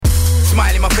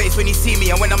when you see me,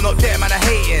 and when I'm not there, man, I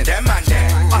hating. Them man there.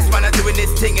 Us man are doing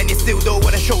this thing, and you still don't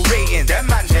wanna show rating. Them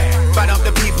man there. Bad up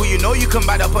the people you know you can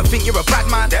bad up and think you're a bad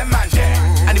man. Them man there.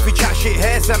 And if we chat shit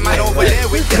here, some man over there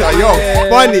with you. Yo,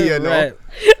 funny, you know.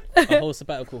 Right. A whole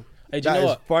sabbatical. Hey, do you know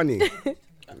what? Funny.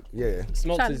 Yeah.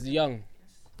 Smokes is young.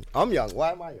 I'm young.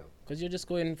 Why am I young? Because you're just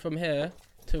going from here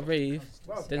to rave,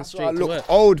 then straight I to look work.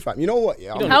 old, fam. You know what?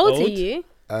 Yeah. don't How look old are old.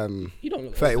 you? You don't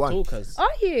look 31. old at all, cuz. Are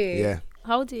you? Yeah.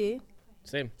 How old are you?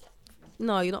 Same.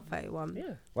 No, you're not 31. Yeah.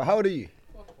 Well, how old are you?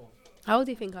 How old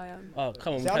do you think I am? Oh,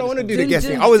 come on. See, I don't want to do Dun, the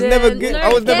guessing. dun, I was dun. never good. No,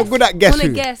 I was never guess. good at guess Wanna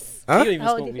who. guess? Huh? You don't even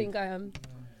How old smoke do you weed. think I am?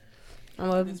 I'm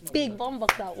a big bomb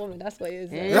that woman. That's what it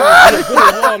is. You look good as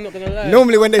well, I'm not gonna lie.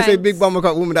 Normally, when they say Thanks. big bummer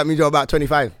cut woman, that means you're about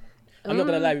 25. I'm not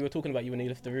gonna lie, we were talking about you when you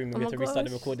left the room and Oh we had my to restart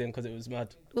the gosh. recording because it was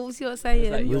mad. What was your It's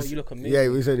saying? like, yo, you look amazing. Yeah,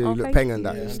 we said you Oh, look thank peng and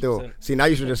you. that. Yeah, Still, 100%. see, now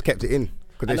you should have just kept it in I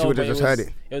because they know, should but have just heard it.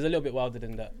 It was a little bit wilder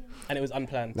than that. And it was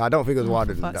unplanned. No, I don't think it was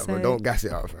wilder than fuck's that, bro. sake. Don't gas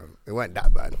it up, fam. It weren't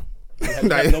that bad. We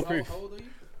have no proof.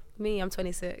 Me, I'm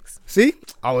 26. See,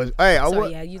 I was. Hey,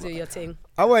 Sorry, yeah, you do your thing.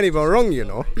 I weren't even wrong, you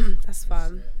know. That's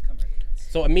fine.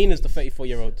 So Amina's the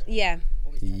 34-year-old. Yeah.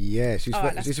 Yeah, she's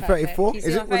Alright, that's she's perfect. 34. Can you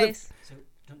Is see it? my Was it? face? So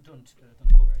don't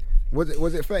call her.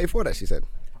 Was it 34 that she said?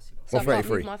 So Or I can't move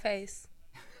 33? my face.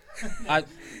 I,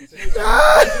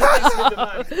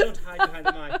 Don't hide behind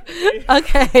the mic.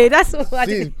 Okay, that's all I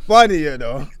She's did. funny, you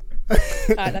know.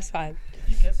 Alright, that's fine.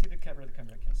 You can see the camera can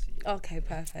see you. Okay,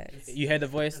 perfect. you hear the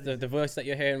voice. The voice that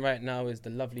you're hearing right now is the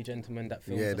lovely gentleman that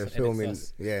films Yeah, us the and edits filming.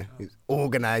 us. Yeah, he's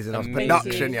organising us Amazing.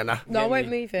 production, you know. No, I Get won't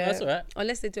me? move No, it. that's alright.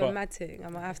 Unless they do a But- mad thing, I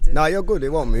might have to Nah, you're good. It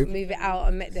won't move. move it out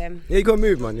and met them. Yeah, you can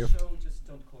move, man. You. So just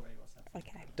don't call her yourself.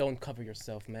 Okay, Don't cover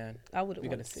yourself, man. I wouldn't We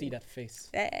want gotta to. see that face.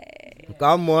 Hey.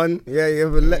 Come on. Yeah, you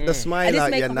ever let the I smile just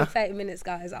out, make you up know. in 30 minutes,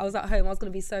 guys. I was at home. I was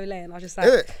going to be so late and I was just like,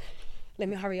 Eh, let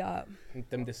me hurry up.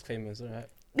 Them disclaimers, alright.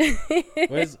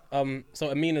 Where's so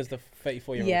Amina's the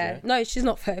 34-year-old? Yeah. No, she's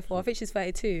not 34. I think she's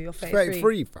 32 or 33.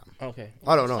 33, fam. Okay.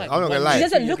 I don't know. It's like I'm not gonna one lie. She year,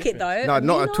 doesn't 2 look years it difference. though. No, not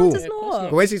No, at all. does Yeah, of course not. not.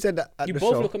 But when she said that at You the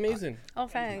both show, look amazing. Oh,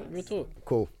 thanks. Real talk.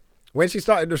 cool. When she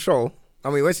started the show, I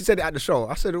mean, when she said it at the show,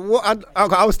 I said, "What?"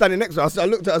 I was standing next to her. I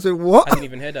looked at her. I said, "What?" I didn't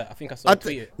even hear that. I think I saw it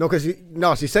tweet it. No,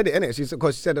 because she said it, innit?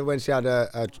 Because she said it when she had Her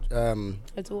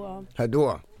daughter. her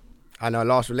daughter and her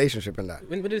last relationship and that.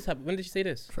 When did this happen? When did you say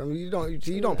this? Fam, you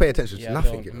don't pay attention to Yeah, I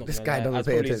nothing. don't, You I'm know? not This gonna guy lie. I doesn't was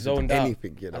pay probably attention zoned to out.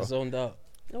 anything. You I know. zoned out.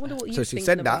 I wonder what you So she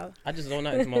said that. about. I just zoned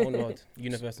out into my own world.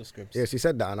 Universal scripts. Yeah, she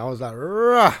said that, and I was like,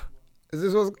 "Rah."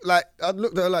 This was like, I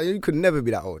looked at her like, "You could never be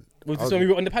that old." Was I this was- when we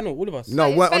were on the panel, all of us? No,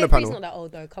 Hey, weren't on the 33's panel. not that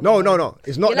old though. Come No, on. no, no.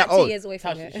 It's not You're that like 2 old. years away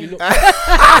from Touch, it. she looked.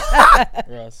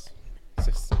 Russ. It's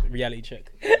just reality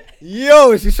check.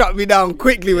 Yo, she shut me down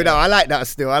quickly with that. I like that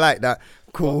still. I like that.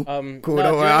 Cool. But, cool. no,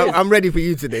 Don't worry. do you know- I'm ready for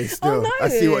you today still. Oh no! I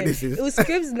see what this is. It was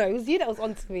Scribs. No, it was you that was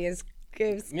onto me. It's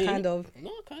Scribs, Me? kind of.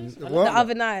 No, kind of. What? The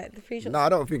other night, the pre-shot. No, I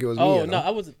don't think it was me. Oh you no, know. I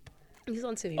was. He was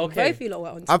onto me. Okay. Both of you lot were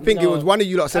onto I me. think it was No. one of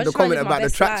you lot I said the was trying to comment live my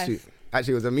about the best tracksuit. life.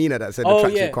 Actually, it was Amina that said the Oh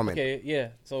tracksuit yeah. comment. Okay, yeah.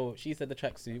 So she said the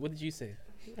tracksuit. What did you say?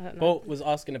 I don't know. Bolt was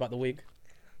asking about the wig.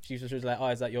 She was like, "Oh,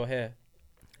 is that your hair?"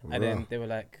 And then Bruh. they were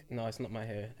like, "No, it's not my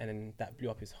hair." And then that blew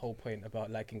up his whole point about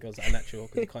liking girls that are natural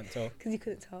because you can't tell. Because you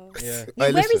couldn't tell. Yeah. Yeah, Hey,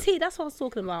 where listen. is he? That's what I was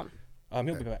talking about. He'll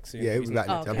be back soon. Yeah, he'll He's be back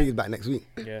not- next. I okay. think he's back next week.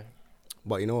 Yeah.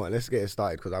 But you know what? Let's get it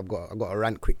started because I got a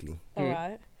rant quickly All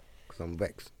right. because I'm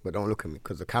vexed. But don't look at me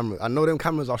because the camera. I know them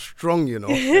cameras are strong. You know.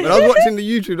 When I was watching the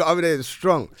YouTube the other day, it's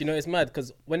strong. Do you know it's mad?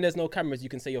 Because when there's no cameras, you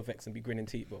can say you're vexed and be grinning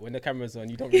teeth. But when the camera's on,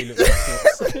 you don't really look like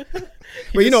smokes.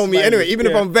 But you know me anyway. Even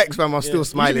if Yeah. I'm vexed, fam, I'm still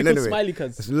smiling You should be anyway. smiley,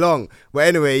 cuz. It's long. But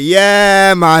anyway,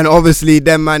 yeah, man. Obviously,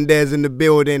 them man there's in the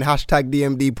building. Hashtag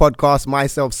DMD podcast.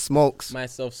 Myself smokes.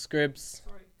 Myself, Scribs.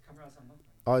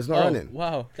 Oh, it's not Oh, running.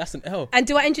 wow. That's an L. And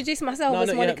do I introduce myself No, as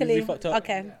not yet, Monica we Lee? fucked up.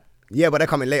 Okay. Yeah, but they're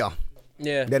coming later.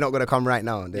 Yeah. They're not gonna come right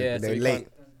now. They're, Yeah, so they're you late. can't-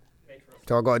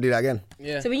 So I gotta do that again.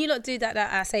 Yeah. So when you lot do that,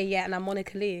 I say yeah, and I'm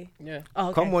Monica Lee. Yeah. Oh,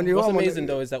 okay. Come on, you What's are amazing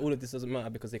though is that all of this doesn't matter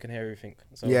because they can hear everything.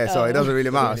 So, Yeah, so it doesn't really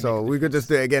matter. So we could just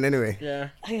do it again anyway. Yeah.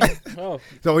 Oh,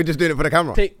 So we're just doing it for the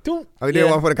camera. take two. Are we doing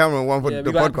one for the camera and one for Yeah, the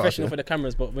we got podcast? professional Yeah? for the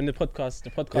cameras, but when the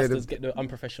podcasters get the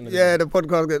unprofessional. Yeah, the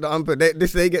podcast get the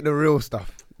they get the real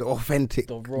stuff, the authentic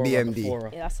the raw DMD.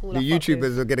 Yeah, that's all The I fuck with.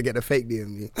 YouTubers are gonna get the fake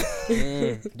DMD.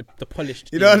 the polished.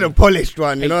 You know, the polished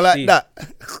one. You know, like HD. that.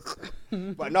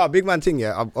 But no, big man thing.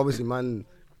 Yeah, obviously, man.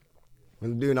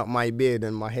 I'm doing up my beard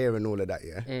and my hair and all of that.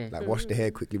 Yeah, like wash the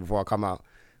hair quickly before I come out.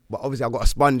 But obviously, I got a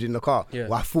sponge in the car. Yeah.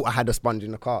 Well, I thought I had a sponge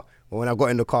in the car. But when I got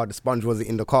in the car, the sponge wasn't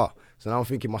in the car. So now I'm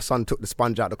thinking my son took the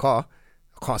sponge out of the car.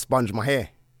 I can't sponge my hair.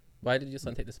 Why did your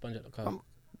son take the sponge out of the car?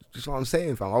 That's what I'm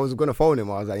saying, fam. I was gonna phone him.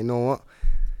 I was like, you know what?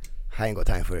 I ain't got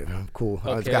time for it, man. Cool.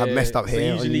 I was gonna have messed up So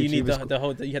hair. usually you need the the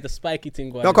whole. You had the spiky thing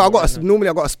going. No, cause normally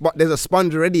I got there's a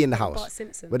sponge already in the Bart house,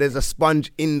 Simpson. but there's a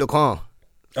sponge in the car.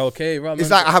 Okay, right. It's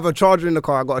like I have a charger in the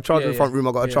car. I got a charger in the front room.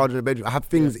 I got a yeah. charger in the bedroom. I have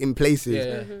things in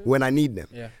places when I need them.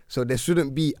 Yeah. So they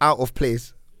shouldn't be out of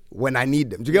place when I need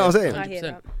them. Do you get what I'm saying? I hear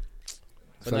that.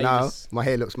 So you now just- my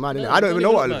hair looks mad. No, innit? I don't even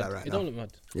know what I look look mad. like right It now. don't look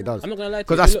mad. It does. I'm not gonna lie to you.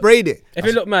 Because I If you look- sprayed it. If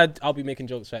you look mad, I'll be making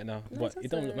jokes right now. No, But it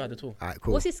don't look mad at all. Alright,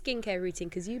 cool. What's your skincare routine?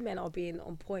 Because you men are being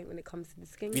on point when it comes to the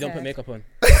skincare. You don't put makeup on.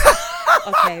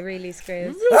 Okay, really,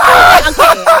 Screws.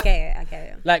 I get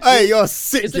it. Like, Hey, you're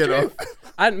sick, it's the you know. truth.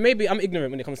 And maybe I'm ignorant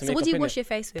when it comes to So makeup. what do you innit? wash your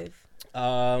face with?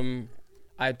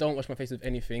 I don't wash my face with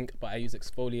anything, but I use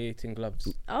exfoliating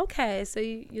gloves. Okay, so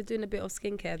you're doing a bit of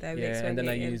skincare there. with Yeah, and then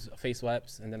I exfoliating. use face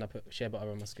wipes, and then I put shea butter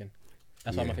on my skin.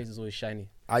 That's why my face is always shiny.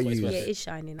 I But it's use- worth Yeah, it. it's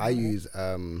shining. I use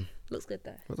Looks good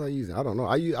though. what do I use? I don't know.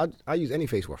 I use any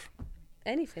face wash.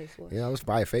 Any face wash. Yeah, I just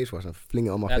buy a face wash and fling it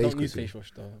on my I face. don't use quickly. face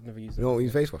wash though. I've never used You it. don't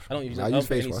use face wash? I don't use. I I use don't put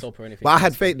face any wash. soap or anything. But I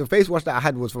had the face wash that I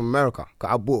had was from America. 'Cause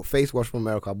I bought face wash from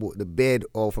America. I bought the beard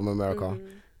oil from America.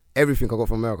 Everything I got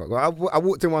from America. I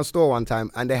walked in one store one time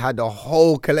and they had a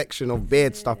whole collection of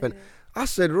beard stuff. And I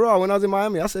said, raw, when I was in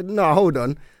Miami, I said, no, hold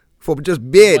on. For just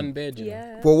beard. One beard, you know.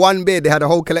 Yeah. For one beard, they had a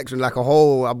whole collection, like a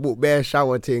whole, I bought bare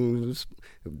shower things,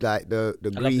 like the I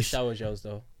love the grease. shower gels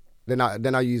though. Then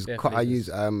I use Bare I flavours.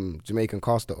 use Jamaican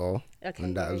castor oil Okay.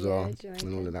 and that yeah, as well, yeah,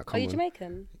 and all of that. Are you Come on.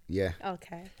 Jamaican? Yeah.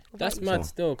 Okay. What That's about you? mad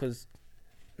still, because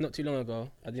not too long ago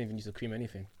I didn't even use to cream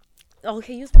anything. Oh,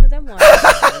 okay, you was one of them ones.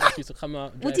 I just used to come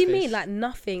out. What dry do you face. mean, like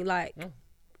nothing, like No.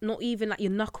 not even like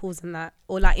your knuckles and that,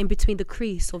 or like in between the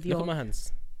crease of Look your at my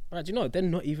hands. Right, do you know they're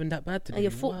not even that bad to me. and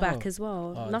your foot Wow. back as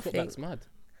well? Oh, the Nothing. foot back's mad.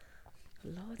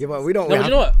 Lord, Yeah, but we don't. No, we, but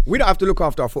you know what? we don't have to look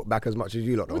after our foot back as much as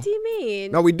you lot, though. what do you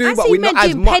mean? No, we do, I but see we're men not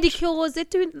as doing much. pedicures. They're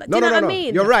doing. No, do you know what I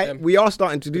mean? You're right. them. We are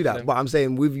starting to do Good for that, them. but I'm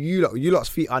saying with you lot's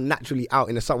feet are naturally out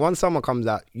in the sun. Once summer comes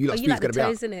out, you Oh, lot's you feet's like the gonna be out.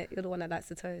 toes, isn't it? You're the one that likes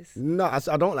the toes. No,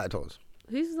 I don't like toes.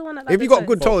 Who's the one that likes If the you got toes?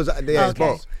 good toes, yeah, it's Okay.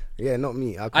 both. Yeah, not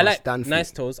me. I can't I like stand nice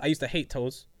feet. toes. I used to hate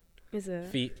toes, Is it?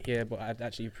 feet here, but I'd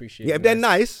actually appreciate. Yeah, if they're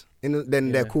nice,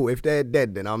 then they're Yeah. cool. If they're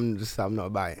dead, then I'm not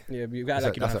about it. Yeah, but you gotta That's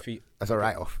like a- you don't that's have a- feet. That's a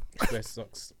write off. Wear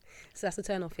socks. So that's a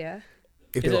turn off, yeah.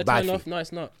 If Is they it a got bad turn feet, off? No,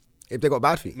 it's not. if they got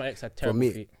bad feet, My ex had for terrible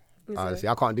me, feet. Is honestly,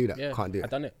 it? I can't do that. Yeah, Can't do I it.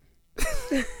 done it.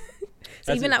 So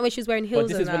That's even it. like when she was wearing But heels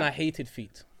this and is when I that. hated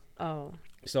feet. Oh.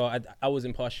 So I was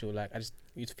impartial. Like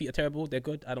your feet are terrible. They're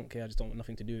good. I don't care. I just don't want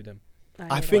nothing to do with them. I hear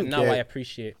But think now yeah, I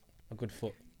appreciate a good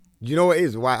foot. Do you know what it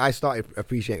is? Why I started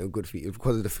appreciating good feet? It's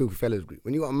because of the Filthy Fellas group.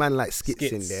 When you got a man like Skits in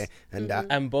Skits. there and that,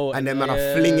 And Bo and then man yeah,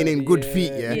 are flinging in good yeah,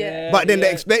 feet, yeah. Yeah. But then the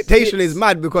yeah. expectation is Skits.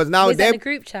 mad because now Was that in they're the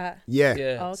group chat? yeah.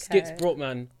 Yeah, Okay. Skits brought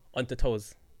man onto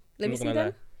toes. Let me I'm see not gonna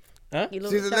them. Huh? You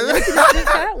look See, at the- the group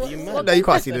chat? What- You what- mad? No, you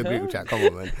can't see What the the group hell? chat. Come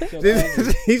on, man.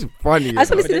 crazy. He's funny. I just want to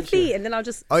see the Confidential. feet, and then I'll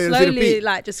just Oh, you wanna see the slowly feet?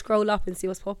 like just scroll up and see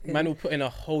what's popping. Man will put in a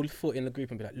whole foot in the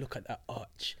group and be like, "Look at that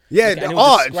arch." Yeah, Look at- the and he'll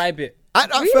arch. Describe it. At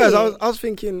Really? first, I was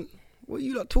thinking, what are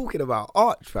you lot talking about?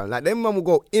 Arch, fam. Like, them man will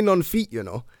go in on feet, you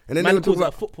know? And then Man they'll talk calls it a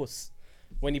about, foot puss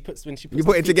when she puts You her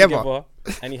put it feet together?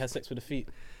 and he has sex with the feet.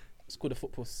 It's called a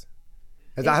foot puss.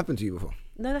 has that happened to you before?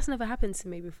 No, that's never happened to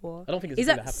me before. I don't think it's Is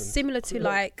gonna that happen. similar to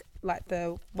like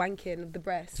the wanking of the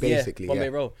breast? Basically, Bombay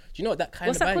yeah. roll. Do you know what that kind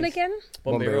What's of that called bangs? again?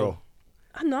 Bombay roll.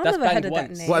 Oh, no, I've That's never heard banged of that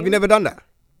once. name. What, have you never done that?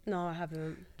 No, I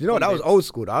haven't. Do you know what? That was Bombay. old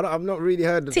school. I've not really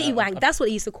heard of Titty that. wank. That's what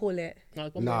they used to call it. No,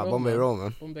 it's Nah, Bombay roll,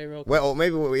 man. Bombay roll. Well, or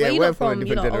maybe Where yeah, you we're not from a from?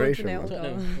 You're different not old, generation. innit? man.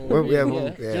 Tottenham. Well, yeah, Do well,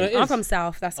 you yeah. know what it I'm is? from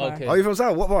South. That's why. Okay. Are you from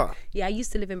South? What part? Yeah, I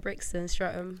used to live in Brixton,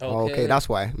 Streatham. Oh, okay, that's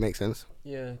why. Makes sense.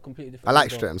 Yeah, completely different. I like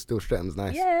as well. Streatham. Still, Streatham's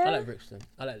nice. Yeah. I like Brixton.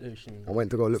 I like Lewisham. I went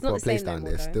to go look It's not for a the place same down no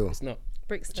there. more, though. Still, It's not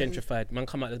Brixton. gentrified. Man,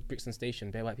 come out of Brixton Station.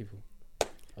 Bare white people.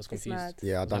 I was It's confused. mad.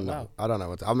 yeah, I was done like, that. wow. I don't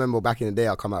know. I remember back in the day,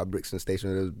 I come out of Brixton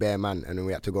Station. There was bare man, and then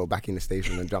we had to go back in the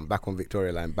station and jump back on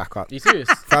Victoria Line, back up. Are you serious?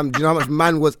 Fam, do you know how much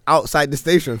man was outside the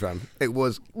station, fam? It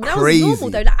was That crazy. was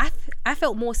normal though. Like, I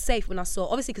felt more safe when I saw,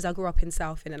 obviously because I grew up in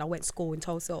South and then I went to school in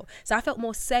Tulsa. So I felt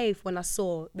more safe when I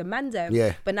saw the mandem.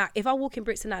 Yeah. But now if I walk in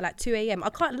Brixton at like 2 a.m, I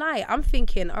can't lie. I'm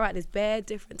thinking, all right, there's bare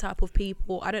different type of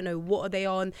people. I don't know, what are they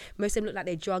on? Most of them look like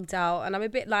they're drugged out. And I'm a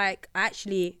bit like, I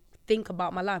actually think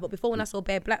about my life. But before when I saw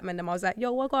bare black men, I was like,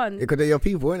 yo, what on? Because they're your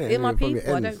people, innit? They're my You're from your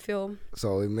people. I ends. don't feel...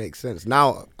 So it makes sense.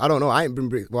 Now, I don't know. I ain't been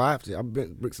Brixton. Well, I've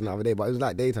been Brixton the other day, but it was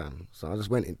like daytime. So I just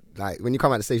went in, like, when you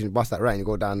come out the station, you bust that right and you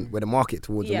go down where the market,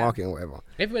 towards the Yeah. market and whatever.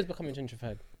 Everywhere's becoming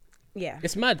gentrified. Yeah.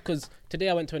 It's mad because today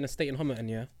I went to an estate in Homerton,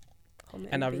 yeah,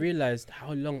 and I Maybe. realized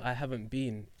how long I haven't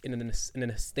been in an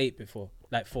estate before.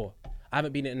 I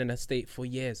haven't been in an estate for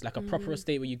years, like a proper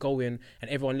estate where you go in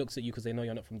and everyone looks at you because they know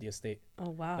you're not from the estate. Oh,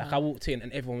 wow. Like I walked in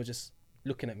and everyone was just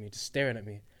looking at me, just staring at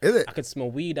me. Is it? I could smell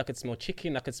weed, I could smell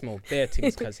chicken, I could smell bare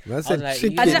things. Cause Man I was said like,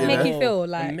 chicken, How does that you make know? you feel?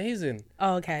 Like, amazing.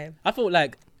 oh, okay. I felt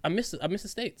like I miss the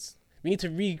States. We need to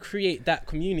recreate that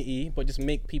community, but just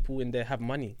make people in there have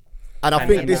money. And I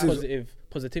think this is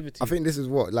positivity. I think this is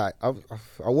what, like, I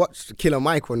watched Killer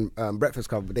Mike on Breakfast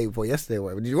Club the day before yesterday or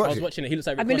whatever. Did you watch I was it? watching it. He looks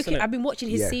like I've Rick been Ross, innit? I've been watching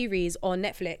his Yeah. series on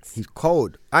Netflix. He's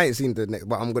cold. I ain't seen the next,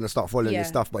 but I'm going to start following Yeah. his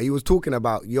stuff. But he was talking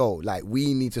about, like,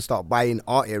 we need to start buying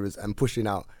art areas and pushing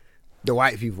out the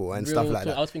white people and Real stuff like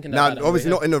talk. that. I was thinking now, about that obviously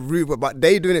way, not in a rude, but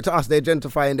they doing it to us. They're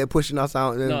gentrifying, they're pushing us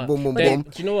out, and No, boom, boom, they- boom.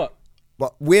 Do you know what?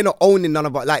 But we're not owning none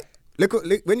of it. Like, look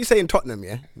when you say in Tottenham,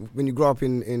 yeah, when you grow up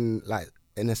in like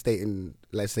an estate in,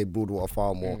 let's say, Broadwater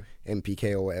Farm or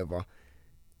MPK or whatever,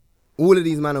 all of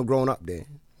these men have grown up there.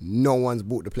 No one's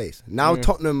bought the place. Now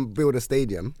Tottenham build a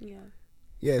stadium.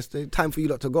 Yeah, it's the time for you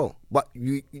lot to go. But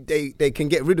they can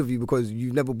get rid of you because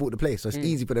you've never bought the place. So it's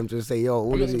easy for them to just say, yo,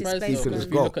 all I'm of not these surprised people though, can because just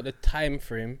if you go. look at the time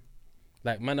frame,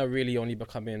 like, man are really only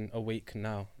becoming awake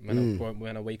now.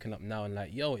 Man are waking up now and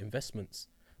like, yo, investments.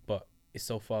 But it's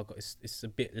so far, it's a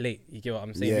bit late. You get what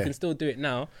I'm saying? Yeah. We can still do it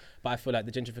now, but I feel like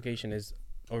the gentrification is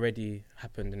already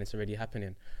happened and it's already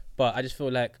happening. But I just feel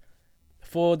like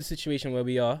for the situation where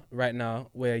we are right now,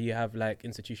 where you have like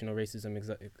institutional racism,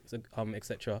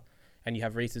 etc., and you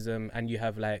have racism and you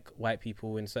have like white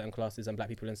people in certain classes and black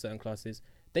people in certain classes,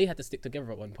 they had to stick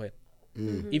together at one point.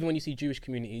 Even when you see Jewish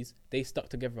communities, they stuck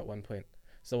together at one point.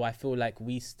 So I feel like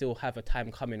we still have a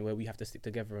time coming where we have to stick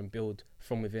together and build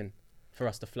from within for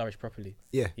us to flourish properly.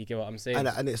 Yeah. You get what I'm saying?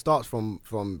 And it starts from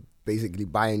basically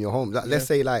buying your home. Like, let's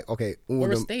say, like, okay,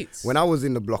 Or estates. when I was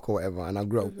in the block or whatever, and I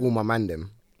grew up, all my man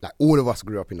them, like, all of us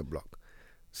grew up in the block.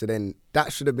 So then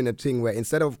that should have been a thing where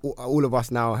instead of all of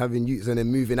us now having youths and then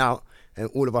moving out, and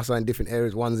all of us are in different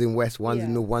areas, one's in west, one's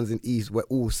in north, one's in east, we're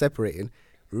all separated.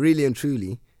 Really and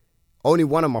truly, only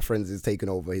one of my friends is taking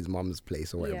over his mum's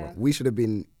place or whatever. Yeah. We should have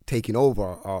been taking over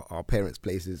our parents'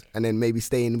 places and then maybe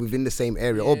staying within the same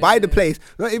area or buy the place.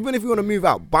 No, even if you want to move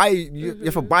out, you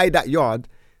have to buy that yard,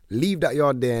 leave that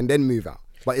yard there and then move out.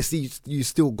 But you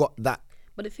still got that.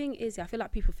 But the thing is, I feel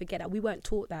like people forget that we weren't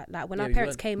taught that. Like when Yeah, our we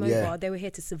parents weren't. came Yeah. over, they were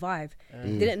here to survive.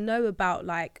 They didn't know about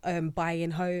like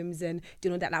buying homes and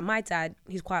doing all that. Like my dad,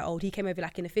 he's quite old. He came over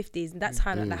like in the 50s, and that's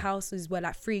how like, the houses were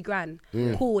like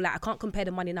 $3,000. Cool. Like I can't compare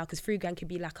the money now because $3,000 could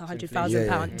be like £100,000.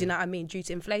 Yeah. Do you know what I mean? Due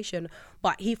to inflation.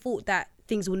 But he thought that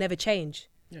things will never change.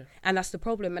 Yeah. And that's the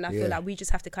problem. And I feel like we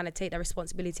just have to kind of take that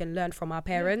responsibility and learn from our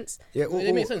parents. Yeah,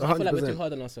 It makes sense. I feel like we're 100%. too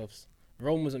hard on ourselves.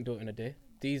 Rome wasn't built in a day.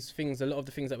 These things, a lot of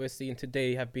the things that we're seeing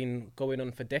today have been going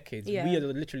on for decades. Yeah. We are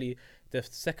literally the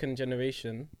second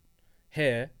generation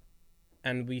here,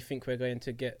 and we think we're going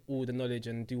to get all the knowledge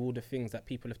and do all the things that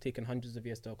people have taken hundreds of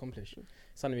years to accomplish.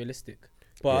 It's unrealistic.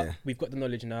 But Yeah. we've got the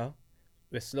knowledge now.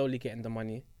 We're slowly getting the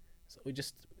money. So we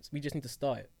just need to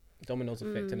start it. Dominoes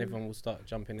effect, and everyone will start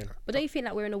jumping in. But don't you think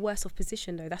that we're in a worse off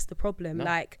position though? That's the problem. No,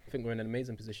 Like, I think we're in an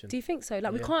amazing position. do you think so?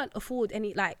 Like, we Yeah. can't afford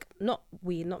any, like, not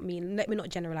me, let me not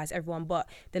generalize everyone, but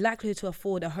the likelihood to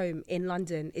afford a home in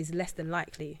London is less than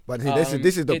likely. But see,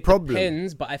 this is the it problem.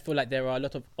 Depends, but I feel like there are a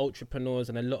lot of entrepreneurs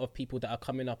and a lot of people that are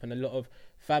coming up, and a lot of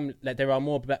family. Like there are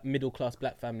more middle class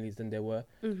black families than there were.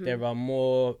 There are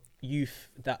more youth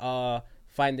that are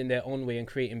finding their own way and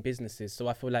creating businesses. So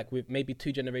I feel like with maybe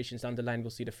 2 generations down the line, we'll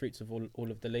see the fruits of all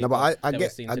of the labor. No, but I that we're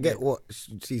seeing today. get what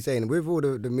she's saying. With all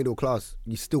the middle class,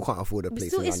 you still can't afford a But place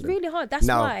still, in it's London. really hard. That's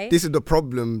now, why. this is the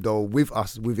problem though with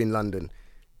us within London.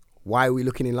 Why are we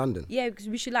looking in London? Yeah, because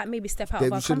we should like maybe step out They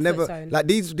of our should comfort never zone. like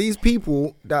these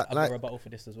people that I've like. got a rebuttal for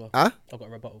this as well. Huh? I've got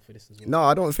a rebuttal for this as well. No,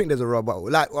 I don't think there's a rebuttal.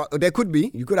 Like there could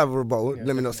be. You could have a rebuttal.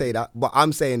 Let me not say that. But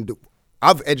I'm saying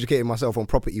I've educated myself on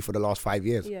property for the last 5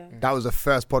 years. Yeah. That was the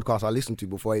first podcast I listened to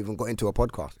before I even got into a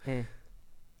podcast.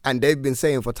 And they've been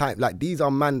saying for time, like these are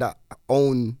men that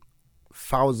own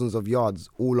thousands of yards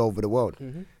all over the world.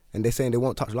 And they're saying they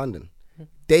won't touch London.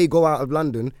 They go out of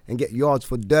London and get yards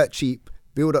for dirt cheap,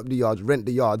 build up the yards, rent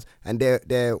the yards, and their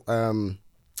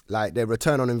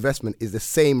return on investment is the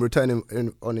same return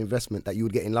on investment that you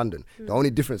would get in London. The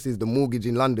only difference is the mortgage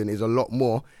in London is a lot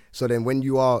more. So then when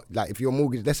you are, like if your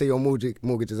mortgage, let's say your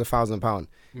mortgage is £1,000,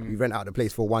 you rent out the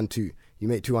place for 1-2, you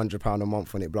make £200 a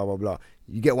month on it, blah, blah, blah.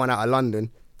 You get one out of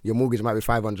London, your mortgage might be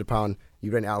 £500,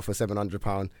 you rent it out for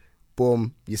 £700,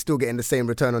 boom, you're still getting the same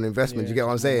return on investment. Yeah, You get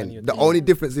what I'm it's more money saying? you're The taking. only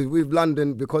difference is with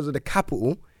London, because of the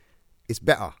capital, it's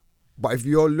better. But if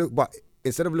you're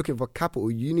instead of looking for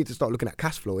capital, you need to start looking at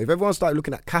cash flow. If everyone started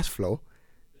looking at cash flow,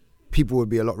 people would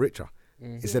be a lot richer.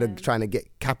 Instead of trying to get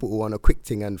capital on a quick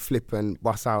thing and flip and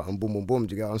bust out and boom, boom, boom.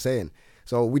 Do you get what I'm saying?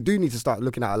 So we do need to start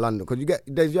looking at London, because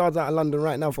there's yards out of London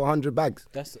right now for 100 bags.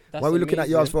 That's Why are we looking at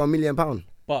yards for £1 million?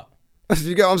 But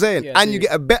You get what I'm saying? Yeah, I and you do.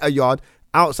 get a better yard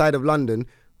outside of London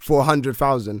for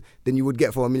 100,000 than you would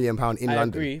get for £1 million in I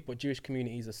London. agree, but Jewish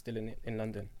communities are still in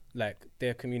London. Like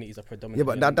their communities are predominantly. Yeah,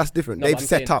 but in London. that's different. No, They've but I'm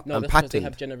set saying- up no, and that's because they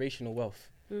patterned. have generational wealth.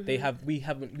 They have. We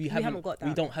haven't got that.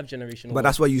 We don't have generational. But wealth.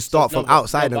 that's where you start from but-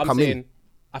 outside but and I'm come in. saying,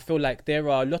 I feel like there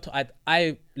are a lot of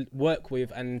I work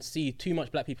with and see too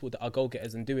much black people that are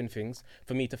go-getters and doing things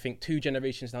for me to think 2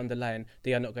 generations down the line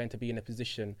they are not going to be in a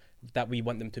position that we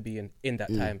want them to be in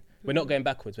that time. We're not going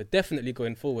backwards. We're definitely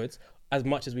going forwards, as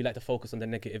much as we like to focus on the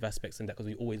negative aspects and that because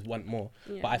we always want more.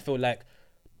 But I feel like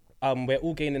we're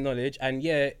all gaining knowledge, and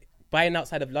buying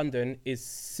outside of London is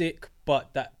sick,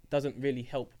 but that doesn't really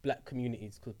help black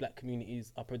communities because black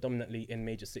communities are predominantly in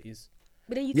major cities.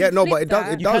 But then you Yeah, can no, flip but it does-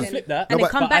 that it You does. can flip that, and No,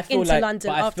 then come but I back feel into like-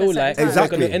 London but I after feel a certain like time. what we're going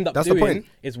Exactly. to end up That's the doing point.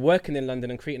 is working in London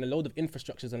and creating a load of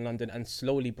infrastructures in London and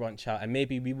slowly branch out. And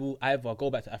maybe we will either go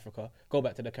back to Africa, go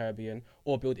back to the Caribbean,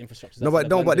 or build infrastructures. No, outside but of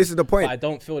no, but London. this is the point. But I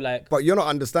don't feel like. But you're not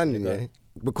understanding, Yeah. yeah?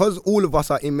 Because all of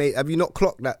us are in have you not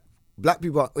clocked that black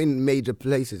people are in major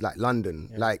places like London,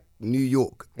 like New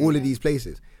York, all of these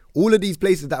places. All of these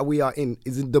places that we are in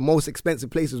is in the most expensive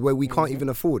places where we can't even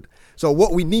afford. So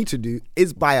what we need to do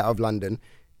is buy out of London,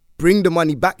 bring the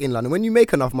money back in London. When you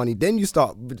make enough money, then you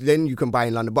can buy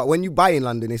in London. But when you buy in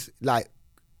London, it's like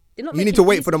They're not you need making to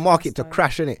wait peace for the with market us, to though.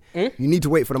 crash, innit? You need to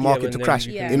wait for the market when to then crash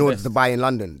you can in order invest. to buy in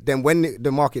London. Then when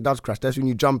the market does crash, that's when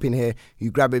you jump in here,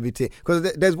 you grab everything.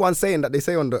 Because there's one saying that they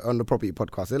say on the property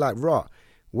podcast. They're like, "Rah,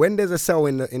 when there's a sale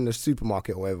in the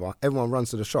supermarket or whatever, everyone runs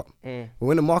to the shop. But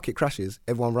when the market crashes,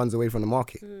 everyone runs away from the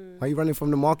market. Why are you running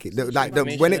from the market?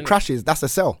 information, When it innit? crashes, that's a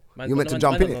sell. Man- You're meant to man-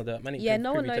 jump man in don't it. know that. Man ain't Yeah, privy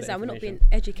no one to knows that. We're not information. being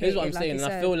educated. Here's what I'm like saying, you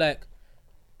and I said. feel like,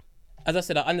 as I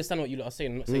said, I understand what you lot are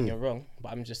saying. I'm not saying you're wrong,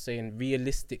 but I'm just saying,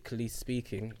 realistically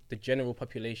speaking, the general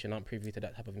population aren't privy to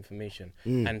that type of information,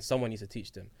 and someone needs to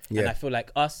teach them. And Yeah. I feel like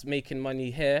us making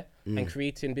money here and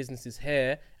creating businesses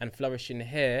here and flourishing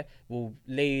here will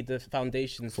lay the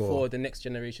foundations for the next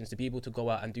generations to be able to go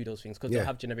out and do those things because Yeah. they'll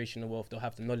have generational wealth, they'll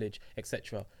have the knowledge,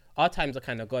 etc. Our times are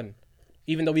kind of gone,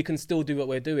 even though we can still do what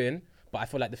we're doing. But I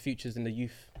feel like the future's in the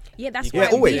youth. Yeah, that's Yeah, why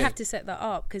always. we have to set that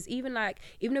up because even though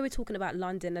we're talking about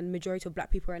London and the majority of black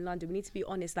people are in London, we need to be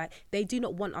honest. Like they do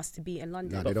not want us to be in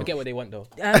London. No, But they don't. forget what they want though.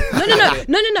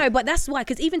 No. But that's why,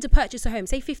 because even to purchase a home,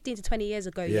 say 15 to 20 years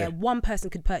ago, Yeah. one person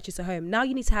could purchase a home. Now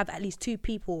you need to have at least 2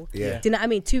 people. Yeah. Do you know what I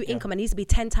mean? 2 income, and it needs to be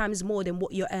 10 times more than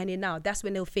what you're earning now. That's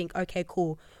when they'll think, okay,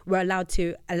 cool, we're allowed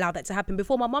to allow that to happen.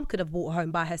 Before, my mum could have bought a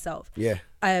home by herself. Yeah.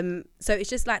 So it's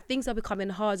just like things are becoming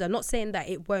harder. I'm not saying that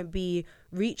it won't be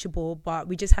reachable, but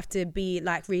we just have to be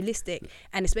like realistic.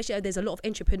 And especially there's a lot of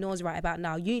entrepreneurs right about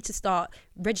now. You need to start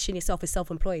registering yourself as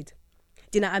self-employed.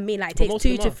 Do you know what I mean? Like it But takes most 2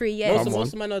 of them to are. 3 years.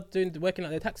 Most of men are working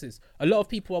out their taxes. A lot of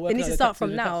people are working need out to their start taxes. from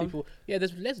the tax now. people- Yeah,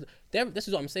 this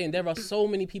is what I'm saying. There are so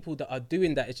many people that are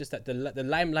doing that. It's just that the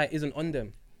limelight isn't on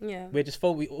them. Yeah. We're just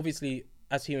we obviously,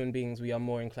 as human beings, we are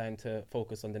more inclined to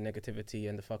focus on the negativity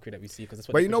and the fuckery that we see because that's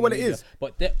what. But they you know push what in it the media. is?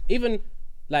 But even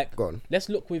like, Go on. let's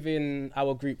look within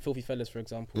our group, Filthy Fellas, for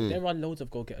example. There are loads of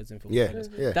go-getters in Filthy Yeah, Fellas.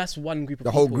 yeah. That's one group of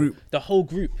The people. whole group. The whole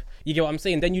group. You get what I'm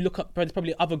saying? Then you look up, there's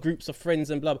probably other groups of friends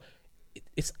and blah.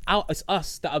 It's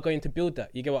us that are going to build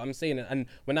that. You get what I'm saying? And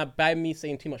by me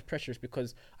saying too much pressure is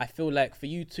because I feel like for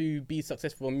you to be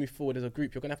successful and move forward as a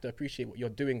group, you're gonna have to appreciate what you're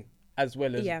doing as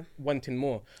well as wanting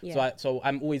more. Yeah. That's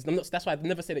why I've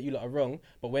never said that you lot are wrong.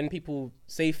 But when people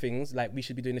say things like we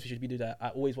should be doing this, we should be doing that, I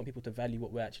always want people to value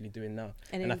what we're actually doing now.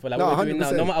 And And I then- feel like No, what we're doing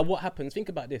now, 100%. no matter what happens, think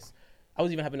about this. I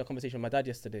was even having a conversation with my dad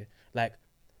yesterday. Like,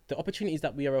 the opportunities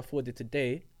that we are afforded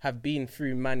today have been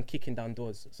through man kicking down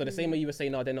doors. So the same way you were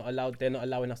saying, they're not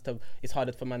allowing us to, it's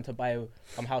harder for man to buy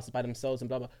houses by themselves and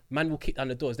blah, blah. Man will kick down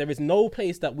the doors. There is no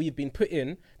place that we've been put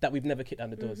in that we've never kicked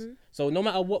down the doors. So no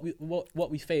matter what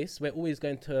we face, we're always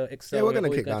going to excel. Yeah, we're gonna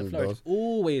always kick going down to the flourish. doors.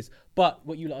 Always. But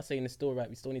what you lot are saying is still right.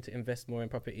 We still need to invest more in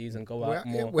properties and go out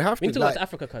more. we have need to, to go like- to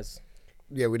Africa, cuz.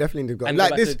 Yeah, we definitely need to go. And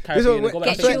Like go back this, to Caribbean and go back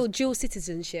Get to Africa. dual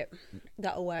citizenship.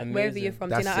 That'll work. Wherever Amazing. you're from.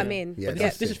 Do you That's know what I it. mean? Yeah, But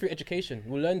that's this it. is through education.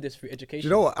 We'll learn this through education. Do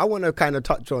you know what? I want to kind of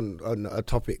touch on a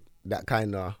topic that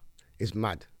kind of is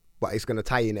mad, but it's going to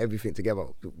tie in everything together,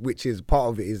 which is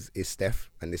part of it is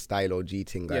Steph and this Style OG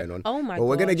thing going on. Oh my But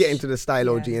we're going to get gosh. into the Style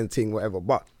OG Yeah. and thing, whatever.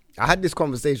 But I had this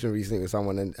conversation recently with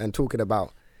someone and talking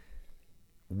about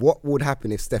what would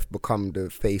happen if Steph become the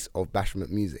face of bashment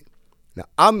music.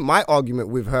 Now, my argument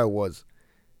with her was,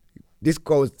 this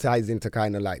ties into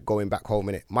kind of like going back home,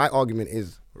 innit? My argument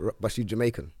is, but she's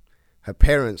Jamaican. Her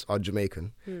parents are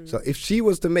Jamaican. So if she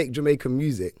was to make Jamaican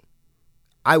music,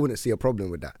 I wouldn't see a problem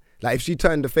with that. Like if she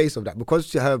turned the face of that,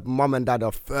 because her mum and dad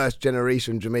are first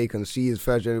generation Jamaicans, she is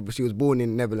she was born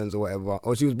in Netherlands or whatever,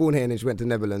 or she was born here and then she went to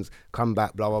Netherlands, come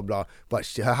back, blah blah blah. But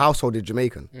her household is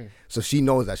Jamaican, so she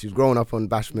knows that she's grown up on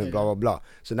bashment, blah blah blah.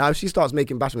 So now if she starts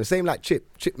making bashment, same like Chip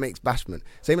makes bashment,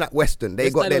 same like Western,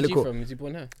 they got their little. From? Is he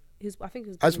born here? I think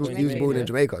he was born in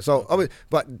Jamaica. So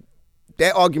but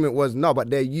their argument was no, but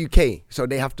they're UK, so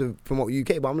they have to promote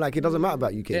UK. But I'm like, it doesn't matter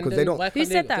about UK because they don't. Who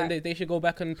said that? Then they should go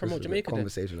back and promote Jamaica.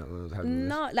 Conversation that I was having.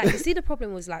 No, like you see, the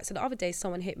problem was like, so the other day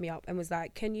someone hit me up and was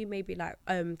like, can you maybe like,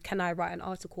 can I write an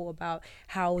article about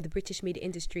how the British media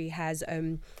industry has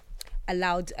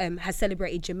has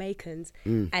celebrated Jamaicans,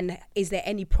 and is there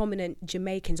any prominent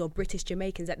Jamaicans or British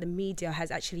Jamaicans that the media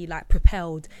has actually like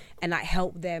propelled and like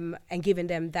helped them and given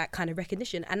them that kind of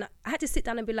recognition? And I had to sit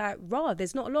down and be like,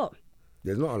 there's not a lot.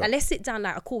 There's not a lot. Like, let's sit down.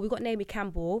 Like, cool. We got Naomi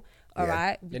Campbell. All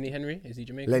right. Lenny Henry, is he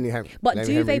Jamaican? Lenny Henry. But Lenny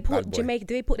do Henry, they put bad boy. Jamaica?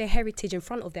 Do they put their heritage in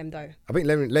front of them though? I think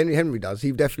Lenny Henry does.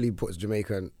 He definitely puts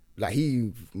Jamaica. Like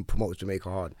he promotes Jamaica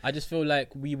hard. I just feel like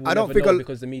we will I don't never think know I'll-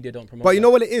 because the media don't promote. But you that. know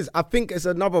what it is? I think it's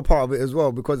another part of it as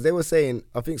well because they were saying,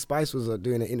 I think Spice was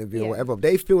doing an interview or whatever.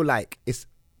 They feel like it's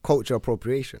culture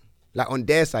appropriation. Like on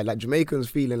their side, like Jamaicans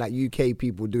feeling like UK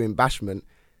people doing bashment,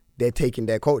 they're taking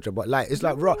their culture. But like, it's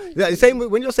like, like the same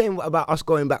when you're saying about us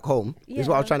going back home, is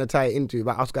what I was trying to tie it into,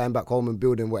 about us going back home and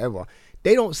building whatever.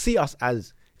 They don't see us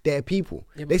as their people.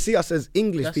 Yeah, they see us as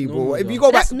English that's people. normal, If though. you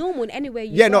go back, That's normal anywhere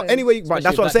you yeah, go. no, anyway, but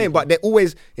that's Especially what I'm black saying. people. But they're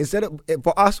always, instead of,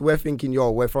 for us, we're thinking,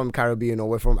 we're from Caribbean or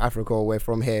we're from Africa or we're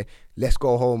from here. Let's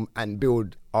go home and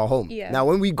build our home. Yeah. Now,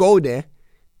 when we go there,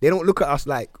 they don't look at us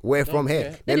like we're from here.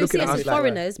 care. They They're do see looking at us us as like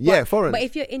foreigners. yeah, foreigners. But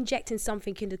if you're injecting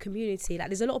something in the community, like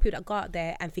there's a lot of people that go out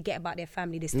there and forget about their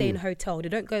family. They stay in a hotel. They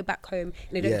don't go back home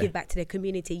and they don't Yeah. give back to their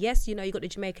community. Yes, you got the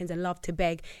Jamaicans that love to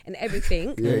beg and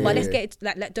everything. Yeah, but yeah, let's yeah. get it,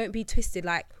 like don't be twisted.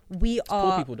 Like we Poor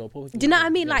are. people though. Poor people. Do you know what I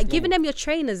mean? Yeah, Like it's giving normal. them your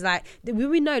trainers, like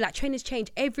we know, like trainers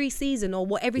change every season or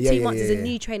what every Yeah, 2 yeah, months yeah, there's a yeah.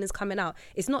 new trainers coming out.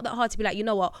 It's not that hard to be like, you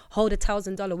know what, hold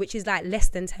 $1,000, which is like less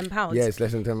than £10. Yeah, it's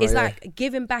less than 10. It's yeah. like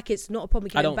giving back. It's not a problem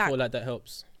I giving don't back. feel like that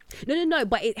helps. No,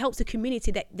 but it helps the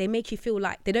community that they make you feel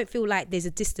like they don't feel like there's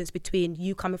a distance between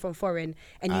you coming from foreign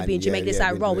and you And being yeah, Jamaican. It's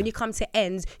yeah, like, yeah. when you come to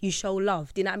ends, you show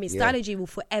love. Do you know what I mean? Yeah. Stylo G will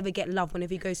forever get love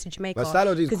whenever he goes to Jamaica. But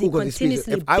Stylo G is cool he because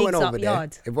continuously if I went bigs over up there,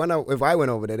 yard. if I went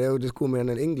over there, they would just call me on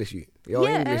an English you. Yo,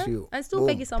 English you. and still Boom.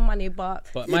 beg you some money, but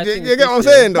But You my get thing you is get what I'm this,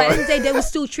 yeah. saying, but at the though? end of the day, they will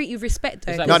still treat you respect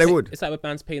though. It's like No, with- they would. It's like with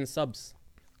bands paying subs,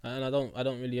 and I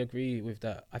don't really agree with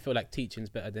that. I feel like teaching's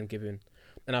better than giving,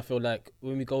 and I feel like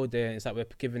when we go there, it's like we're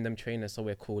giving them trainers so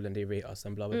we're cool and they rate us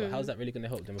and blah blah blah. How's that really going to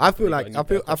help them? I feel like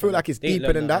it's They ain't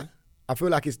deeper than learned that. nothing. I feel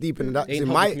like it's deeper than that. They ain't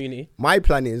See, helped the community. my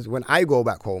plan is when I go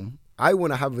back home, I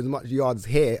want to have as much yards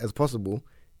here as possible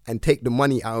and take the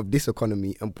money out of this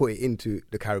economy and put it into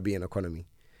the Caribbean economy.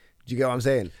 Do you get what I'm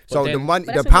saying? So then- the money,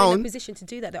 But the that's when we're in a pound. position to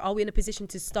do that. Though. Are we in a position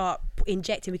to start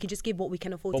injecting? We can just give what we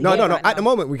can afford. to No. give right At the now.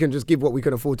 moment, we can just give what we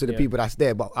can afford to the Yeah. people that's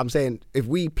there. But I'm saying if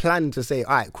we plan to say,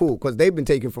 all right, cool, because they've been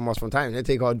taking from us from time. They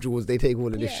take our jewels, they take all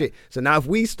of this Yeah. shit. So now if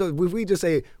we just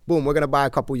say, boom, we're gonna buy a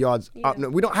couple yards up, Yeah.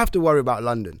 we don't have to worry about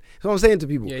London. That's what I'm saying to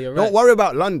people. Yeah, you're Don't right. worry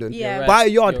about London. Yeah. You're Buy a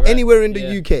right. yard You're right. anywhere in the Yeah.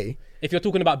 UK. If you're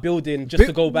talking about building just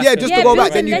to go back, Yeah, and- just Yeah, to go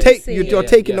back. building Then legacy. you're Yeah,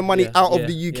 taking yeah, the money yeah, out of yeah,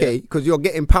 the yeah. UK because you're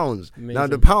getting pounds. Now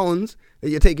the Amazing. pounds that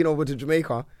you're taking over to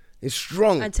Jamaica is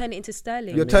strong. And turn it into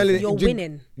sterling. You're telling You're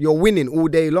winning. You're winning all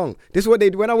day long. This is what they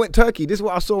do. When I went Turkey, this is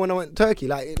what I saw when I went Turkey.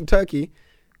 Like in Turkey,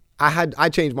 I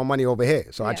changed my money over here.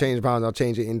 So I Yeah. changed pounds, I'll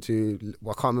change it into,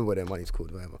 I can't remember what their money's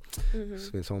called, whatever.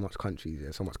 It's been so much countries,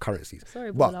 so much currencies.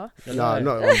 Sorry, but Bola. no, Right. I'm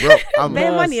broke. I'm Their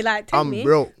broke. money, like, take I'm me.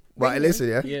 broke. But Bring me. listen,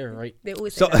 yeah. Yeah, right. They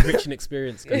always So- say that. Rich and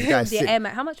experienced. This guy's the sick. Air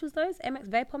Max. How much was those? Air Max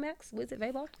Vapor Max? Was it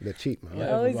Vapor? They're cheap, man.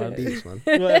 Yeah. Oh, is man. it? Beats, man.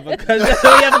 Whatever. Because that's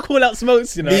why you have to call out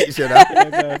smokes, you know. Beats, you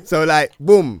know. So like,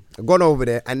 boom, I gone over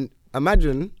there, and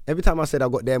imagine every time I said I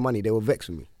got their money, they were vexed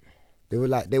with me.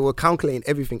 They were calculating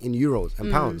everything in euros and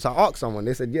pounds. So I asked someone,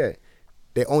 they said, yeah,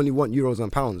 they only want euros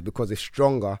and pounds because it's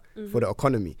stronger for the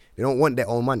economy. They don't want their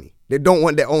own money. They don't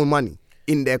want their own money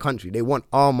in their country. They want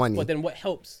our money. But then what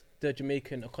helps the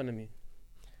Jamaican economy?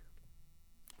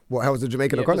 What helps the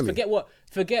Jamaican Yeah, 'cause economy?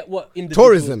 Forget what individuals.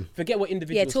 Tourism. Forget what Yeah,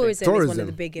 individuals. think. tourism is one of Tourism.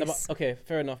 the No, biggest. but, okay,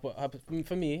 fair enough. But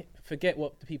for me, forget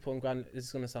what the people on ground. This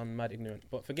is gonna sound mad ignorant,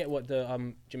 but forget what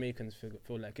the Jamaicans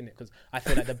feel like in it, because I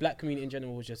feel like the black community in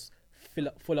general was just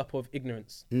full up of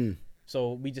ignorance.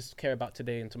 So we just care about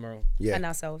today and tomorrow Yeah. And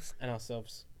ourselves. and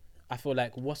ourselves. I feel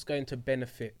like what's going to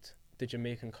benefit the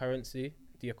Jamaican currency,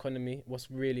 the economy, what's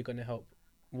really going to help?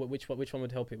 Which one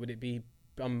would help it? Would it be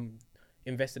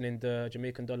investing in the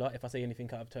Jamaican dollar? If I say anything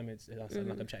out of term, it's I sound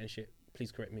like I'm chatting shit.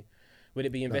 Please correct me. Would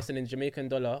it be investing in Jamaican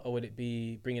dollar or would it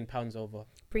be bringing pounds over?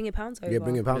 Bringing pounds over. Yeah,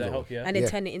 bringing pounds Would that over. help, yeah? And then Yeah.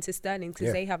 turn it into sterling because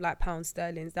Yeah. they have like pound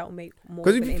sterlings that will make more.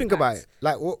 Because of if an you think about impact. it,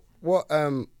 like what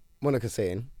Monica's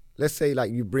saying, let's say like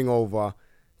you bring over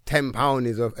 £10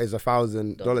 is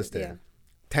 $1,000 there. Yeah.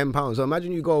 £10. So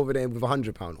imagine you go over there with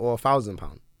 £100 or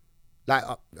 £1,000. Like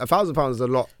 £1,000 is a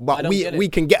lot, I but don't get it. we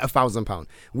can get £1,000.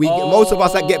 Most of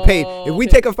us that get paid. If we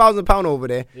take £1,000 over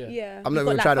there, Yeah, I'm not You've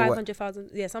even got trying to like work.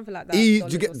 500,000, yeah, something like that. you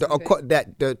dollars get or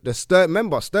the something.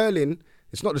 remember sterling.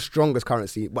 It's not the strongest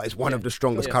currency, but it's one of the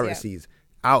strongest Yeah. currencies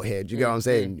out here. Do you get what I'm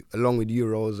saying? Along with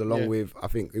euros, along Yeah. with I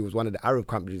think it was one of the Arab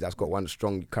countries that's got one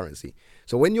strong currency.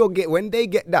 So when they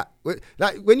get that,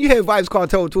 like when you hear Vibes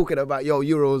Cartel talking about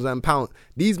euros and pounds,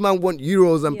 these man want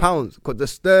euros and pounds because the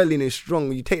sterling is strong.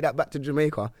 When you take that back to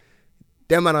Jamaica,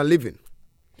 them man are living.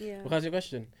 Yeah. Because your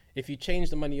question, if you change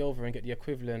the money over and get the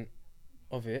equivalent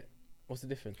of it, what's the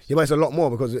difference? Yeah, but it's a lot more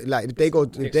because like if they go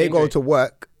exchange rate. to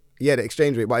work, the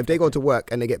exchange rate. But if they go to work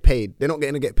and they get paid, they're not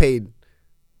going to get paid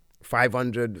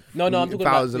 500. No, I'm talking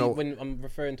about 1,000 when I'm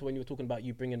referring to when you were talking about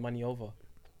you bringing money over.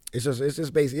 It's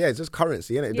just basic. Yeah, it's just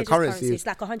currency, isn't it? Yeah, The just currency is It's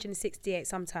like 168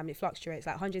 sometimes. It fluctuates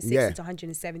like 160 Yeah. to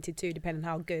 172 depending on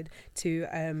how good to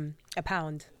a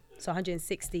pound. So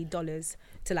 $160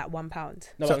 to like £1.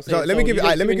 No, So- I'm saying, so let me give you- know,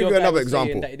 let me when give your you guy another was saying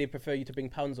example. That they prefer you to bring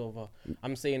pounds over.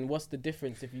 I'm saying, what's the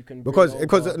difference if you can? because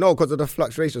bring over, of the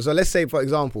fluctuation. So let's say, for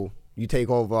example, you take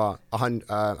over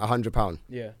 £100,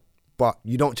 Yeah, but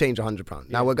you don't change £100.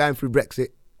 Now Yeah. we're going through Brexit.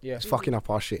 yeah, It's fucking up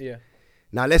our shit. yeah.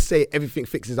 Now let's say everything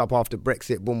fixes up after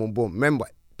Brexit. Boom, boom, boom. Remember,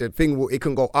 the thing it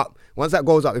can go up. Once that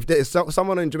goes up, if there's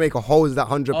someone in Jamaica holds that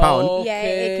 £100, Yeah,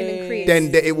 it can increase.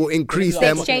 then it will increase The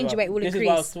them. exchange rate will This is what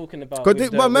I was increase. talking about. Because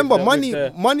with the- remember, with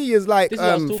the- money is like This is what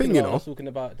I was talking thing, you about. I know. was talking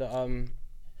about the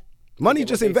Money what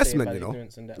just they say investment, about you know.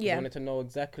 ignorance and that. Yeah. I wanted to know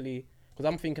exactly because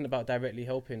I'm thinking about directly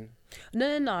helping.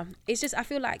 No. It's just I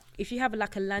feel like if you have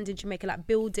like a land in Jamaica, like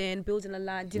building a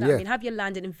land, do you know what Yeah. I mean? Have your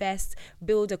land and invest,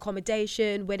 build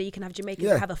accommodation, whether you can have Jamaicans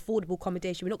Yeah. have affordable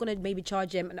accommodation. We're not going to maybe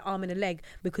charge them an arm and a leg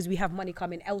because we have money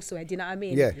coming elsewhere. Do you know what I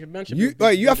mean? Yeah, Man should you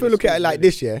be have to look at it like really.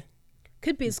 this, yeah.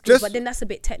 Could be in school, Just- but then that's a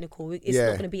bit technical. It's Yeah.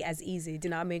 not going to be as easy. Do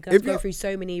you know what I mean? You're If going to go you're- through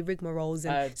so many rigmaroles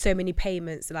and I so many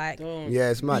payments. Like, Don't.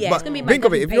 Yeah, it's mad. Yeah, but it's gonna be think mad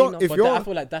of it. If paying you're, off. if But you're, I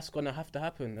feel like that's gonna have to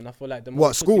happen, and I feel like the more What,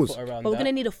 pussy schools? put around but we're that, going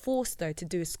to need a force though to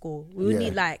do a school. We Yeah.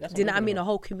 need like, That's do you what know what I I'm mean? talking A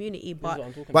whole community. This is But what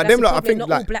I'm talking But about. that's them the lot, I problem, think, not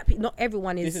like- all black people, not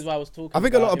everyone is. This is why I was talking. I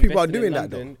think a lot about of people are investing in doing that,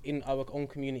 though. London in our own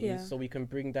communities, Yeah. so we can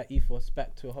bring that ethos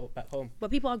back home. But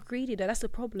people are greedy though. That's the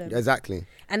problem. exactly.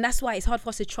 And that's why it's hard for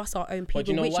us to trust our own But people,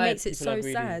 you know which why makes it people are so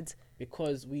greedy? sad.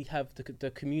 Because we have the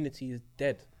community is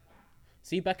dead.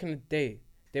 See, back in the day,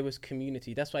 there was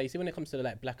community. That's why you see when it comes to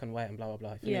like black and white and blah blah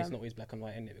blah. For me, Yeah. it's not always black and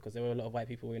white in it because there were a lot of white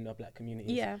people in the black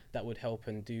communities Yeah. that would help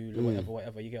and do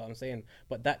whatever. You get what I'm saying?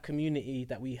 But that community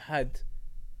that we had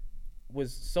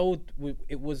was so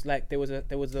it was like there was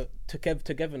a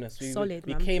togetherness. Solid,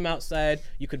 we man. came outside.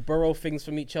 You could borrow things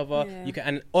from each other. Yeah. You can,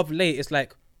 and of late, it's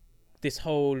like this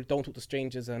whole don't talk to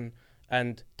strangers and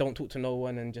don't talk to no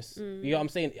one and just you know what I'm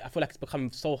saying. I feel like it's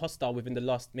become so hostile within the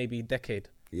last maybe decade.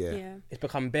 Yeah. It's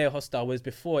become bare hostile, whereas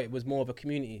before it was more of a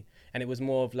community and it was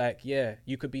more of like, yeah,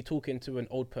 you could be talking to an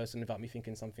old person without me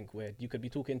thinking something weird. You could be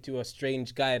talking to a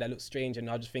strange guy that looks strange and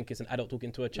I'll just think it's an adult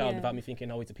talking to a child Yeah. without me thinking,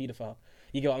 oh, he's a paedophile.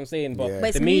 You get what I'm saying? But Yeah. But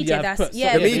it's the media media have that's- put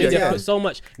yeah, so, the media, yeah. put so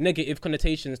much negative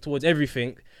connotations towards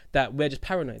everything that we're just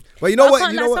paranoid. But you know I what?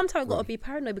 can't You lie, know what? sometimes got to be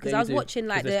paranoid because Yeah, I you was do. watching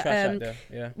like 'Cause there's the trash out there,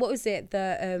 yeah. what was it,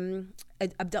 the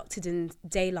abducted in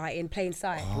daylight in plain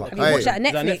sight. Have you hey. watched that on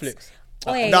Is that Netflix? Netflix?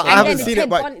 Oi, No, I and haven't then seen Ted it,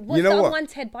 but Bun- what's you know that what? one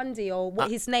Ted Bundy or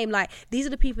what his name? Like these are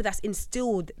the people that's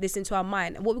instilled this into our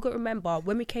mind. And what we've got to remember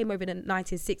when we came over in the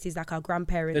 1960s, like our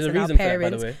grandparents There's a and our reason for that, by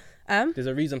parents. the way. There's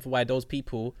a reason for why those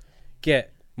people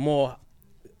get more.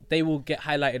 They will get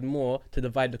highlighted more to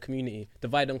divide the community.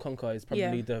 Divide and conquer is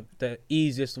probably the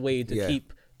easiest way to Yeah.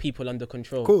 keep people under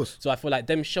control. Of course. So I feel like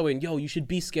them showing, yo, you should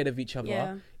be scared of each other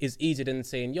Yeah. is easier than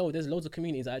saying, yo, there's loads of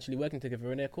communities that are actually working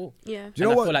together and they're cool. Yeah. Do you know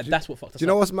And I what? feel like that's what fucked us Do you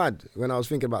know up. what's mad? When I was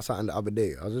thinking about something the other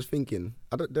day, I was just thinking.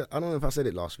 I don't know if I said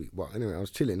it last week, but anyway, I was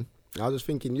chilling. I was just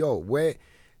thinking, yo, where,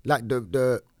 like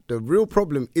the real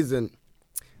problem isn't.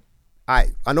 I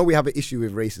know we have an issue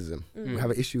with racism. We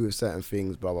have an issue with certain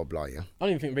things, blah blah blah. Yeah, I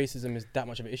don't even think racism is that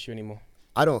much of an issue anymore.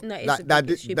 I don't. No, it's like, a that,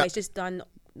 big issue, that- but it's just done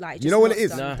like You just know what not it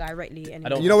is? done Nah. directly. I Anymore.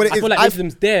 don't. You know what it I is? feel like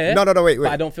racism's there. No, wait. But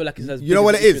I don't feel like it's as You know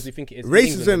what it is? as we think it is. in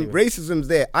England anyway. Racism's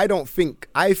there.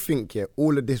 I think yeah,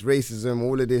 all of this racism,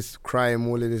 all of this crime,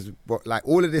 all of this, like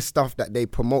all of this stuff that they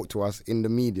promote to us in the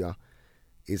media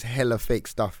is hella fake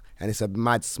stuff, and it's a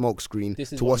mad smokescreen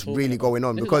This is to what what's I'm talking really about. going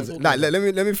on. This is what Because I'm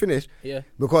talking let me finish. Yeah.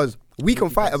 Because we can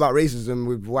fight about racism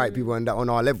with white people and that on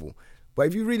our level, But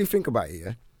if you really think about it,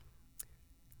 yeah,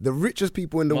 the richest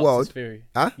people in the Marxist world. theory.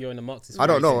 Huh? You're in the Marxist I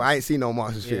don't theory. know. I ain't seen no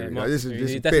Marxist theory. You know. Marxist This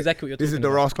theory. is That's exactly what you're this is talking the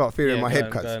about. Ross Clark theory in my go head,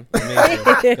 on, cuz. go on.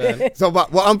 Amazing, go on. So,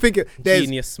 but what I'm thinking,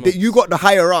 Genius there's you got the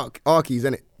hierarchies,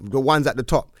 innit? The ones at the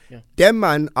top. Yeah. Them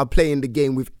man are playing the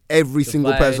game with every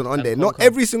single Divide person on and there. Not conquer.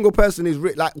 every single person is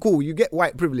like cool. You get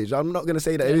white privilege. I'm not gonna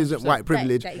say that it Yeah, isn't 100%. white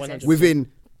privilege That exists. within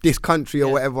this country or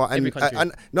Yeah, whatever, and, every country.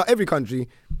 and not every country,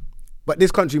 but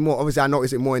this country more. Obviously, I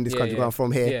notice it more in this Yeah, country. yeah. I'm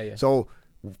from here, Yeah, yeah. so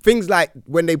things like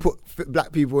when they put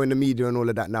black people in the media and all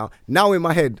of that. Now in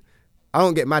my head, I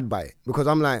don't get mad by it because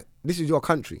I'm like, this is your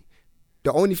country.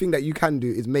 The only thing that you can do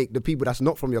is make the people that's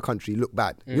not from your country look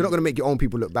bad. You're not going to make your own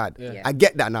people look bad. Yeah. Yeah. I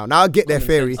get that now. Now I get their Common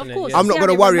theory. sense, Of innit? course, Yeah. I'm not going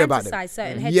to worry about it.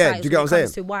 Certain Yeah, do you get what I'm saying?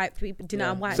 To white people, do you know,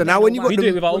 Yeah. I'm white. So now men when or you got white We do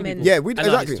it with our own women. people. Yeah, we and our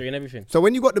exactly. history and everything. So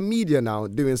when you got the media now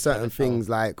doing certain things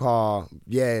like,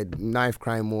 knife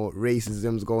crime or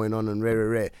racism's going on and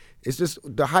rare, it's just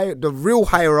the real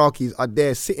hierarchies are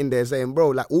there sitting there saying, bro,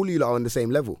 like all you lot are on the same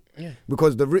level. Yeah.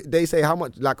 Because they say how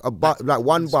much like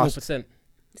one Small bus percent.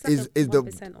 It's like is the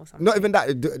 1% or something. not even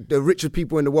that the richest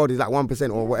people in the world is like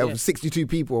 1% or whatever, Yeah. 62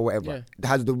 people or whatever Yeah. that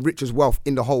has the richest wealth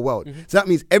in the whole world. So that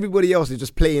means everybody else is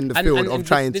just playing the field of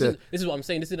trying this to. This is what I'm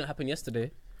saying. This didn't happen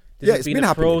yesterday. This Yeah, has it's been been a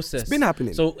happening. process. It's been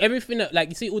happening. So everything that, like,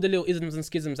 you see all the little isms and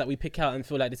schisms that we pick out and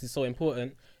feel like this is so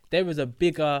important. There is a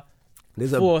bigger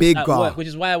There's a force bigger. at work, which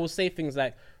is why I will say things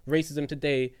like racism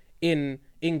today in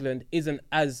England isn't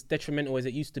as detrimental as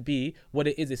it used to be. What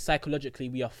it is psychologically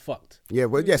we are fucked. Yeah,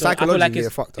 well, So yeah, I feel psychologically like they're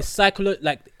fucked up. it's I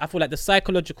feel like the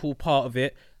psychological part of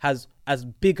it has as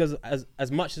big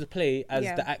as much as a play as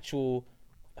Yeah. the actual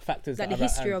factors Like that the are at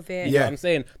history hand. of it. You know Yeah. what I'm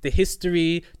saying? The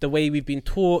history, the way we've been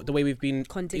taught, the way we've been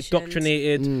Conditioned.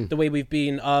 indoctrinated, the way we've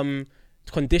been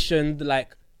conditioned,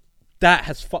 like that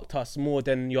has fucked us more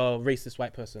than your racist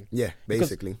white person. Yeah, Because,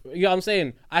 basically. you know what I'm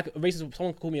saying? Racist,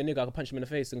 someone could call me a nigga, I could punch him in the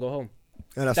face and go home.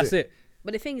 And That's it.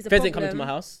 But the thing is, the Feds ain't coming to my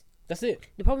problem, house. That's it.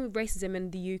 the problem with racism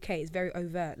in the UK is very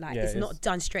overt. Like Yeah, it's it not is.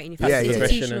 done straight in your Yeah, face. yeah.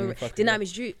 Institutional And fucking-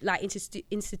 dynamics, like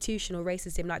institutional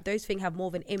racism, like those things have more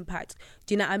of an impact.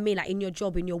 Do you know what I mean? Like in your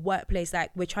job, in your workplace, like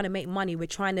we're trying to make money, we're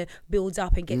trying to build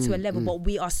up and get to a level, but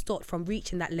we are stopped from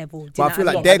reaching that level. Do you But I know feel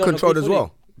what like I they're don't controlled agree as well.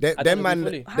 fully. I don't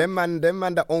agree fully. Them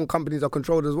man that own companies are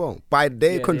controlled as well. They're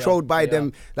they controlled are, by they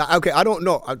them. Like, okay, I don't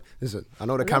know. Listen, I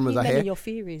know the I love cameras you are men here. and your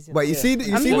theories, you But know. you see, I'm with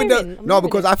hearing, I'm no, hearing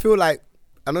because it. I feel like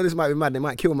I know this might be mad. They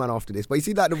might kill man after this. But you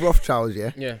see, like the Rothschilds, yeah.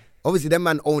 Yeah. Obviously, them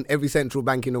man own every central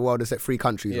bank in the world except 3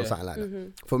 countries or Yeah. something like that. Mm-hmm.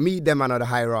 For me, them man are the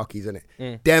hierarchies,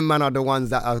 innit? Them man are the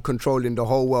ones that are controlling the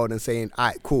whole world and saying, "All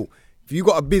right, cool. If you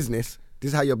got a business, this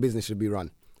is how your business should be run."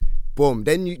 Boom.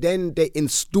 Then they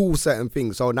install certain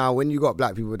things. So now when you got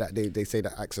black people that they say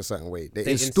that acts a certain way, they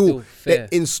instill fear.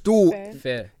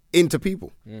 Fair. into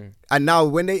people. And now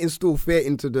when they install fear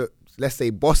into the, let's say,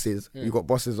 bosses, you got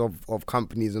bosses of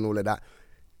companies and all of that,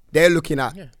 they're looking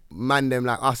at man them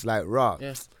like us, like, rah.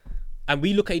 Yeah. And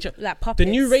we look at each other. Like the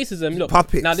new puppets. racism, look.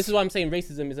 Puppets. Now, this is why I'm saying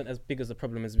racism isn't as big as a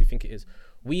problem as we think it is.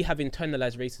 We have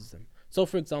internalized racism. So,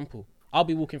 for example, I'll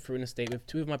be walking through an estate with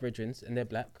 2 of my brethren and they're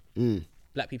black.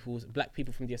 Black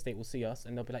people from the estate will see us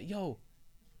and they'll be like, "Yo, what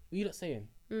are you lot saying?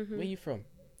 Mm-hmm. Where are you from?"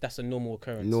 That's a normal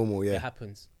occurrence. Normal, yeah. It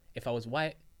happens. If I was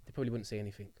white, they probably wouldn't say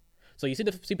anything. So you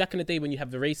see back in the day when you have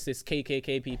the racist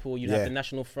KKK people, you have the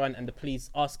National Front and the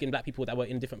police asking black people that were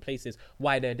in different places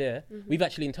why they're there. We've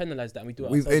actually internalized that and we do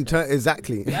it ourselves now.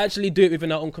 Exactly. We actually do it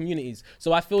within our own communities.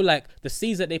 So I feel like the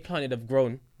seeds that they planted have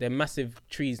grown. They're massive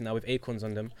trees now with acorns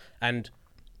on them. And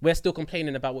we're still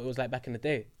complaining about what it was like back in the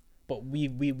day. But we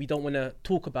don't want to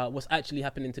talk about what's actually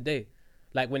happening today.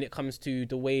 Like when it comes to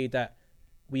the way that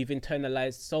we've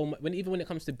internalized so much, even when it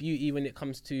comes to beauty, when it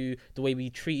comes to the way we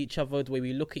treat each other, the way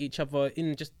we look at each other,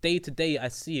 in just day to day, I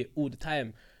see it all the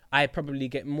time. I probably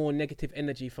get more negative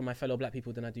energy from my fellow black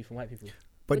people than I do from white people.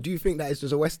 But do you think that it's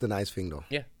just a westernized thing though?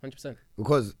 Yeah, 100%.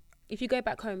 Because If you go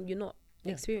back home, you're not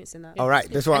experiencing that. all right,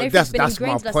 that's And what everything's been that's my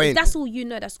ingrained in us. If point. that's all you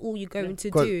know, that's all you're going to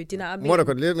 'Cause do. Do you know what I mean?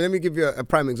 Monica, let me give you a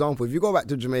prime example. If you go back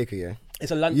to Jamaica, yeah,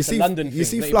 It's a you see London thing. you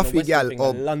see not even a fluffy Western gal thing, or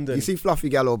a London. you see fluffy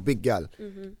gal or big gal.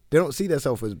 They don't see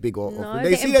themselves as big or No, they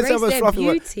they see themselves as embrace fluffy.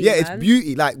 their but- beauty, yeah, it's man.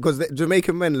 beauty, like because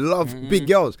Jamaican men love big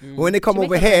girls. But when they come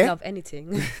over Jamaican men here, love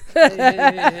anything.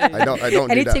 I don't do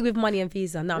Anything that. with money and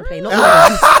visa. No, I'm playing. Not all of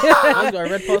them. I've got a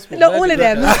red passport. Not all of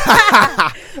them.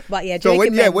 But yeah, So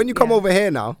Jamaican men, when you come yeah. over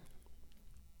here now,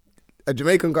 a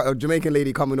Jamaican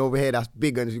lady coming over here that's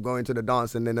big and she's going to the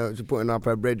dance and then she's putting up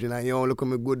her brethren and look at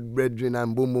me good brethren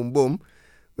and boom boom boom,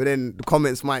 but then the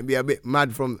comments might be a bit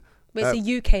mad from. But it's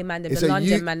a UK man, them, it's the a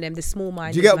London U- man, them, the small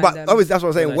minded Do you get? man, But them. obviously that's what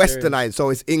I'm saying. Nigerians. Westernized. So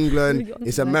it's England,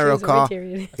 it's Nigerians are America,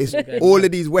 Nigerians. it's all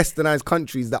of these westernized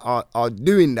countries that are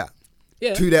doing that.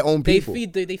 to their own people.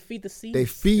 They feed the seeds. They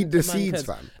feed the into seeds, man's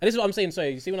fam. heads. And this is what I'm saying. Sorry,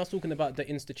 you see when I was talking about the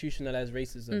institutionalized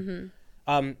racism.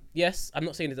 Yes, I'm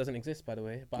not saying it doesn't exist, by the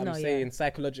way, but I'm saying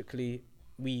psychologically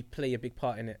we play a big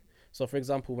part in it. So, for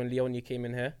example, when Leonie came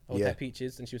in here, at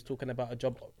Peaches, and she was talking about a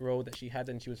job role that she had,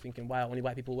 and she was thinking, wow, only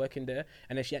white people working there.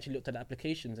 And then she actually looked at the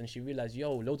applications and she realized,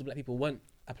 loads of black people weren't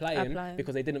applying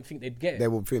because they didn't think they'd get it. They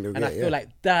would think they'd get it. And I feel like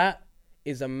that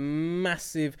is a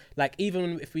massive, like,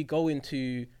 even if we go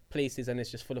into places and it's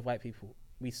just full of white people,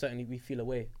 we feel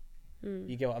away.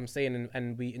 You get what I'm saying?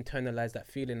 And we internalize that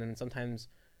feeling, and sometimes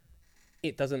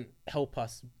it doesn't help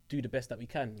us do the best that we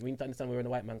can. We need to understand we're in a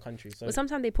white man country. So but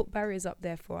sometimes they put barriers up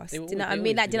there for us. Do you know what I they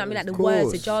mean? always Like, do, like the Of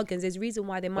words, the course. jargons. There's a reason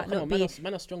why they might not be.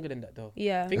 Man are stronger than that, though.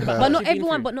 Yeah, Think about but what not you've been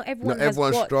everyone. through. But not everyone. Not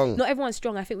everyone's strong. Not everyone's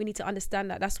strong. I think we need to understand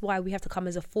that. That's why we have to come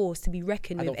as a force to be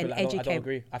reckoned with and I don't educate.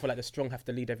 agree. I feel like the strong have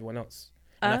to lead everyone else.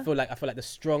 And I feel like the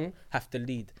strong have to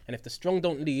lead. And if the strong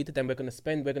don't lead, then we're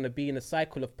gonna be in a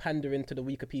cycle of pandering to the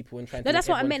weaker people and trying to. No, that's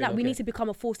what I meant. Like, we need to become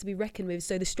a force to be reckoned with.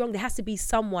 So the strong, there has to be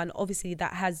someone, obviously,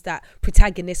 that has that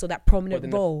protagonist or that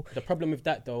prominent role. The problem with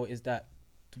that, though, is that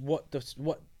what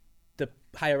the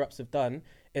higher ups have done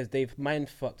is they've mind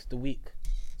fucked the weak.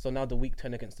 So now the weak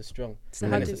turn against the strong. So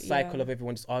and it's a cycle of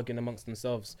everyone just arguing amongst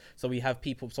themselves. So we have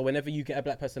people. So whenever you get a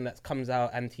black person that comes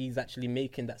out and he's actually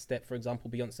making that step, for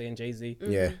example, Beyonce and Jay-Z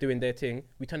doing their thing,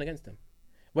 we turn against them.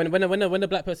 When a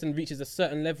black person reaches a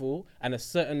certain level and a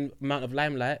certain amount of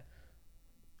limelight,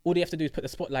 all they have to do is put the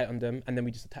spotlight on them, and then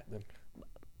we just attack them.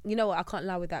 You know what? I can't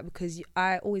lie with that, because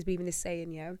I always believe in this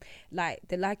saying, like,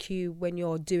 they like you when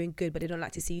you're doing good, but they don't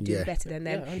like to see you doing better than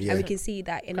them. And we can see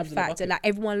that in the fact that, like,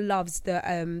 everyone loves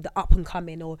the up and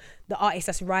coming or the artist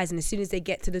that's rising. As soon as they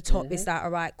get to the top, it's like, all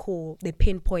right, cool. They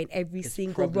pinpoint every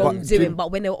single wrongdoing,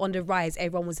 but when they were on the rise,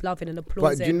 everyone was loving and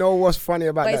applauding. But do you know what's funny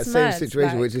about that same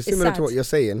situation, which is similar to what you're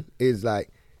saying, is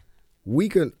like,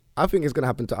 I think it's going to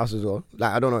happen to us as well.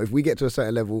 Like, I don't know, if we get to a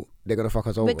certain level, they're going to fuck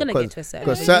us over. We're going to get to a certain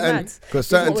level. Because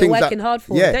certain things we're working hard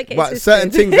for. But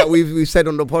certain things that we've said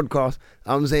on the podcast,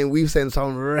 I'm saying we've said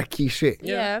some wrecky shit.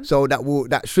 Yeah. So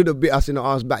that should have bit us in the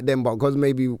arse back then, but because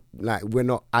maybe like we're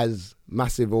not as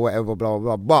massive or whatever, blah,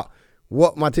 blah, blah. But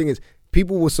what my thing is,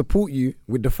 people will support you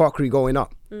with the fuckery going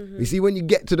up. You see, when you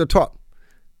get to the top,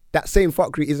 that same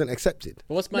fuckery isn't accepted.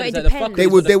 But what's mad is it that the depends.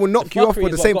 fuckery They will knock you off for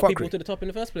the same got fuckery. people to the top in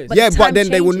the first place. But But then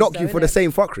they will changes knock you though, for the innit?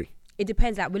 same fuckery. It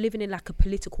depends. Like, we're living in like a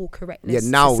political correctness. Yeah,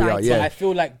 now we are, society. yeah. So I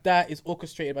feel like that is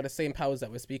orchestrated by the same powers that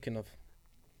we're speaking of.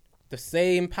 The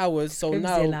same powers. So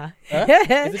now, is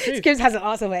it true? Skims has an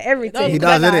answer for everything. He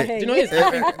does, innit? Do you know what it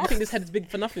is? I think this head is big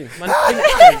for nothing. Man,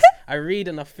 I read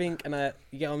and I think and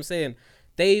you get what I'm saying.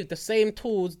 The same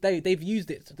tools, they've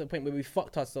used it to the point where we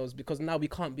fucked ourselves, because now we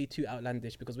can't be too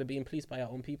outlandish because we're being policed by our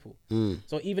own people.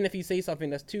 So even if you say something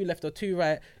that's too left or too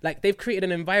right, like, they've created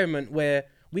an environment where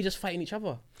we just fighting each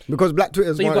other. Because Black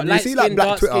Twitter's So you've got light skin, like Black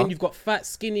dark Twitter. skin, you've got fat,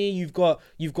 skinny, you've got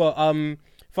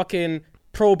fucking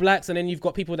pro-blacks, and then you've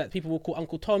got people will call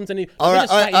Uncle Toms, and we're just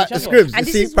fighting each other. Scribs, And you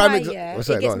this see, is why, it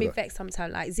it gets me vexed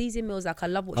sometimes. Like, Zizi Mills, like, I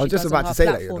love what I was she just does about on to her say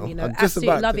that, platform, you know. I'm just absolutely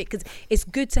about love to- it, because it's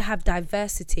good to have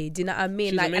diversity. Do you know what I mean?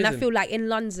 She's Like, and I amazing. feel like in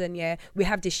London, we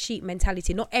have this sheep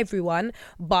mentality. Not everyone,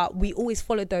 but we always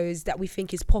follow those that we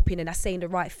think is popping and are saying the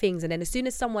right things. And then as soon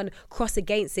as someone cross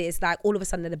against it, it's like all of a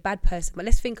sudden they're the bad person. But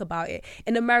let's think about it.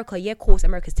 In America, of course,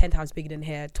 America's 10 times bigger than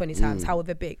here, 20 times,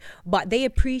 however big. But they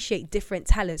appreciate different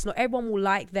talents. Not everyone will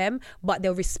like them, but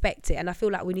they'll respect it. And I feel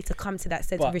like we need to come to that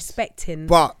sense of respecting.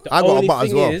 But I got a but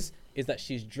as well. is that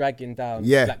she's dragging down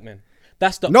Yeah. black men.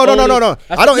 That's the No. that's I don't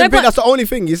the- even think that's the only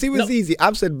thing. You see with No. Zizi,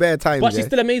 I've said bare times. But she's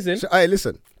still amazing. Hey,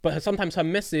 listen. But sometimes her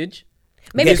message.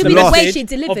 Maybe it is could the be the way message she of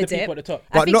the delivered people it. at the top.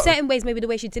 I But think not- certain ways, maybe the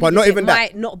way she but delivered not it even that.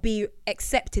 might not be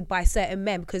accepted by certain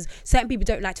men, because certain people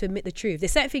don't like to admit the truth.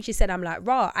 There's certain things she said, I'm like,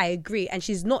 rah, I agree. And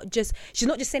she's not just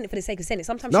saying it for the sake of saying it.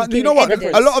 Sometimes No, she's do you giving know what?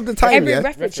 evidence. A lot of the time, Every yeah.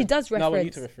 reference, she does No, I want you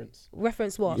reference. to reference.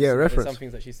 Reference what? Yeah, There's reference. some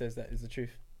things that she says that is the truth.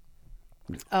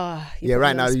 You Yeah, put me right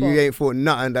on now the you spot. ain't thought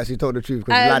nothing that she told the truth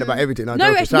because she lied about everything. No, No,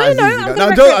 I'm I'm joking. Shout out Zizi. gonna No,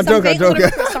 reference I'm something. I'm joking. gonna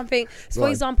reference something. Go For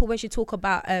on. example, when she talk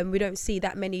about we don't see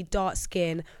that many dark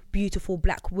skinned, beautiful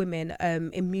black women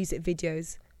in music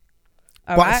videos.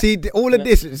 All But right? see, all of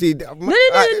this, see, No.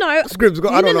 Scribs,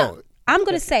 I don't know. I'm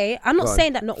gonna say, I'm not Go on.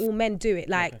 saying that not all men do it.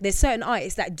 Like, there's certain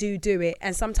artists that do it,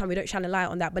 and sometimes we don't shine a light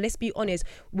on that. But let's be honest,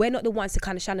 we're not the ones to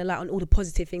kind of shine a light on all the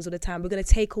positive things all the time. We're gonna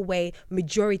take away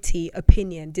majority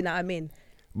opinion. Do you know what I mean?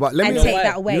 But let And me take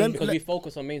that away. Because we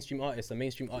focus on mainstream artists, and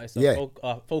mainstream artists Yeah.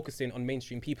 are focusing on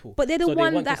mainstream people. But they're the So they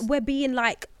one want that to we're being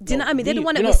like, do you know No, what I mean? They're the we-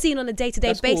 one that you we're know, seeing on a day-to-day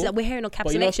that's basis, cool. that we're hearing on But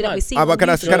Capital you know Lecture, what's that we're mad? seeing but on can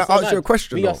I YouTube. ask you a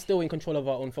question, We though? are still in control of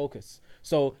our own focus.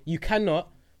 So you cannot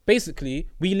basically,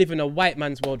 we live in a white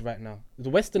man's world right now. The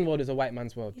Western world is a white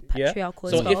man's world. Patriarchal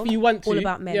So as well. if you want to, All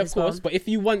about men of as well. course. But if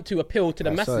you want to appeal to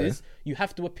the Oh, sorry. masses, you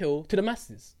have to appeal to the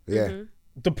masses. Yeah.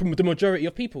 The majority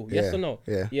of people, yes Yeah, or no?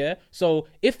 yeah. So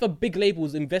if a big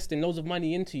label's investing loads of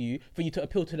money into you for you to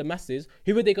appeal to the masses,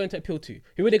 who are they going to appeal to?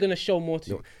 Who are they going to show more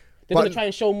to? They're But- going to try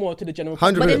and show more to the general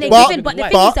 100%. But then they But- give in. But the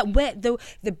White. thing is that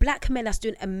the black men that's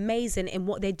doing amazing in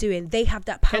what they're doing, they have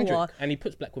that power. Kendrick, and he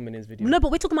puts black women in his video. No,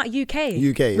 but we're talking about UK.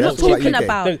 UK, We're not that's what talking UK.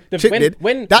 about. Chick did.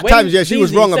 That time, yeah, she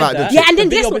was Zeezy wrong said about the that, chick. Yeah, and then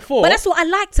the that's video what, before, but that's what I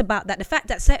liked about that. The fact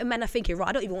that certain men are thinking, right,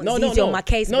 I don't even want Zeezy on my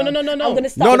case. No. bro. I'm gonna No.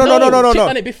 start. No. Chick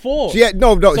done it before. Yeah,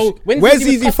 no. So when Where's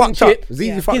Zeezy Zeezy was fucked cussing up? Chip,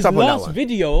 Zeezy fucked his up on that last one.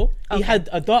 video, he Okay. had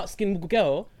a dark-skinned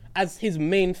girl as his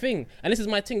main thing, and this is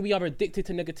my thing. We are addicted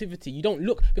to negativity. You don't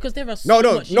look because there are so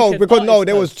much No, UK because artists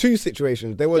there that- was two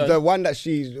situations. There was Go the on. one that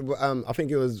she's, I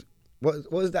think it was,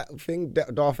 what was that thing?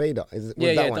 Darth Vader. Was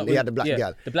Yeah, that yeah, one? that He had one- the black yeah,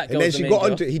 girl. the black and girl then was she the got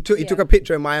main onto. girl. He took a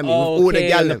picture in Miami with all the Okay,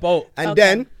 gal on in. the boat. And Okay.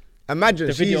 then imagine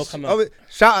The video she's come out.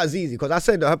 shout out Zeezy because I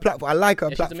said her platform. I like her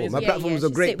she's platform. amazing. Her Yeah, platform is a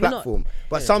she's great sick. We're not- platform.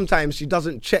 But sometimes she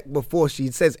doesn't check before she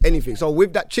says anything. So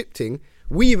with that chip thing.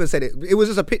 We even said it. It was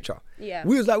just a picture. Yeah.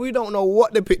 We was like, we don't know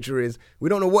what the picture is. We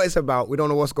don't know what it's about. We don't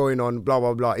know what's going on. Blah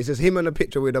blah blah. It's just him in a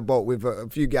picture with a boat with a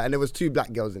few guys, and there was 2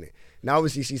 black girls in it. Now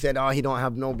obviously she said, he don't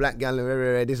have no black girl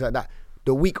and this like that.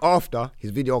 The week after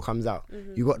his video comes out,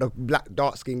 you got the black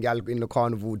dark skinned gal in the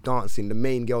carnival dancing. The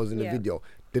main girls in the Yeah. video.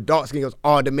 The dark skinned girls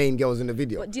are the main girls in the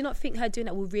video. But do you not think her doing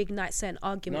that will reignite certain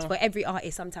arguments for every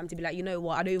artist sometimes to be like, you know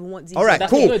what, I don't even want Zeezy. All right,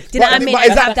 That's cool. good. Do you know what I mean? But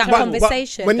And is have that terrible.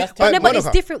 conversation. When- That's No, but Monica. it's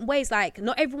different ways. Like,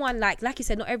 not everyone, like you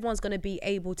said, not everyone's going to be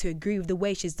able to agree with the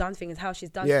way she's done things, how she's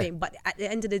done Yeah. things. But at the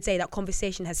end of the day, that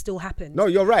conversation has still happened. No,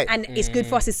 you're right. And it's good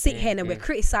for us to sit here and we're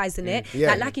criticizing it.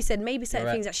 Yeah. Like you said, maybe certain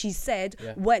Right. things that she said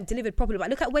Yeah. weren't delivered properly. But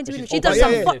look at Wendy Williams. she's She does open.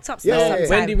 some Yeah. fucked up Yeah, stuff yeah, yeah. sometimes.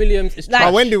 Wendy Williams is Like-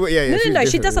 trash. Wendy, yeah, No,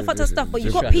 she's she does some different. fucked up stuff, but you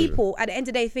She's got trash. people at the end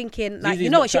of the day thinking, like, Zeezy's you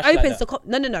know not what, she trash like opens that.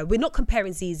 the no, we're not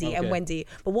comparing Zeezy and Okay. Wendy,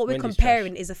 but what we're Wendy's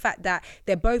comparing trash. is the fact that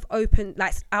they're both open,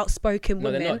 like outspoken No,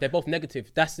 women. they're not. They're both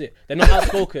negative. That's it. They're not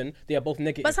outspoken. They are both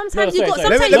negative. But sometimes no, you sorry, got-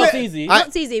 sorry. sometimes not you- Zeezy.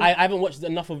 not Zeezy. I haven't watched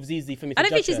enough of Zeezy for me to I don't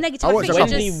think judge she's her. negative. I I watched think a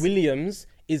she's couple. Wendy just Williams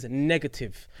is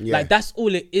negative. Yeah. Like that's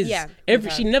all it is. Yeah.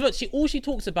 All she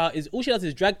talks about is all she does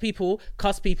is drag people,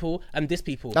 cuss people, and diss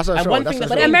people. That's her and show, one that's thing her that's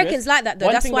But show. the dangerous- Americans like that though.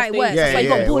 one That's thing why it that's works. dangerous- That's why you Yeah,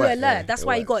 got it Baller works, Alert. yeah, That's it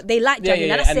why you works. got they like jamming.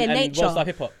 That's their and nature. World Star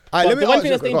Hip Hop. Alright, let me The one ask thing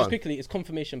you- that's go dangerous on. quickly is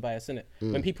confirmation bias, innit?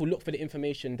 When people look for the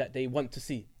information that they want to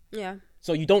see. Yeah.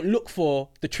 So you don't look for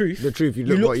the truth. The truth, you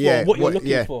You look look for- for yeah, what you're what- looking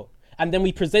yeah. for. And then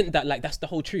we present that like that's the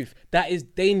whole truth. That is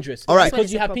dangerous. All right. That's when Because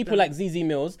it's you a have people problem. like ZZ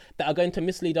Mills that are going to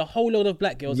mislead a whole load of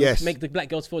black girls Yes. and make the black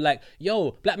girls feel like,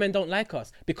 yo, black men don't like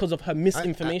us because of her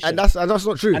misinformation. And that's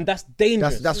not true. And that's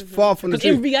dangerous. That's far from the Because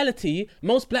in truth. reality,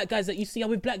 most black guys that you see are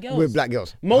with black girls. With black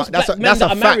girls. Most That's black a- men that's that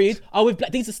a are fact. married are with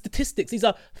black. These are statistics. These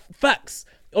are facts.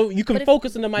 Oh, you can But if-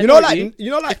 focus on the You know, minority.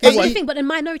 like, But that's the 80 thing. But the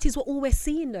minorities were always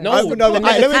seeing though. No, That's the no, problem.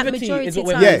 but let me- At negativity majority is what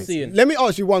we're times. Yeah. seeing. Let me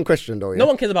ask you one question though. Yeah? No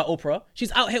one cares about Oprah.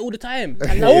 She's out here all the time. I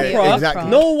love Yeah, Oprah,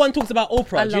 exactly. no one talks about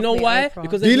Oprah. I Do you love know me why? Oprah.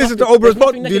 Because Do you there's listen to nothing- Oprah's there's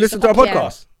nothing pod? Do you listen to her negative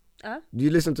about podcast? Huh? Do you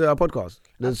listen to her podcast?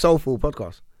 The Soulful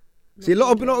podcast. See, a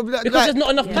lot of Because there's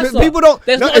not enough pressure. people don't.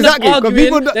 There's no, not exactly, enough 'cause arguing.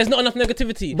 people don't- There's not enough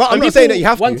negativity. But I'm When not people saying that you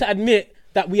have want to. to admit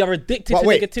that we are addicted But to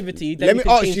wait, negativity. Then let we me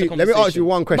can ask change you. the Let me ask you conversation.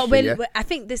 one But question. Yeah? I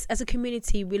think this as a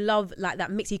community, we love like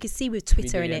that mix. You can see with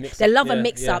Twitter do, in yeah, it. mix They up, love a yeah,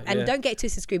 mix yeah, up, and yeah. don't get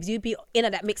twisted, Scribs. You'd be in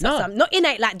at that mix No. up. Some not in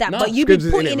it like that, No. but you'd be Scribs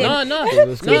is putting in in. it, No, no. You'd be No.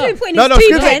 putting No, his no, two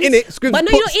Scribs ain't in pence. it. Scribs But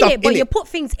no, put you're not stuff in it. But in you it. put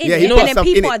things in Yeah, it, he and puts then stuff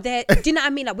in people it. are there. Do you know what I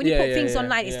mean? Like when you Yeah, put yeah, things yeah,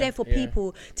 online, it's yeah, there for yeah.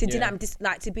 people to do Yeah.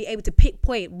 like to be able to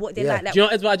pinpoint what they Yeah. like. Do you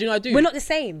know what I do? We're not the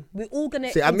same. We're all gonna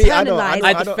See, I mean, I don't- internalize.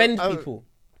 I don't- defend I don't- people.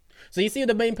 So you see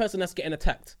the main person that's getting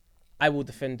attacked, I will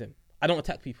defend them. I don't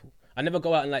attack people. I never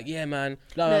go out and like, yeah, man,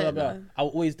 blah, blah, No, blah, blah. no. I'll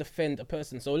always defend a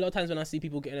person. So a lot of times when I see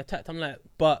people getting attacked, I'm like,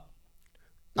 but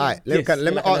All right, Yes, let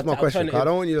me like ask an my question. 'Cause I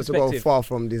don't want you to go alternative far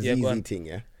from this Yeah, go easy on. thing.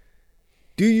 Yeah.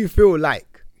 Do you feel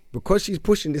like because she's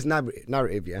pushing this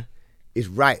narrative, yeah, it's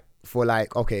right for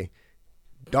like, okay,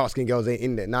 dark skinned girls ain't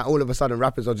in there. Now all of a sudden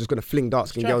rappers are just gonna fling dark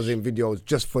skinned girls trash. in videos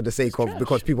just for the sake of trash.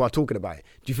 because people are talking about it.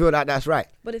 Do you feel that that's right?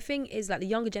 But the thing is, like the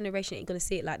younger generation ain't gonna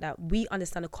see it like that. We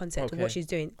understand the concept of Okay. what she's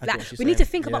doing. I get Like what she's we need to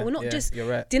saying. think about. Yeah, We're not yeah, just. you're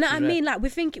right. Do you know what I She's right. mean? Like we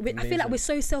think. I feel like Amazing. we're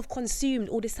so self-consumed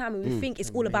all this time, and we think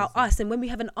it's all about us. And when we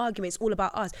have an argument, it's all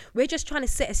about us. We're just trying to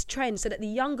set a trend so that the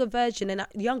younger version and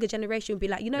the younger generation will be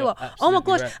like, you know You're what? Oh my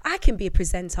absolutely gosh, right. I can be a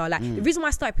presenter. Like the reason why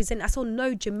I started presenting, I saw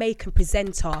no Jamaican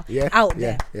presenter Yeah. out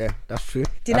yeah, there. Yeah, that's true.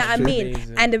 Do you know what I That's true. mean?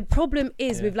 Amazing. And the problem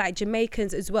is with like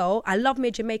Jamaicans as well. I love me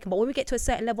a Jamaican, but when we get to a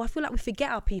certain level, I feel like we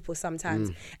forget our people sometimes.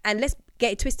 And let's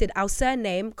get it twisted. Our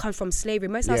surname comes from slavery.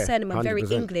 Most of our Yeah, surname are very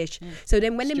 100%. English. So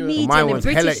then when the Stuart. media Mine and the was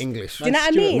British, hella English. do you know what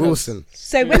I Stuart mean? Wilson.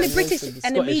 So when the Yeah, British Wilson,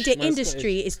 and the Scottish, media man's industry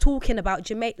Scottish. is talking about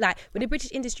Jamaica, like when the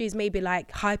British industry is maybe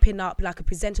like hyping up like a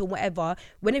presenter or whatever,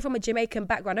 when they're from a Jamaican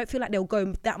background, I don't feel like they'll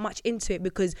go that much into it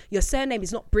because your surname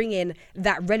is not bringing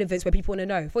that relevance where people want to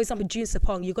know. For example, June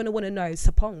Sapong, you're going to want to know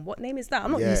Sapong. What name is that?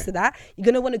 I'm not Yeah. used to that. You're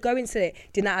going to want to go into it.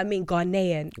 Do you know what I mean?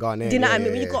 Ghanaian. Ghanaian, Do you know what I yeah, mean?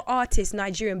 yeah, When yeah. you've got artists,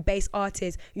 Nigerian-based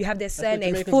artists, you have their That's what surname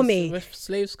Jamaicans for were- me. were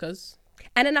slaves, cuz.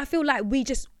 And then I feel like we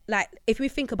just, like, if we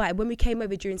think about it, when we came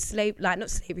over during not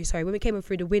slavery, sorry, when we came over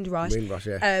through the Windrush,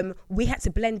 yeah. we had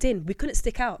to blend in. We couldn't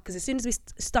stick out because as soon as we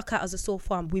stuck out as a sore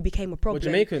farm, we became a problem.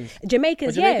 Jamaicans.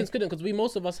 Jamaicans, But yeah. Jamaicans couldn't because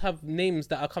most of us have names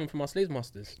that are coming from our slave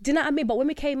masters. Do you know what I mean? But when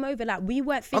we came over, like, we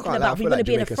weren't I thinking can't lie, I about we feel want to like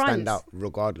be in the Jamaica front. stand out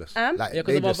regardless. Yeah, Like, Yeah, they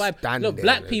because of our just vibe. stand Look, there.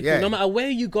 black people, Yeah. no matter where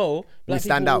you go, we black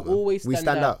stand people out. will always We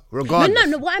stand out No, regardless.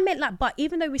 no. What I meant, like, but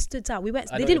even though we stood out, we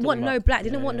weren't. I They know didn't what want you're no talking black. They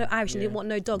about. didn't want no Yeah, Irish. They didn't yeah. want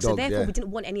no dogs. So Dogs, therefore, yeah. we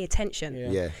didn't want any attention. Yeah.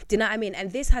 Yeah. Do you know what I mean?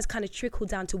 And this has kind of trickled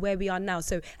down to where we are now.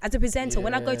 So as a presenter,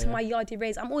 when I go to Yeah. my yardie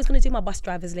raves, I'm always going to do my bus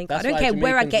driver's link. That's I don't why care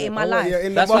where I Jamaicans get are- in my Oh, life. yeah, in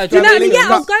the That's bus why Do you know what I mean? Jamaicans-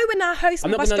 Yeah, I'll go when I host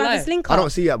I'm my not bus gonna driver's lie. link I up. don't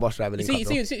see you at bus driving. See,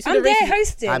 the I'm there racism-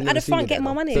 hosting I've at never the seen you front, getting there, my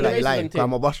though. money. Feel like The you're lying, racism 'cause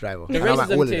I'm a bus driver. The and I'm at all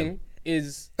racism of them. thing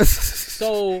is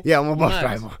so Yeah, I'm a bus mad.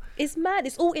 driver. It's mad.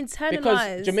 It's all Because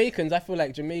internalized. Jamaicans, I feel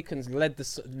like Jamaicans led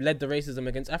the racism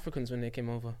against Africans when they came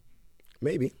over.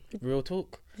 Maybe. Real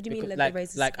talk. What do you mean Because, led the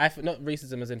racism? Like not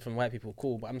racism as in from white people,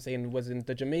 cool. But I'm saying was in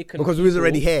the Jamaican. Because we was people,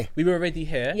 already here. We were already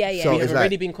here. Yeah, yeah. So We it's have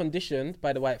already like- been conditioned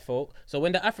by the white folk. So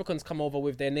when the Africans come over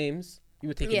with their names, we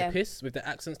were taking Yeah. the piss with their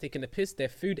accents, taking the piss, their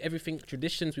food, everything,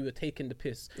 traditions. We were taking the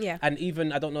piss. Yeah. And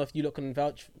even I don't know if you look can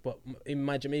vouch, but in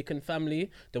my Jamaican family,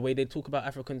 the way they talk about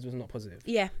Africans was not positive.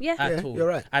 Yeah, yeah. At Yeah, all. you're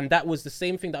right. And that was the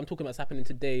same thing that I'm talking about is happening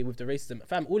today with the racism.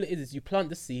 Fam, all it is you plant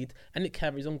the seed and it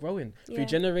carries on growing Yeah. through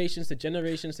generations to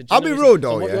generations to I'll generations. be real though,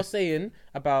 So what yeah. you're saying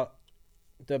about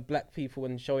the black people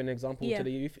and showing an example Yeah. to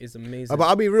the youth is amazing. But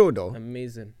I'll be real though.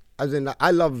 Amazing. As in, like, I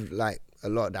love like a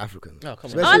lot of the Africans. Oh,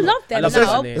 come on. Especially I my- love them I love now,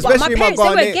 Ghanaian. but my Especially my parents, they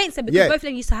were Ghanaian- against them because yeah. both of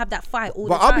them used to have that fight all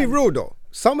But the time. I'll be real though.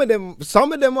 Some of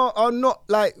them are not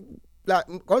like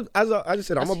as I just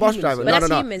said, I'm That's a bus humans, driver. though. But No, that's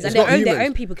no. humans, It's and not their humans.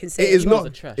 own people can say It is Humans not.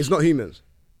 are trash. It's not humans.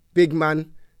 Big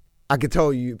man. I can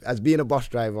tell you, as being a bus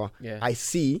driver, Yeah. I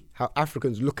see how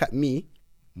Africans look at me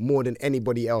more than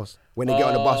anybody else when they get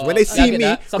on the bus. When Oh, they I see get me,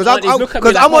 that. Some because aunties look at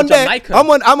me like, I'm "Oh, on there.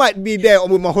 Jamaican." I might be there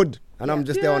with my hood, and I'm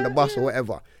just there on the bus or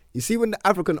whatever. You see, when the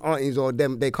African aunties or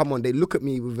them, they come on, they look at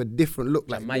me with a different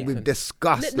look, like Jamaican. with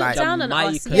disgust. Look Like, down on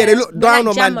us. Jamaican. Yeah, they look We're down like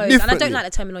on man jammos, and I differently. don't like the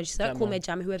terminology, so don't call Jamo. me a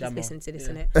jammer, whoever's Jamo. listening to this,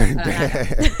 Yeah. innit? I don't like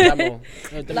that. Jamo.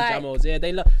 No, them Like- Jamos.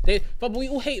 Yeah, but we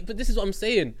all hate, but this is what I'm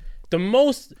saying.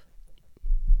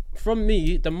 From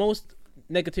me, the most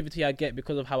negativity I get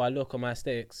because of how I look or my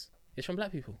aesthetics is from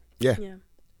black people. yeah. Yeah.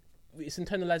 It's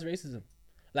internalized racism.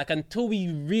 Like, until we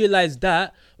realize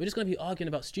that, we're just going to be arguing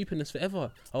about stupidness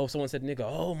forever. Oh, someone said nigger.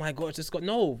 Oh my gosh,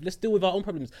 no, let's deal with our own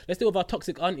problems. Let's deal with our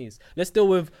toxic aunties. Let's deal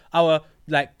with our,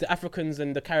 like, the Africans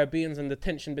and the Caribbeans and the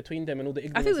tension between them and all the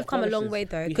ignorance. I think we've that come a long flourishes. way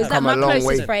though, We because have. like come my a long closest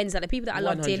way. friends, like the people that I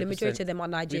love dearly, 100%. majority of them are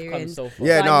We've come Nigerians. so far.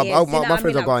 Yeah, no, Ghanaians, my you know what friends I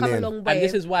mean? are I've come a Ghanaian. long way. And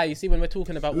this is why, you see, when we're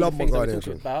talking about all Love the things that my we're Ghanaian talking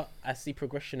friends. about, I see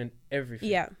progression in everything.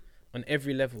 Yeah. On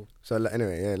every level. So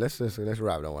anyway, yeah, let's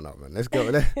wrap that one up, man. Let's go.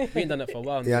 We ain't done that for a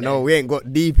while. Yeah, no. no, we ain't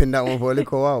got deep in that one for a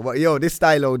little while. But yo, this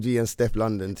Style OG and Steph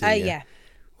London thing. Yeah.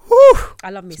 Whew, I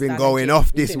love me. it's been Style going OG.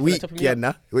 off You this think week, it's gonna top me yeah, up?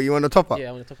 nah. What, you want to top up? Yeah,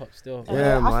 I want to top up still.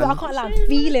 Yeah, I man. can't lie, I'm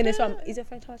feeling this one. Is your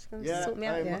friend Charles going to sort me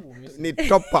out? Yeah. Need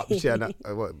top ups, yeah. Nah.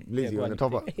 What, Lizzie, Yeah, you go want to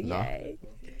on. top up? Nah. Yay.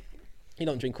 He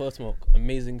don't drink or smoke.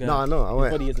 Amazing guy. No, no, I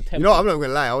went. body is a You temple. know, I'm not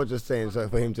gonna lie. I was just saying so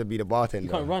for him to be the bartender.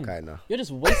 You can't run. Kinda. You're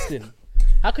just wasting.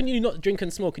 How can you not drink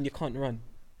and smoke and you can't run?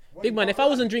 Big man, if I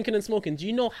wasn't drinking and smoking, do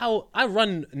you know how I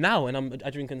run now and I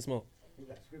drink and smoke?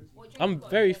 I'm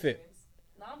very fit.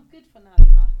 No, I'm good for now,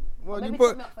 you know. Well, Maybe you put,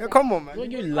 top me up for yeah, that. come on, man.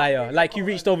 What you liar? Like you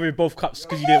reached over with both cups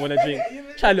because you didn't want to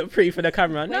drink. Try to look pretty for the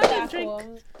camera. No, I didn't drink.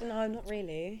 No, not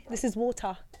really. This is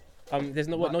water. There's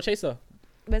no chaser.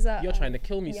 Where's that? You're trying to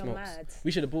kill me, You're Smokes. mad.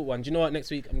 We should have bought one. Do you know what? Next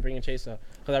week I'm bringing chaser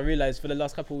because I realized for the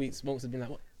last couple of weeks Smokes has been like,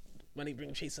 "What? When are you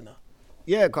bringing chaser now?"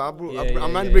 Yeah, cause I'm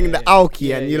Yeah, bringing the yeah. alky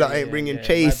Yeah, and you yeah, lot ain't yeah, bringing yeah.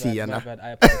 chasey My and that. bad. I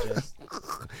apologize.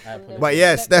 I apologize. But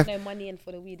yeah, Don't Steph, put no money in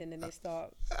for the weed and then they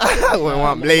start. we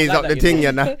want blaze like up that, the you thing, know.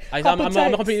 you know. I'm Couple a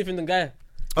times. completely different guy.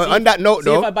 On that note, See,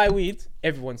 if I though, buy weed,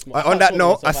 everyone smokes. on Can't that talk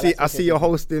note, to myself, I like see you're smoking.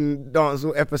 hosting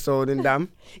Dancehall episode in Dam.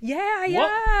 Yeah, What?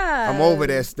 yeah. I'm over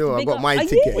there still. I Big got up. my Are you?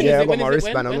 ticket. When Yeah, is I it? got When my is it?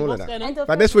 wristband When? and all of What's that. going on? End of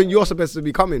But that's when you're supposed to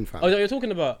be coming, fam. Oh, is that what you're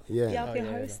talking about? Yeah. Yeah, I'll be Oh, yeah,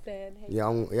 yeah. hosting.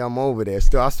 Yeah, I'm over there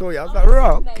still. I saw you. I was like,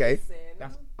 right, okay.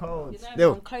 That's cold. You know,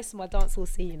 Still. I'm close to my dancehall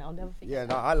scene. I'll never forget. Yeah,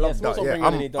 no, I love Sports that. don't Yeah, bring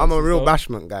in any I'm a dances, real though.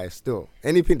 bashment guy still.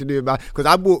 Anything to do with because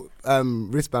I bought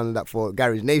wristbands and that for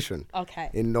Garage Nation Okay.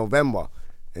 in November,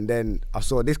 and then I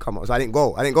saw this come up, so I didn't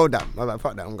go. I was like,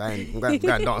 fuck that. I'm going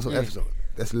dancehall episode.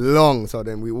 That's long, so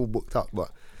then we all booked up.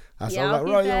 But I was Yeah, I'll like,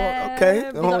 be right, there.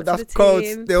 okay, Big oh, up to that's the cold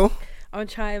team. still. I'm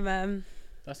trying, man.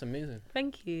 That's amazing.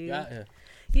 Thank you. You're out here.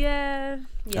 Yeah.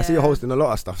 I see you hosting a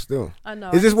lot of stuff still. I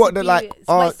know. Is this what the like?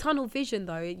 It's tunnel vision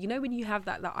though. You know when you have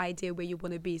that idea where you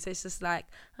want to be. So it's just like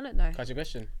I don't know. Catch your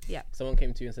question. Yeah. Someone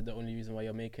came to you and said the only reason why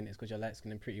you're making it is because you're light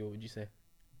skinned and pretty. What would you say?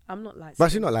 I'm not light.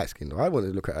 But she's not light skinned though. I want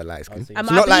to look at her light skin. see. I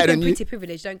She's not lighter believe in than you. pretty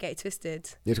privilege. Don't get it twisted.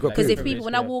 Yeah, she's got Because pretty if privilege, people,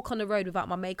 when I yeah. walk on the road without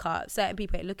my makeup, certain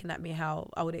people ain't looking at me how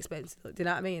I would expect. Do you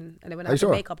know what I mean? And then when I Are you have the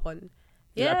sure? makeup on,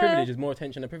 Yeah. Privilege is more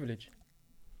attention than privilege.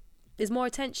 there's more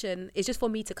attention. It's just for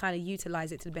me to kind of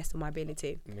utilize it to the best of my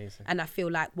ability. Amazing. And I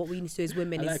feel like what we need to do as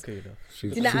women I is like her, though.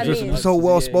 She's, you know she's what I just mean? so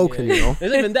well spoken, you know. It's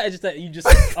not even that. It's just that you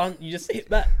just hit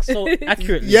back so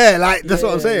accurately. Yeah, like that's what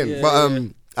I'm Yeah, saying. yeah, but yeah.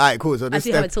 alright, cool. So I this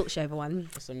do have a Steph, talk show, everyone.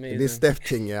 That's amazing. this Steph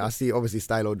thing, yeah. I see obviously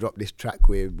Stylo dropped this track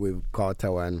with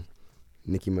Cartel and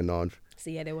Nicki Minaj, So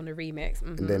yeah, they want a remix.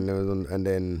 Mhm. and then there was and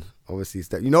then obviously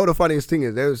Steph. You know the funniest thing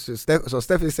is there was Steph. So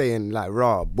Steph is saying like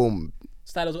raw, boom.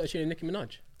 Stylo's what tuning Nicki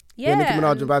Minaj. Yeah, Nicki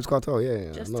Minaj and and Vybz Cartel.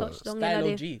 Yeah. just I know. touched on Stylo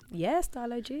the G. Yeah,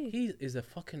 Stylo G. He is a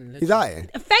fucking legend. He's out here.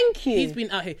 Thank you. He's been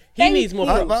out here. He Thank needs more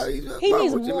you. props. He What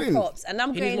needs do you more mean? props, and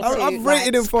I'm He going needs to. more I've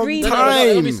rated him for scream-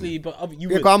 time. Obviously, but you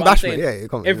Yeah, would. come but I'm bashment. saying Yeah,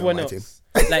 come on, everyone my else.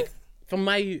 team. Like from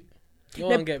my youth, you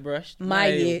won't get brushed. My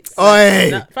youth.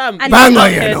 Oi, Fam, And banger,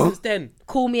 I've you been know. since then.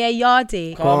 Call me a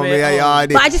yardie. call me a oh.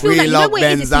 yardie. But I just feel like, you know Wheel what up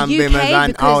it is? It's Benz the and Bimmers UK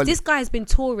and because all- this guy's been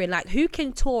touring. Like, who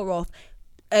can tour off?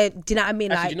 Do you know what I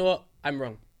mean? Actually, Like, do you know what? I'm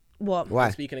wrong. what? Why?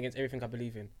 I'm speaking against everything I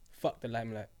believe in. Fuck the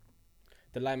limelight.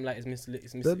 The limelight is misleading.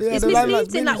 It's Yeah, misleading. It's the limelight's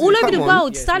misleading. Like, misleading. all over the Come on. world, Yeah,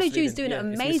 it's Stylo G is misleading. doing Yeah,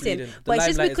 it it's amazing. misleading. The But it's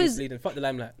just limelight is because misleading. Fuck the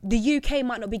limelight. the UK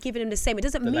might not be giving him the same. It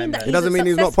doesn't The mean that limelight. he's It doesn't mean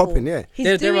he's not successful. popping, yeah. He's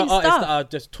There doing are artists stuff. that are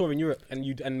just touring Europe, and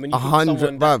when you put 100,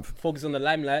 someone bruv. that focuses on the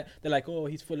limelight, they're like, oh,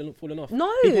 he's falling off.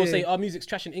 No. People say our music's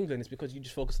trash in England. It's because you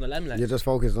just focus on the limelight. You're just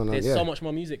focused on There's yeah. so much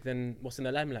more music than what's in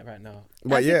the limelight right now.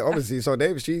 But yeah, obviously, so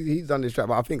he's done this track,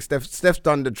 but I think Steph's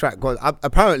done the track because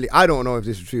apparently, I don't know if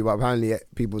this is true, but apparently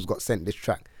people's got sent this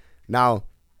track. Now,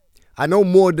 I know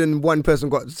more than one person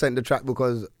got sent the track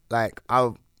because like I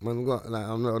don't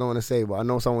want to say, but I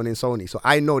know someone in Sony, so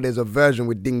I know there's a version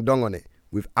with Ding Dong on it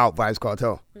without Vybz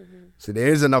Cartel. So there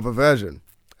is another version.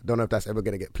 I don't know if that's ever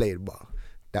gonna get played, but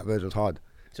that version's hard.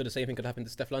 So the same thing could happen to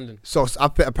Steph London. So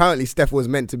apparently Steph was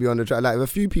meant to be on the track. Like a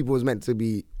few people was meant to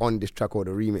be on this track or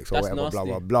the remix or That's whatever, blah nasty.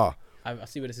 blah blah. I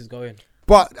see where this is going.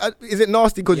 But is it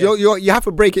nasty? Because Yeah. you have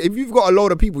to break it. If you've got a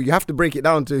load of people, you have to break it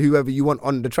down to whoever you want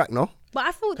on the track, no? But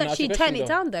I thought Can I that ask she you a question, turned it though?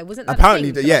 down though. Wasn't that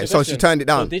Apparently, the thing? yeah. That's the So she question. turned it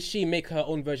down. So did she make her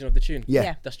own version of the tune?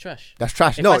 Yeah. That's trash. That's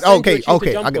trash. If No, I send you a okay, tune to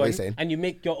okay. jump I get what on you're saying. And you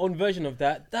make your own version of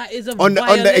that. That is a On the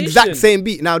exact violation. same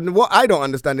beat. Now, what I don't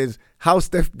understand is how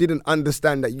Steph didn't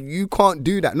understand that you can't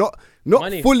do that. Not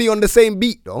Money. fully on the same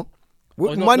beat though.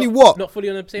 Oh, Money not, what? Not fully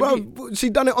on the same Bro, beat. she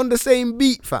done it on the same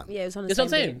beat, fam. Yeah, it was on the That's what I'm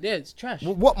same saying. beat. Yeah, it's trash.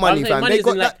 What But money, I'm saying fam? money They is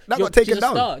got in, like, that got she's taken a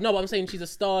down. Star. No, but I'm saying she's a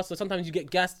star, so sometimes you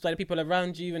get gassed by the people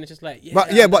around you, and it's just like,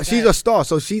 yeah. But she's a star,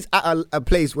 so she's at a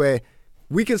place where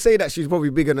we can say that she's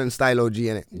probably bigger than Stylo G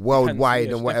in it, worldwide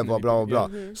yeah, and whatever, definitely blah blah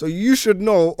big, blah. So you should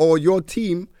know, or your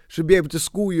team should be able to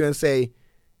school you and say,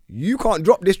 you can't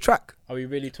drop this track. Are we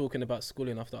really talking about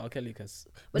schooling after R. Kelly? Because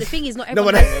But the thing is, not No,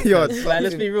 everyone. but has, you're like,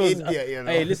 let's be real. idiot, you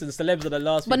know. Hey, listen, celebs are the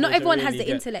last. But people not to everyone really has the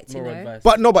get intellect, you moral know.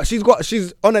 advice. But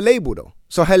she's on a label though,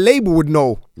 so her label would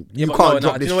know you but can't no,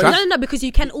 drop do this you know track. what No, because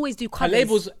you can always do Her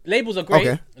covers. labels are great.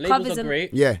 Okay. Labels Covers are and-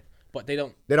 great. Yeah, But they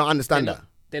don't understand that.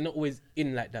 they're not always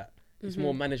in like that. It's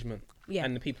more management Yeah.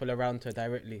 and the people around her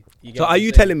directly. You get So what are I'm you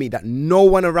saying? telling me that no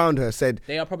one around her said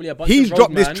They are probably a bunch he's of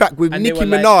dropped this roadman, track with and they Nicki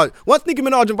were like- Minaj? Once Nicki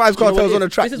Minaj and Vybz Do you know what Cartel's it on a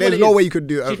is? track, This is there's what it no is. way you could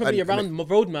do it. She's probably around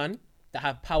roadman that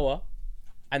have power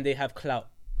and they have clout.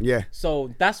 Yeah.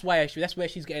 So that's why that's where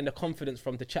she's getting the confidence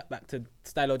from to chat back to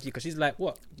Stylo G, because she's like,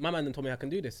 what? My man done told me I can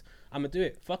do this. I'm gonna do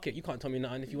it. Fuck it. You can't tell me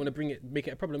nothing. If you want to make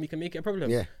it a problem, you can make it a problem.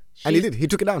 Yeah. And he She's- did. He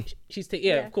took it down.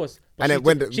 Yeah, of course. But And she then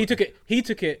when took- she took it. He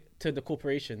took it to the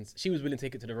corporations. She was willing to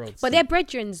take it to the roads. But they're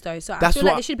brethren though, so I That's feel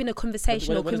like what- there should have been a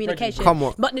conversation or what is brethren? communication. Come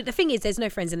on. But the thing is, there's no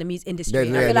friends in the music industry. There's-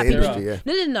 I yeah, feel like the people.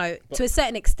 industry, yeah. No. To a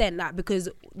certain extent, like because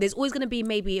there's always going to be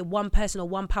maybe one person or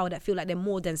one power that feel like they're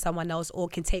more than someone else or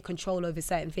can take control over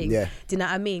certain things. Yeah. Do you know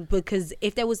what I mean? Because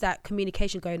if there was that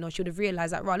communication going on, she would have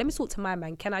realized that, right, let me talk to my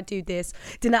man. Can I do this?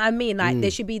 Do you know what I mean? Like there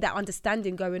should be that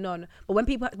understanding going on. But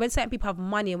when certain people have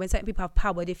money and when certain people have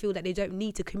power, they feel that they don't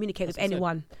need to communicate with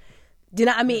anyone. Do you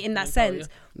know what I mean? In that Yeah, sense. yeah.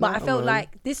 But I No, felt man.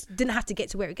 like this didn't have to get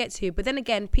to where it gets to. But then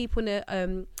again, people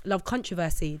love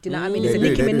controversy. Do you know what I mean? They It's a do,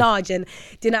 Nicki they do. Minaj, and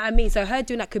do you know what I mean? So her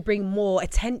doing that could bring more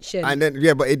attention. And then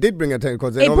but it did bring attention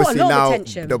because then It brought a obviously lot of now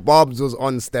attention. the Barbs was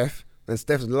on Steph, and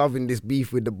Steph's loving this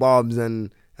beef with the Barbs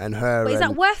and her. but is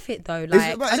and that worth it though? It's-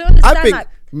 Like but I don't understand. I think like,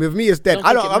 with me it's dead. Don't I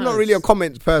think don't. it I'm not really a matters.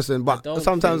 comments person, but don't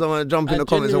sometimes think- I want to jump in I the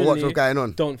comments and watch what's genuinely going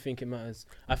on. Don't think it matters.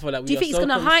 I feel like we do you are think it's so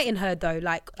gonna cons- heighten her though?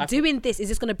 Like I- doing this, is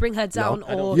this gonna bring her down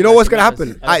I don't or? You know think what's it gonna matters.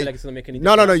 happen? I don't feel like it's gonna make any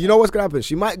No. difference. You know what's gonna happen?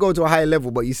 She might go to a higher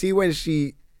level, but you see when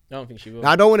she. I don't think she will.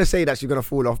 Now, I don't want to say that she's gonna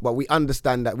fall off, but we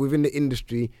understand that within the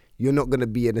industry, you're not gonna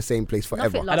be in the same place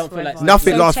forever. Nothing I lasts don't feel like forever.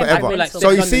 Nothing So lasts forever. I feel like So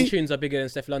Steph you London see- tunes are bigger than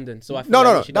Steph London. So I feel No,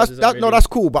 like what she does isn't no, really that's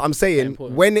cool. But I'm saying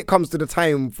important. when it comes to the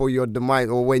time for your demise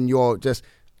or when you're just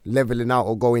leveling out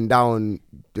or going down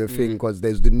the thing, because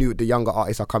there's the younger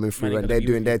artists are coming through Man, and you they're gotta be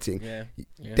doing with their you. thing.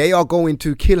 Yeah. They are going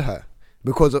to kill her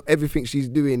because of everything she's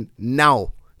doing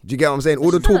now. Do you get what I'm saying?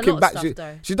 All the She's done a talking lot of back. stuff,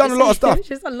 though. She's done a lot of stuff.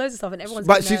 She's done loads of stuff, and everyone's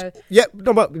But giving she's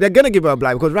her- but they're gonna give her a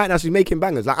blind because right now she's making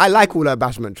bangers. Like I like all her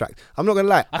bashment tracks. I'm not gonna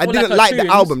lie. I I feel didn't like like her the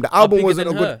tunes album. The are album bigger wasn't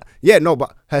a than good. her. Yeah, no,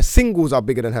 but her singles are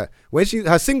bigger than her.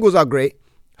 Her singles are great.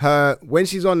 When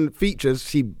she's on features,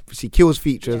 she kills Yeah,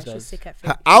 features. she's sick at Her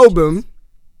features. album,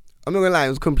 I'm not gonna lie, it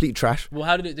was complete trash. Well,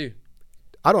 how did it do?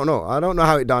 I don't know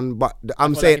how it done, but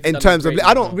I'm feel saying like if it in done terms of great,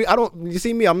 I don't. You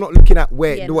see me, I'm not looking at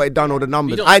where Yeah, what it done or the You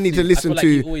numbers. don't I have need to I listen feel like to.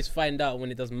 you always find out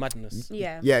when it does madness,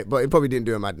 Yeah. Yeah, but it probably didn't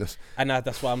do a madness. and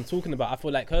that's what I'm talking about. I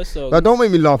feel like her songs. But don't make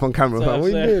me laugh on camera, So- man. What are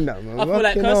you so- doing that, man? I feel like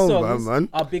Fucking her over, songs man.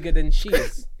 are bigger than she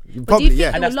is. You But do probably you think yeah.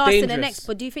 it And will that's last in the dangerous. next?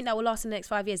 But do you think that will last in the next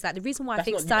 5 years? Like the reason why I That's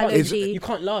think not- Stylo you G you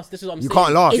can't last. This is what I'm You saying.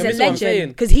 can't last. is Yeah, a this is what I'm legend saying.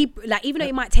 because he like even though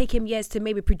it might take him years to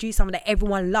maybe produce something that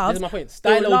everyone This loves. is my point. it will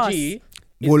Style last. OG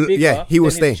is Well, bigger yeah, he will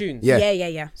than his stay. tunes. Yeah.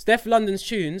 Yeah. Steph London's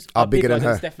tunes Are bigger than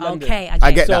her. Steph London. Okay,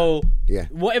 I get that. So Yeah.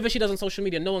 whatever she does on social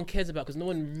media, no one cares about because no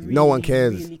one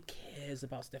cares. really cares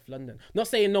about Steph London. Not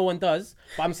saying no one does,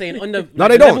 but I'm saying on the No,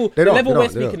 like, they the don't. level, They the don't. level They we're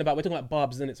don't. They speaking don't. about, we're talking about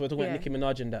Barb's, innit? So we're talking Yeah. about Nicki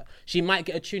Minaj and that. She might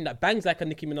get a tune that bangs like a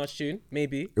Nicki Minaj tune,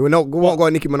 maybe. It won't go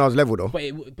at Nicki Minaj's level though.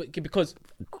 But because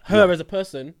her as a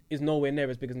person is nowhere near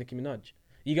as big as Nicki Minaj.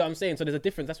 You get what I'm saying? So there's a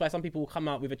difference. That's why some people will come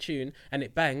out with a tune and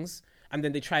it bangs, and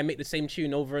then they try and make the same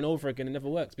tune over and over again. It never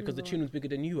works because the tune was bigger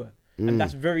than you were, and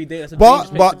that's very that's a dangerous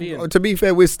place to be in. To be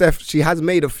fair with Steph, she has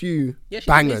made a few Yeah, she's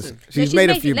bangers. amazing. She's No, made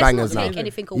a few let's bangers not now. take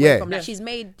anything away Yeah. from that.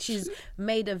 Yeah. She's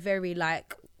made a very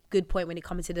like good point when it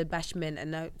comes to the bashment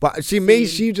and But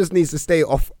she just needs to stay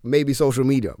off maybe social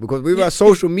media because with her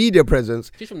social media presence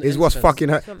She's from the is what's Instagrams. fucking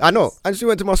her. from I know, and she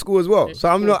went to my school as well. Yeah, So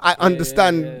I'm she's not. I cool.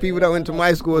 understand Yeah. people that went to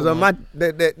my school are mad.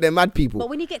 They're mad people. But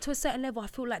when you get to a certain level, I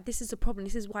feel like this is the problem.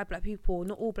 This is why black people,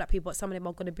 not all black people, but some of them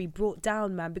are going to be brought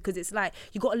down, man, because it's like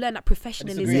you got to learn that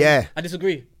professionalism. Yeah. I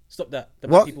disagree. Stop that. The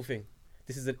What? black people thing.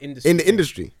 This is an industry. In the thing.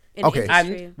 industry. In the Okay.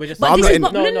 industry. And we're just. But I'm this not is in-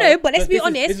 what, no, but let's be this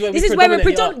honest. This This is where we're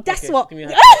predominantly that's are. what. Okay, give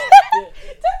me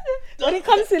a- When it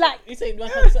comes to like, You say,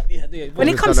 yeah. when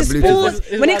it Just comes to on the Bluetooth. sports, This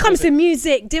is when what it comes to I'm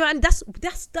music, and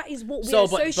that is what we So,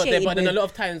 associate but then a with. lot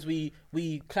of times we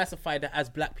classify that as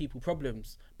black people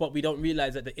problems, but we don't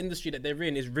realize that the industry that they're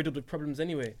in is riddled with problems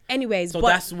anyway. Anyways, So but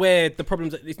that's where the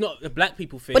problems. It's not a black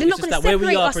people thing. but they're It's not just going to that where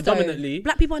separate we are us predominantly. though.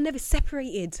 Black people are never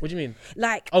separated. What do you mean?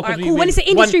 Like, Oh, 'cause alright, we- cool. we- when it's an one-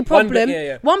 industry one- problem,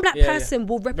 yeah. one black Yeah, yeah. person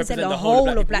will represent the the whole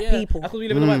of black yeah. people. That's because we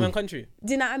live in a white man country.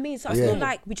 Do you know what I mean? So I Yeah. feel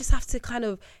like we just have to kind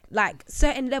of like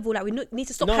certain level, like we need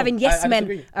to stop No, having I yes men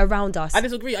disagree. around us. I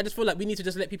disagree. I just feel like we need to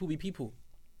just let people be people,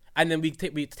 and then we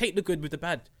take the good with the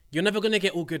bad. You're never gonna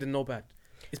get all good and no bad.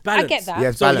 It's balance. get that. Yeah,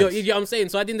 it's So balance. you know what I'm saying?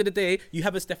 So at the end of the day, you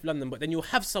have a Steph London, but then you'll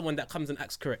have someone that comes and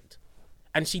acts correct,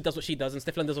 and she does what she does, and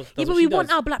Steph London does Yeah, what but she we does.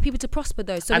 want our black people to prosper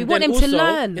though, so And we want then them to also,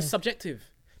 learn. It's subjective.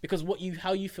 Because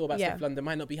how you feel about Yeah. Steph London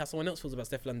might not be how someone else feels about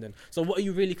Steph London. So what are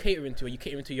you really catering to? Are you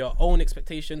catering to your own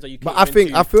expectations? Are you? But I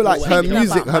feel like what her everyone else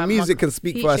music, about her my- music can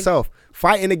speak for teaching. herself.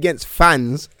 Fighting against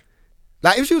fans,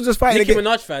 like if she was just fighting Nicki against,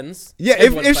 Minaj fans. yeah.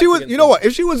 everyone If she fights was, against you know her. what?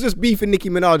 If she was just beefing Nicki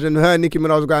Minaj and her and Nicki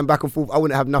Minaj going back and forth, I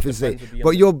wouldn't have nothing to say. fans would be But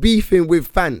on you're beefing with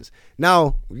fans.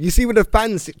 Now you see with the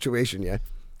fans situation, yeah.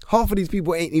 Half of these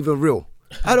people ain't even real.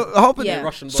 I don't. Half of Yeah. them-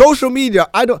 Russian bots. social media.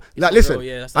 I don't. Like not listen. real,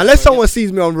 yeah, that's not Unless real, someone yeah.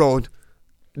 sees me on road,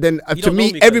 then You to don't know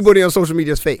me, me 'cause- everybody on social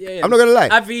media is fake. Yeah, yeah. I'm not gonna lie.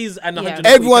 Avi's and Yeah. 140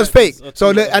 Everyone's fake. characters So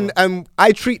or the, two, and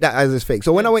I treat that as it's fake.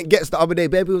 So when I went Gets the other day,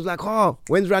 baby was like, "Oh,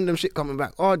 when's random shit coming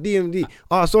back? Oh, DMD.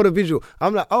 Oh, I saw the visual."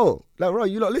 I'm like, "Oh, like, bro,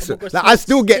 you lot listen." but Like I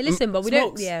still get. Yeah, listen, but we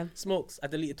Smokes, don't. Yeah, Smokes. I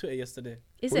deleted Twitter yesterday.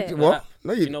 is it? What?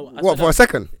 No, you. You know, I what saw for a that-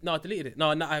 second? No, I deleted it.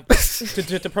 No,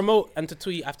 to promote and to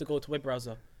tweet, I have to go to web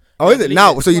browser. Oh, Yeah, is it deleted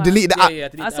now? it. So you Wow. delete the Yeah, app? yeah, I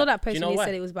deleted I saw that Do post you know and he why?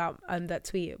 said it was about that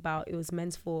tweet about it was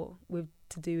men's fault with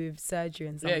to do with surgery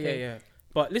and Yeah, something. yeah, yeah.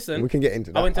 But listen, We can get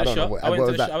into that. I went to a don't know shop. what- I what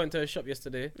was that? went to a shop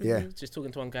yesterday. Yeah. Just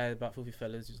talking to one guy about Filthy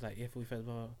Fellas. He was like, yeah, Filthy Fellas.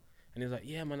 Blah. And he was like,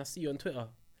 yeah, man, I see you on Twitter.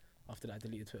 After that, I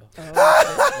deleted Twitter.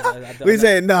 We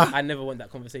saying nah. I never want that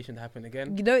conversation to happen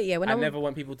again. You know, yeah. When I I'm never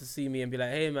want people to see me and be like,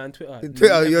 hey, man, Twitter.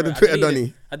 Twitter, you're the I Twitter deleted it.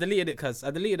 dunny. I deleted it because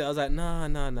I deleted it. I was like, nah.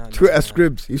 Twitter nah.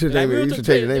 Scribs. You should Like, name it. real You talk, should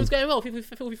change your It name. was going well.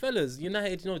 Filthy Fellas.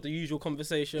 United, the usual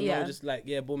conversation. Yeah. Yeah. Just like,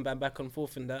 yeah, boom, bam, back and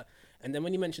forth and that. And then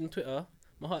when you mentioned Twitter,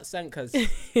 my heart sank because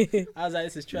I was like,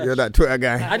 this is trash. You're that Twitter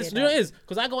guy. I just, you know what it is?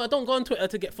 Because I don't go on Twitter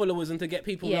to get followers and to get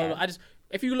people. Yeah.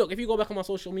 If you go back on my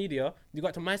social media, you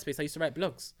got to MySpace, I used to write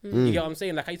blogs. You get what I'm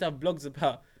saying? Like, I used to have blogs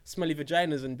about smelly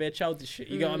vaginas and bare childish shit.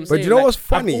 You get what I'm saying? But you know Like, what's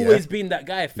funny, I've yeah? always been that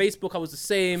guy. Facebook, I was the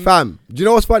same. Fam, do you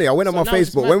know what's funny? I went on So my now it's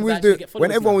Facebook mad when to we was actually doing, get when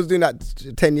followers everyone now. was doing that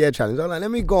 10-year challenge. I was like,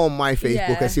 let me go on my Facebook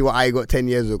Yeah. and see what I got 10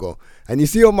 years ago. And you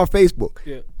see on my Facebook,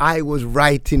 Yeah. I was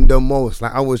writing the most.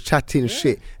 Like I was chatting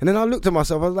shit. And then I looked at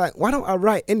myself. I was like, why don't I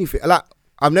write anything? Like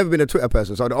I've never been a Twitter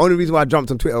person, so the only reason why I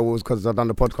jumped on Twitter was because I've done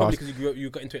the Probably podcast. because you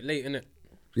got into it late, innit?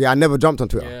 Yeah, I never jumped on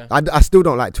Twitter. Yeah. I still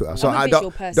don't like Twitter. So I'm a I visual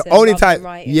don't. person The only rather than time,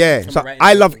 writing. yeah. I'm So writing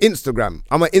I love everything. Instagram.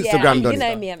 I'm an yeah, Instagram you dunny.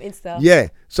 know me, I'm Insta. Yeah.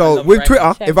 So love with writing.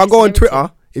 Twitter, Share if I go on everything.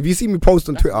 Twitter, if you see me post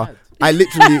on That's Twitter, mad.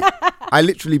 I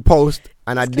literally post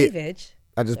and I dip. Cleavage.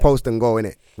 I just post and go in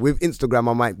it. With Instagram,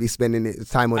 I might be spending it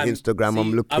time on Instagram.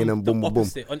 I'm looking and boom, boom, boom.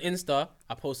 On Insta,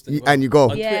 I post And you go.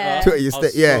 On Yeah. Twitter, Twitter, you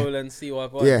I'll yeah. scroll and see what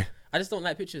I got. Yeah. I just don't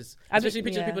like pictures, I mean, especially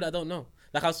pictures of yeah. people that I don't know.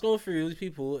 Like I'll scroll through these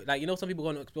people, like some people go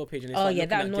on the explore page and they Oh, start yeah, looking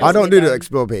that at annoys girls. I don't do the down.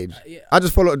 explore page. Yeah. I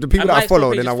just follow the people And that my I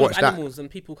follow, explore page then I is full of watch that. animals and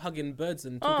people hugging birds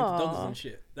and talking to dogs and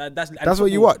shit. That's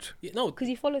what you football. watch? Yeah, no, Because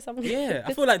you follow someone. yeah,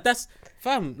 I feel like that's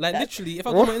fam. Like literally, if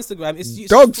I go What? on my Instagram, it's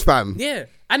Dogs, fam. Yeah,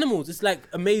 animals. It's like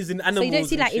amazing So animals. you don't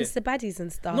see and like shit. Insta baddies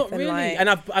and stuff. Not and really, like, and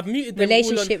I've muted them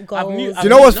relationship all on, I've goals. Do you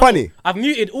know what's funny? I've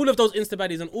muted all of those Insta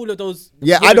baddies and all of those.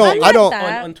 Yeah, women I things don't-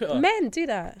 on Twitter. Men do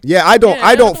that. Yeah, I don't Yeah,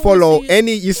 I don't follow see-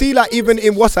 any. You see, like even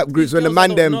in WhatsApp groups when the girls I man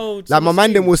don't them, know like to my the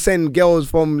man them same. will send girls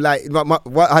from like.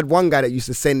 I had one guy that used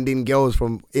to send in girls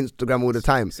from Instagram all the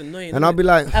time, It's annoying, and I'll innit? be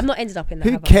like, I've not ended up in that.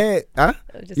 who have I? cares? Huh?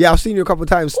 Just- Yeah, I've seen you a couple of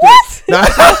times. Still. What?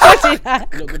 Nah. Not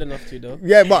good enough to though.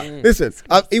 Yeah, but listen,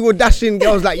 he would dash in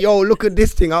girls like, yo, look at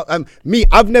this thing.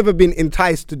 I've never been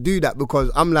enticed to do that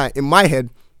because I'm like, in my head,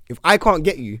 if I can't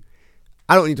get you,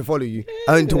 I don't need to follow you.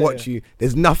 I don't need to watch you.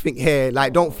 There's nothing here.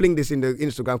 Like, don't fling this in the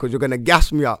Instagram because you're going to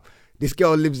gas me up. This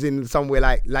girl lives in somewhere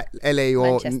like LA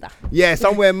or Manchester. Yeah,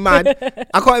 somewhere mad.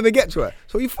 I can't even get to her.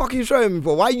 So what you fucking showing me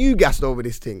for? Why you gassed over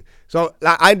this thing? So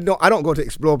like I don't go to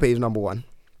explore page number 1.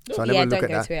 So I never Yeah, look don't at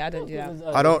go that. to it. I don't do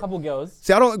that. I don't- A couple girls.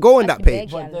 See, I don't go on I that can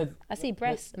page. beg, But yeah. I see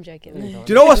breasts. I'm joking. Do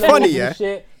you know what's funny? Yeah.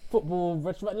 Shit, football,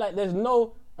 like there's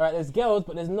no. Alright, there's girls,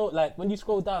 but there's no like when you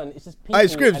scroll down, it's just people. Hey,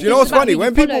 Scribs, and you know what's it's about funny? who When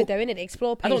you people- follow, though, innit? The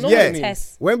explore page. I don't know you what Yeah, it means.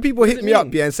 test. when people hit does it me up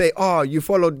mean? here and say, "Oh, you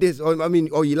followed this," or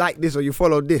or you like this, or you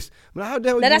followed this, I'm like, how the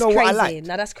hell No, do you that's know what I crazy. like?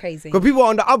 No, that's crazy. Because people are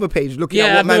on the other page looking Yeah, at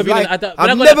what I've never man's been like. on. When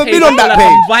I I've got never that been page, on that I feel like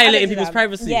page. I'm violating people's Yeah.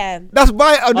 privacy. Yeah. That's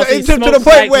why see to the smoke point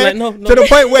sites, where like, no, to the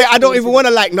point where I don't even want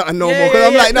to like nothing no more. Because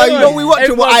I'm like, no, you know, we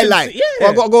watching what I Everyone like. can see- Well,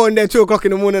 I yeah. got to go in there 2:00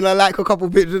 in the morning. I like a couple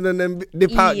pictures and then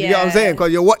dip out. You get what I'm Yeah. saying?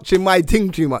 Because you're watching my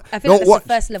thing too much. I feel like Don't that's watch. the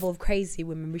first level of crazy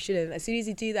women. We shouldn't. As soon as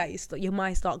you do that, your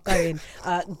mind start going.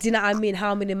 Do you know what I mean?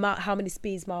 How many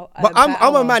speeds? But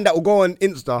I'm a man that will go on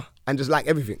Insta and just like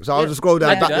everything. So I'll just scroll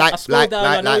down, I do that. I like scroll down,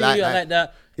 I know you, I like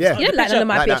that. Yeah. You don't like none of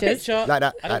my Like that. pictures. Picture. Like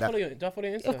that, I like don't that. follow you. Do I follow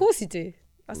you on Insta? Of course you do.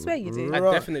 I swear you do. I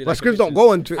definitely. But like Scribs the don't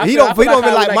go on pictures. Twitter. I He feel- I don't feel even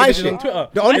I like my it on shit. Twitter.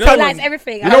 The only He time likes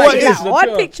everything. You know I what like it that is?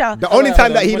 one picture. The only Follow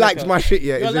time her, that he Monica. likes my shit,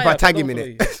 yeah, You're is if lying, I tag don't him in follow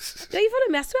it. you. Do you follow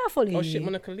me? I swear I follow you. Oh shit,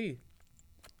 Monica Lee.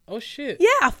 Oh shit. Yeah,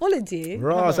 I followed you.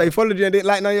 Bro, so he followed you and didn't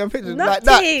like none of your pictures like that.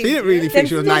 So Nothing. you didn't really think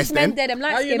she was nice men then. there, them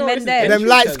How light you skin know men it's there. them Them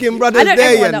light skinned brothers I don't there,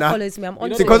 everyone you that know. follows me. I'm on.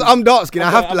 know See, because I'm dark skinned,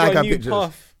 I have to like her a new pictures.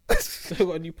 path. So I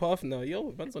got a new path now.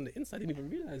 Yo, man's on the inside. I didn't even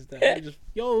realize that. I just,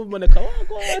 yo, Monica, oh,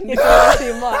 go on. You're doing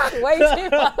too much. Way too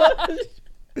much.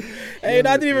 Hey, no,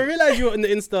 I didn't even realize you were on the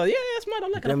Insta. Yeah, that's mad.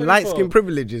 I'm like Them light skin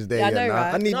privileges there, Yeah, I you know, know.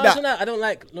 right? I need No, that. I don't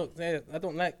like. Look, I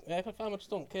don't like. If I find, I just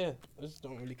don't care. I just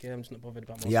don't really care. I'm just not bothered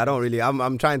about. Yeah, I don't really.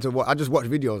 I'm trying to. I just watch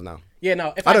videos now. Yeah,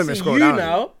 now if I I don't see even scroll you down.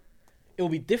 now, it will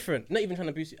be different. Not even trying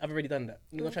to boost you. I've already done that.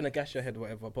 I'm not trying to gas your head or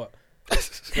whatever, but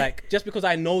like just because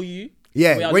I know you.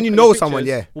 Yeah, the way I when look you at know the someone,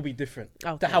 pictures yeah. will be different.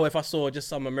 Okay. To how if I saw just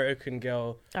some American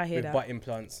girl I hear with that. butt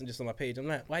implants and just on my page, I'm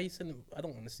like, why are you sending? I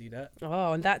don't want to see that. Oh,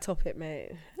 on that topic,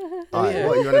 mate. Alright, yeah.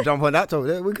 what, you want to jump on that topic?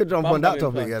 Yeah, we could jump Bum on that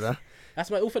bum topic, implants. yeah.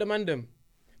 That's my all for the mandem.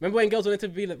 Remember when girls wanted to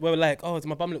be like, were like, oh, does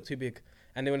my bum look too big?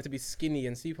 And they wanted to be skinny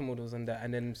and supermodels and that.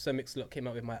 And then Sir Mix-a-Lot came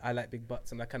out with my I like big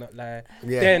butts and I cannot lie.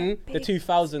 Yeah. Then the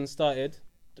 2000s started.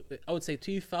 I would say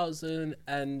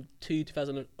 2002,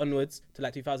 2000 onwards to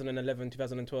like 2011,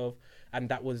 2012. And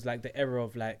that was like the era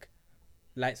of like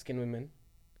light-skinned women,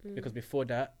 because before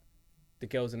that, the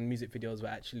girls in music videos were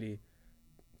actually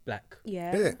black.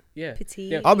 Yeah. Is it? Yeah.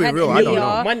 Petite. Yeah. I'll be Had real, I don't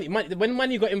Aaliyah. know. When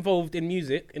money got involved in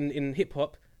music, in hip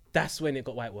hop, that's when it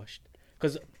got whitewashed.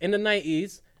 Because in the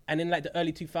 90s and in like the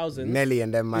early 2000s, Nelly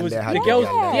and them man, it was they had the girls.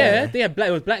 yeah. Yeah, they had black.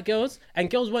 It was black girls, and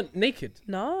girls weren't naked.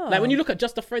 No. Like when you look at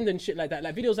Just a Friend and shit like that,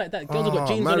 like videos like that, girls have got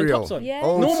jeans on and Mario. tops on. Yeah.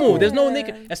 Old Normal. school. There's no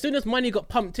naked. As soon as money got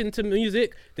pumped into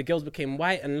music, the girls became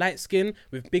white and light skinned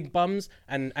with big bums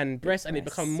and breasts, and it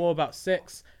become more about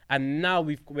sex. And now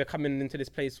we're coming into this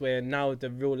place where now the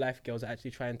real life girls are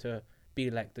actually trying to be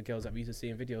like the girls that we used to see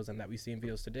in videos and that we see in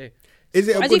videos today. Is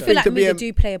it a I do good feel thing like to be media a...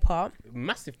 do play a part,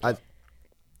 Massive.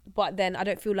 but then I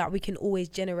don't feel like we can always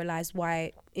generalize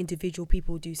why individual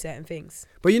people do certain things.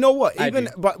 But you know what? I Even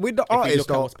do. but with the If you artists look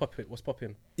at though, what's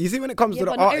popping. you see when it comes Yeah, to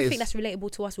but the not everything artists, that's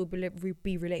relatable to us will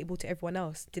be relatable to everyone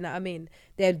else. Do you know what I mean?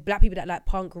 There are black people that like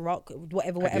punk, rock,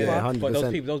 whatever. Yeah, 100%.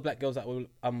 But those black girls that will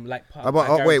like pop, But-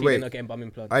 I wait, guarantee wait. they're not getting bum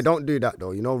implants. I don't do that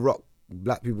though. You know, rock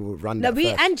black people would run No, that we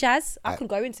first. and jazz. I Alright. can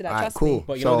go into that. Alright, Trust cool. me.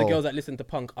 But you know the So- girls that listen to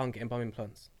punk aren't getting bum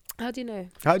implants. How do you know?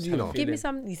 How do you Have know? a Give me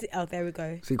feeling. some. Oh, there we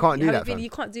go. So you can't do You that. haven't been- fam. you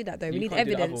can't do that though. We You need can't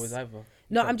do the other evidence. ways either.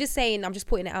 No, Okay. I'm just saying. I'm just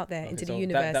putting it out there into the so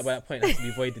universe. That point has to be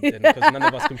avoided then, because none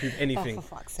of us can prove anything. Oh,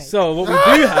 for fuck's sake. So what we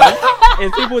do have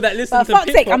is people that listen For to fuck's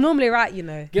hip sake, I'm hop, normally right, you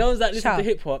know. girls that listen Shut to up.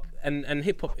 hip hop and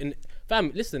hip hop in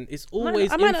fam. Listen, it's I always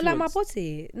might not like my influenced.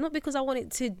 body, not because I want it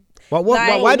to. But what,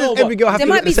 Like- why No, does but every girl have There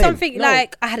to look might be the same? something No.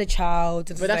 like I had a child,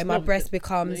 But so that's my not- breast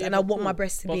becomes, yeah, and I but want cool. my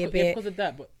breast to But be a yeah, bit, because of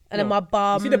that. But and then no. my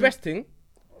bum. You see the breast thing?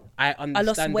 I understand I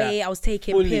lost weight. that I was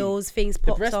taking fully. pills. Things The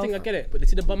popped breast off. thing, I get it, but you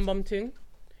see the bum thing?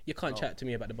 You can't chat to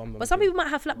me about the bum. But some people might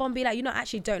have flat bum, and be like, you know,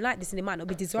 actually don't like this, and it might not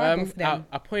be desirable for them.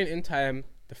 At a point in time,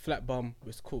 the flat bum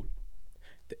was cool.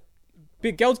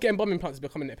 Big girls getting bum implants is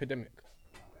becoming an epidemic.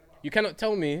 You cannot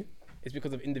tell me it's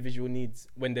because of individual needs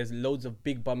when there's loads of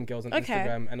big bum girls on Okay.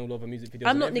 Instagram and all over music videos.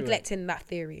 I'm and not everywhere. neglecting that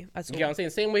theory at You all. get what I'm saying?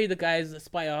 Same way the guys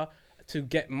aspire to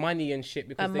get money and shit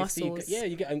because And they muscles. see,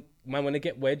 you get man want to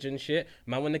get wedge and shit,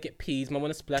 man want to get peas, man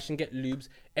want to splash and get lubes.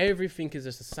 Everything is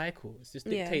just a cycle. It's just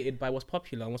Yeah. dictated by what's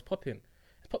popular and what's popping.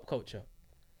 It's pop culture,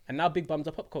 and now big bums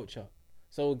are pop culture.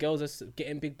 So girls are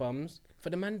getting big bums for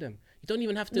the mandem. You don't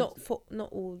even have to.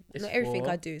 Not all. It's Not everything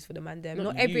for- I do is for the man. Them. Not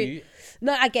Not every. you.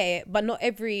 No, I get it, but not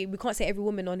every. We can't say every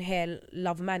woman on here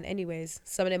love man. Anyways,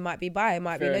 some of them might be bi,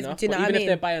 might Fair be enough. lesbian. Do you But know what I even if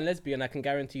they're mean? bi and lesbian, I can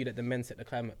guarantee you that the men set the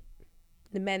climate.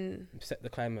 The men. Set the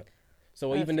climate.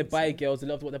 So I even the think bi so. girls, the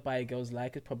love of what the bi girls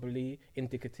like is probably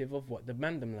indicative of what the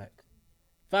mandem like.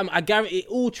 Fam, I guarantee it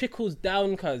all trickles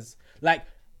down, cause like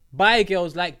bi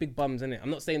girls like big bums, innit? I'm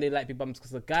not saying they like big bums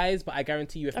because of guys, but I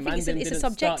guarantee you if I think it's a mandem didn't start the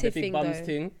subjective big thing, bums though.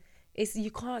 thing, It's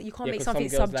you can't yeah, make 'cause some something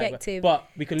girls like that. subjective. But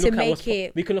we can to look at make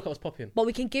it. we can look at what's popping. But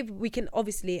we can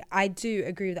obviously. I do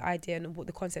agree with the idea and what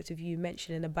the concept of you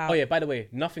mentioning about. Oh yeah, by the way,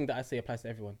 nothing that I say applies to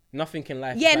everyone. Nothing in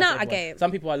life. Yeah, applies to nah, I everyone. get it.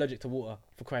 Some people are allergic to water,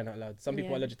 for crying out loud. Some people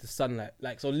Yeah. are allergic to sunlight.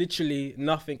 Like, so literally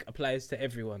nothing applies to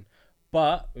everyone.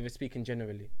 But we're speaking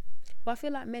generally. But I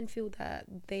feel like men feel that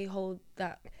they hold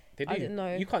that. They do. I don't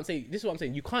know. You can't say, this is what I'm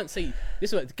saying. You can't say,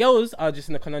 this is what, girls are just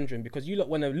in a conundrum because you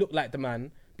want to look like the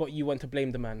man, but you want to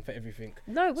blame the man for everything.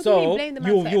 No, what do you mean blame the man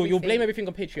for you'll everything? blame everything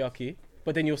on patriarchy,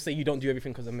 but then you'll say you don't do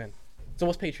everything because of men. So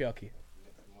what's patriarchy?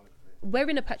 We're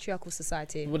in a patriarchal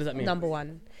society. What does that mean? Number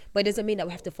one, but it doesn't mean that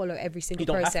we have to follow every single You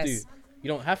don't process. have to. You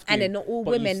don't have to. And they're not all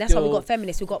but you women. That's why we still- got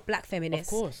feminists. We got black Of feminists.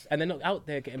 course. And they're not out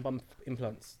there getting bum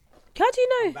implants. How do you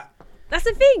know? That's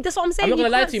the thing. That's what I'm saying. I'm not going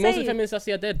to lie can't to you. Most of say- the feminists I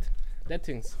see are dead. Dead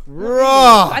things.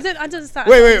 Raw. I don't understand.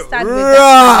 Wait, I wait, don't understand with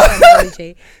raw. that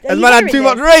terminology. Are Has you man had hearing too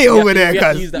much this? rate over there, We have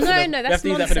to cuz. use that No, for the, no, we have that's to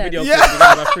use that for the video. nonsense. clip.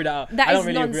 We're gonna through that out. That I is don't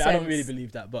really agree. I don't nonsense. really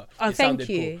believe that, but Oh, it thank sounded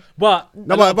you. cool. But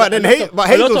No, a lot but of- then a lot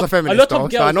Hazel's of- a feminist lot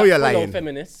of though, so I know girls you're that lying. follow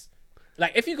feminists.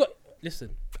 Like if you got listen,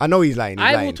 I know he's lying. He's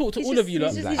I lying. will talk to He's all just- of you. he's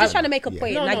lot. just- Like- he's just trying to make a Yeah.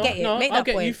 point, No, and I no, get it. no, Make I'll that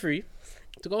get you point. free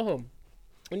to go home.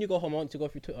 When you go home, I want you to go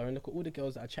through Twitter and look at all the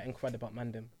girls that are chatting crud about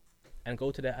Mandem, and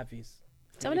go to their avies.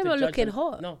 Some You of need them to are judge looking them.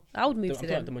 hot. No, I would move I'm to talking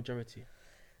about them. the majority.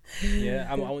 Yeah,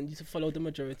 I want you to follow the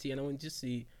majority, and I want you to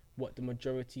see what the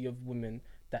majority of women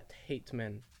that hate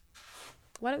men.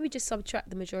 Why don't we just subtract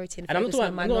the majority and And I'm not focus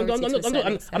on talking. the I'm minority to a certain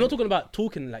not extent? talking about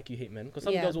talking like you hate men, because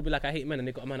some Yeah. girls will be like, I hate men, and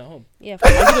they got a man at home. Yeah. I'm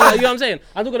talking about, you know what I'm saying?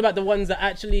 I'm talking about the ones that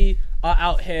actually are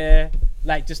out here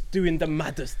like just doing the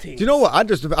maddest thing. Do you know what?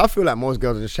 I feel like most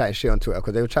girls are just chatting shit on Twitter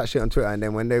because they will chat shit on Twitter and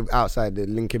then when they're outside, they're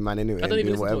linking man anyway. I don't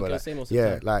even and listen doing to what girls say most of the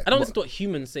time. like I don't listen to what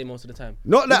humans say most of the time.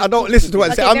 not that I don't listen to what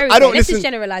they say. I don't Let's listen. just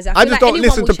generalize it. I feel just like don't anyone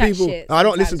listen will to chat people. shit I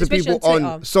don't listen to sometimes, people especially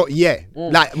on. Twitter. So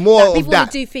like more Like of people that.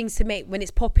 will do things to make when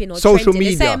it's popping or Social trending.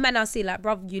 media. There's certain men I'll see like,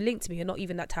 bruv, you linked me. You're not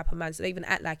even that type of man, so don't even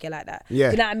act like you're like that.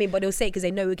 Yeah. You know what I mean? But they'll say it because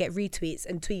they know we get retweets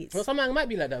and tweets. Well, some man might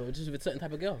be like that, just with a certain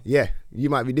type of girl. Yeah, you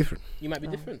might be different. You might be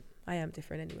different. I am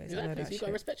different anyways. I know Exactly. that So you gotta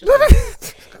shit. respect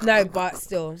yourself. No, but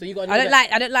still. So you gotta know I don't that-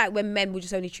 like. I don't like when men will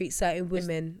just only treat certain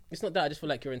women. It's not that. I just feel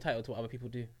like you're entitled to what other people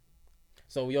do.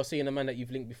 So you're seeing a man that you've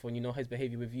linked before, and you know his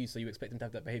behavior with you, so you expect him to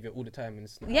have that behavior all the time, and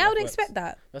it's not. Yeah, how I would life expect works.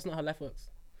 that. That's not how life works.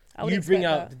 I would You bring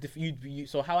expect out that. you.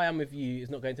 So how I am with you is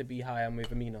not going to be how I am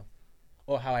with Amina,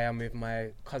 or how I am with my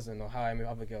cousin, or how I am with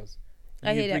other girls.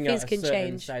 I hear that. bring Things out a can certain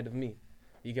change. side of me.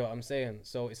 You get what I'm saying?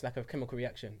 So it's like a chemical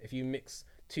reaction. If you mix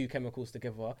two chemicals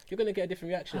together, you're gonna get a different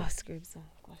reaction. Oh, Scribs. Oh,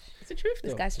 gosh. It's the truth,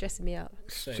 This though. guy's stressing me out.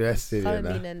 Stressing. Come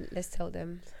Yeah, in and let's tell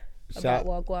them Shout-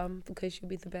 about Wagwan because she'll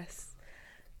be the best.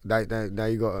 now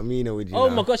you got Amina with you. Oh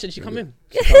now. my gosh, did she come in?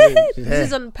 She's coming. She's This here.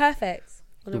 is on perfect.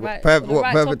 On the right, Perf- on the what,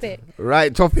 right perfect- topic.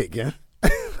 Right topic, yeah.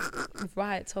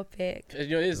 Right topic. You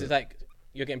know, it is. It's like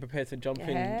you're getting prepared to jump in.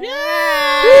 Yeah.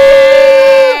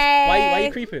 Why are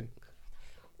you creeping?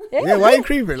 Yeah, why are you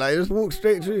creeping? Like, just walk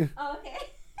straight through. Oh, okay.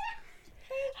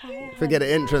 Forget the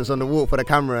entrance on the walk for the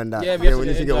camera and that. Yeah, we have we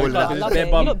to need to get do all it. of Love that. it. Love bare it.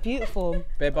 You bum. look beautiful.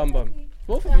 Bare bum bum.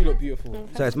 Both of you look beautiful.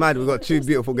 So it's mad. We got two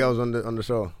beautiful girls on the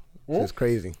show. So it's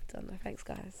crazy. Don't know. Thanks,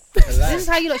 guys. Relax. This is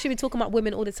how you lot should be talking about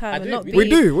women all the time I and do. not We be We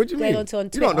do. What do you going mean? onto on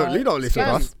You don't Twitter. listen to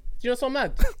Fam, us. do you know what's so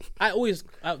mad?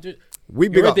 We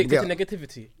big You're up. addicted Yeah. to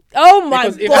negativity. Oh my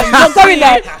Because if god, you we're not going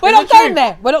there. see- We're Is not it going true?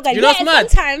 there. We're not going. Do you know what's Yeah,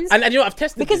 mad? sometimes. And you know I've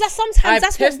tested Because this. that's sometimes I've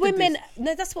that's what tested women. this.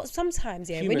 No, that's what sometimes.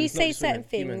 Yeah, when Humans, you not say just certain women,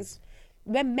 things, humans.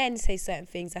 when men say certain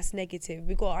things, that's negative.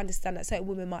 We got to understand that certain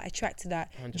women might attract to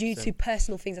that due 100%. to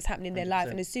personal things that's happening in their life,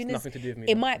 100%. and as soon It's as nothing to do with me,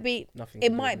 it though. might be, Nothing to it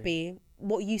do with might me. be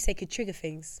what you say could trigger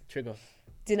things. Trigger.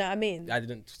 Do you know what I mean? I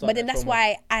didn't start But then that that's trauma.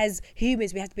 why, as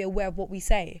humans, we have to be aware of what we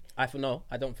say. I feel no.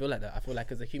 I don't feel like that. I feel like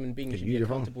as a human being, you should use be your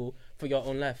phone. accountable for your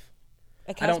own life.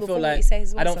 I Accountable don't feel for like what you say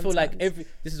as well I don't feel like sometimes.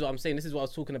 this is what I'm saying. This is what I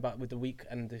was talking about with the weak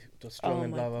and the strong Oh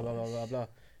and my blah blah blah blah blah blah.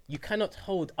 You cannot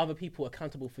hold other people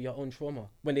accountable for your own trauma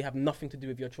when they have nothing to do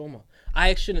with your trauma.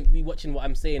 I shouldn't be watching what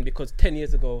I'm saying because 10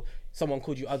 years ago someone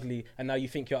called you ugly and now you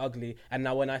think you're ugly and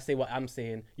now when I say what I'm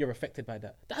saying you're affected by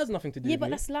that. That has nothing to do Yeah, with but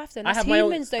me. that's life though. I That's have my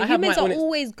own- humans though. I have Humans my are own ex-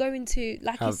 always going to,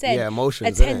 like you Have- said, yeah,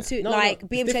 emotions, attend innit? to No, like no,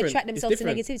 be it's able to different. attract It's themselves to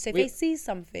different. negativity. So if We- they see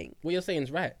something, What you're saying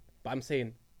is right, but I'm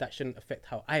saying that shouldn't affect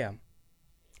how I am.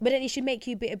 but then it should make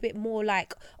you a bit more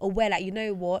like aware. Like, you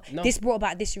know what, No. this brought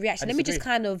about this reaction. I Let me just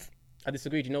disagree. kind of. I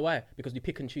disagree. Do you know why? Because we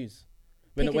pick and choose.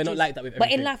 pick We're and not choose. like that with But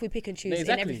everything. in life, we pick and choose No, in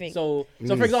exactly. everything. So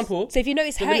for example, So if you know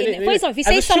it's So hurting, wait, for example, if you as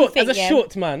say a short, something, as a yeah,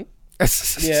 short man,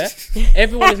 yeah,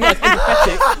 everyone is not as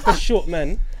empathetic for short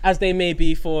men as they may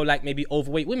be for like maybe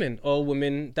overweight women or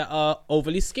women that are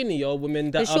overly skinny or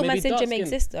women that does are short man maybe dark syndrome skinned.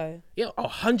 exist though? Yeah,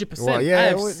 100%. Well, yeah, I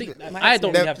have well, seen, might I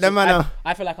don't Them- really have. them man are-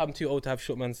 I feel like I'm too old to have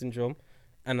short man syndrome,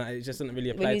 and it just doesn't really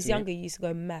apply When you to was me. younger, you used to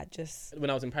go mad just When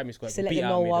I was in primary school, I to got let beat them out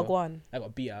know of me. though. wagwan. I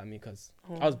got beat out of me because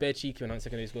I was bare cheeky when I was in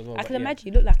secondary school as well. I but can yeah. imagine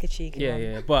you look like a cheeky Yeah, one.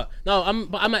 yeah, but no,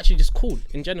 I'm actually just cool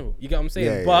in general. You get what I'm saying?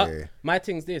 Yeah, but yeah, yeah. my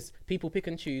thing's this: people pick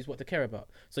and choose what to care about.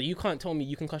 So you can't tell me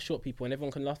you can cuss short people and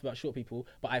everyone can laugh about short people,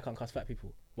 but I can't cuss fat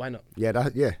people. Why not? Yeah,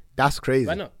 that's crazy.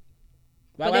 Why not?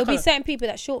 But there'll be certain people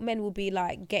that short men will be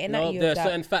like getting no, at you. there are with that.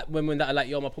 certain fat women that are like,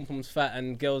 yo, my pom pom's fat,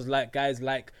 and girls like guys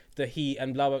like the heat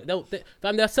and blah blah.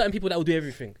 Fam, there are certain people that will do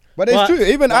everything. But it's true.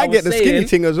 Even what I get was the skinny saying-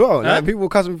 thing as well. Huh? Like people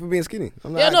cuss me for being skinny.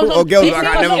 I'm like, Yeah, no, cool. no, Or girls people like,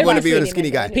 cuss I never want to be with a everything,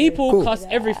 skinny guy. innit? People Cool. cuss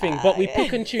everything, but we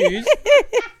pick and choose.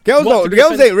 Girls what to don't. be Girls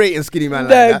offended- ain't rating skinny man like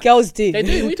No, that. girls do. They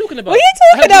do. What are you talking about? What are you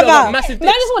I talking heard you about? got massive No,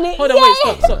 I dicks. just want it. Hold on,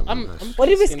 wait, stop. I'm What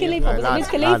did Wiz skinny, Khalifa? man. Was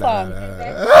it Wiz Nah,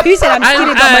 Khalifa? Who said I'm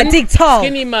skinny but my dick tall?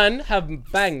 Skinny man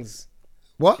have bangs.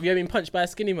 What? Have you ever been punched by a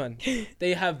skinny man?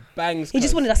 They have bangs. He just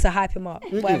cuz. wanted us to hype him up.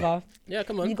 Whatever. Yeah,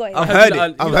 come on. You got it. I've I heard you it. lot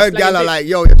are- I've you lot heard slanging gal are dick. like,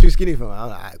 yo, you're too skinny for me. I'm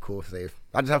like, alright, cool, safe.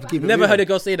 I just have to keep it Never real. heard a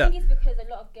girl say I that. think it's because a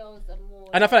lot of girls are more.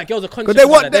 And I feel like girls are conscious. Because they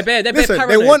about want that. They're listen,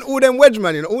 paranoid. they want all them wedge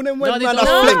man, you know, all them wedge they man don't.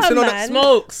 are flinks, you know Nah, that. man.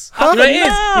 Smokes. Huh? You know what it is?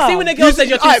 You see when a girl You says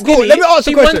you're too alright, skinny, cool. Let me ask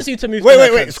she a question. wants you to move Wait, to wait,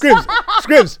 her wait, place.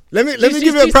 Scribs. Let me She's-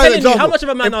 give you a she's prime telling you, example. how much of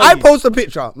a man if are I you? post a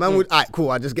picture, man would, alright, cool,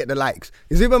 I just get the likes.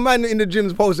 Is if a man in the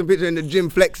gym's posting a picture in the gym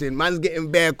flexing, man's getting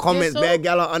bare comments, so? bare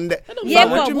gal are under. Yeah,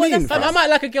 Fam, what but do you what mean? the Fam, fam? I might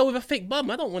like a girl with a fake bum.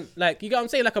 I don't want, like, you get what I'm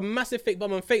saying? Like a massive fake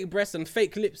bum and fake breasts and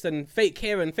fake lips and fake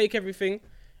hair and fake everything.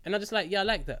 And I'm just like, yeah, I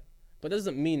like that. But that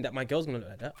doesn't mean that my girl's gonna look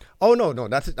like that. Oh no,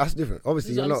 that's different. Obviously,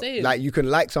 This is you're what I'm not saying. like you can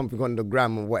like something on the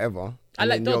gram or whatever. I and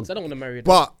like then dogs. I you're- don't want to marry a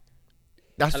dog. But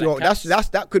that's I like your cats.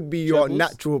 that could be your Gerbils.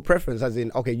 natural preference, as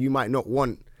in, okay, you might not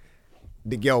want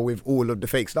the girl with all of the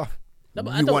fake stuff. No,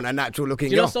 but I You don't- want a natural looking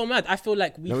Do you know girl. what's so mad? I feel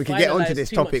like we Now we can get onto finalise this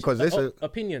too topic, much 'cause this is-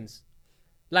 opinions.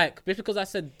 Like, just because I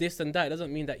said this and that, it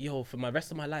doesn't mean that, yo, for my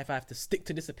rest of my life, I have to stick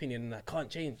to this opinion and I can't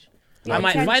change. Yeah, I you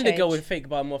might can find a girl change. with fake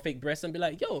bum or fake breasts and be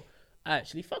like, yo, I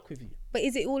actually fuck with you. But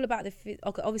is it all about okay,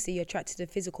 obviously you're attracted to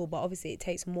the physical, but obviously it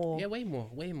takes more. Yeah, way more.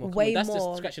 Come Way on, that's more.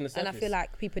 just scratching the surface. And I feel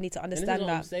like people need to and this is understand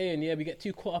what I'm that. saying. Yeah, we get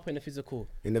too caught up in the physical.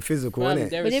 In the physical, Fam, innit?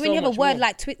 there But is then when so you have a much word more.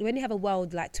 like when you have a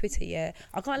world like Twitter, yeah,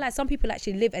 I can't lie. Some people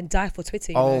actually live and die for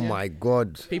Twitter. You Oh know? my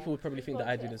God. People would probably think that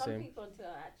I do the Some same. people on Twitter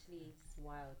are actually just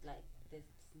wild. Like, there's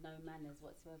no manners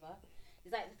whatsoever.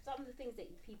 It's like some of the things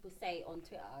that people say on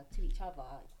Twitter to each other,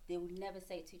 they will never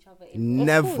say it to each other. In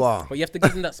Never. But you have to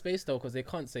give them that space though, because they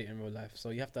can't say it in real life. So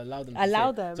you have to allow them. To Allow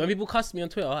say it. them. So when people cuss me on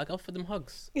Twitter, I offer them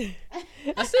hugs.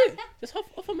 That's it. Just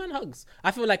offer man hugs. I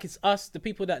feel like it's us, the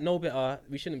people that know better.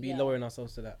 We shouldn't be Yeah. lowering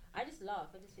ourselves to that. I just laugh.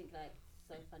 I just think like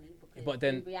so funny because But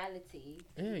then- in reality,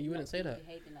 Yeah, you wouldn't not say people that.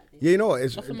 behaving like this. Yeah, you know what?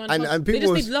 It's Offer man and hugs. people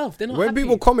They just need love. They're not when happy.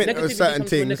 people comment on Negativity certain comes from a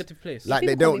things, negative place. like they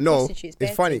People don't call me know. prostitutes, It's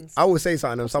bare funny. things. I will say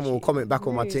something and someone will comment back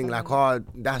on my Really thing like, funny.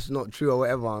 "Oh, that's not true" or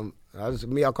whatever.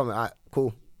 I'll comment, "Alright,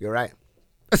 cool, you're right."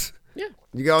 Yeah.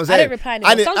 You get what I'm I saying? don't reply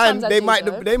anymore. Sometimes I they do, might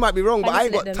though. they might be wrong, but I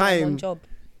ain't need to got let them know I'm on time job.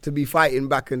 to be fighting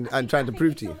back and trying to I think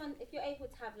prove if to you. if you're able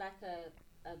to have like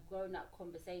a grown up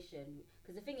conversation,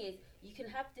 because the thing is, you can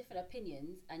have different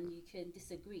opinions and you can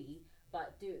disagree,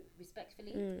 but do it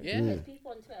respectfully. Yeah. Because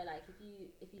people on Twitter, like if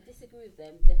you disagree with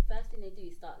them, the first thing they do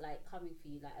is start like coming for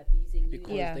you, like abusing you.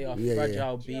 Because Yeah. they are Yeah, yeah.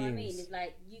 fragile Do you know what I mean? beings. It's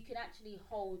like you can actually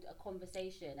hold a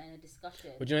conversation and a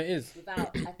discussion But you know what it is?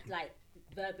 without like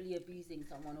verbally abusing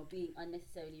someone or being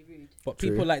unnecessarily rude. But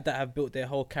True. people like that have built their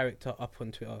whole character up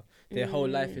on Twitter. Their whole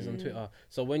life is on Twitter.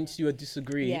 So once you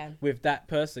disagree Yeah. with that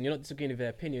person, you're not disagreeing with their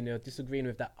opinion, you're disagreeing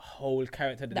with that whole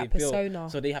character that That they persona.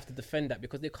 built. So they have to defend that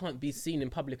because they can't be seen in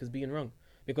public as being wrong.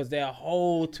 Because their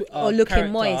whole Twitter Or looking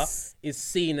character moist. is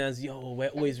seen as, yo, we're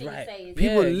always Everything you right. say is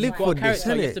People right. live you've got for a this,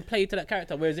 character, you have innit? to play to that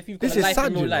character. Whereas if you've got This a is life sad,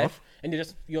 in real you know. life and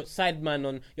you're side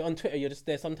man you're on Twitter, you're just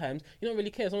there sometimes, you don't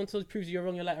really care. Someone proves you're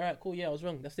wrong, you're like, all right, cool, yeah, I was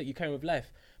wrong. That's it, you carry on with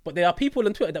life. But there are people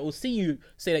on Twitter that will see you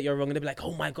say that you're wrong and they'll be like,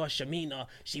 oh my gosh, Shamina,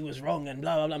 she was wrong and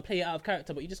blah, blah, blah, and play it out of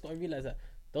character. But you just got to realize that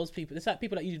those people, it's like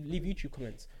people that you leave YouTube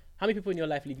comments. How many people in your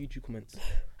life leave YouTube comments?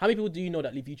 How many people do you know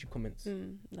that leave YouTube comments?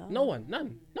 No one,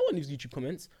 none. No one leaves YouTube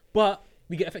comments, but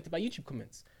we get affected by YouTube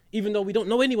comments. Even though we don't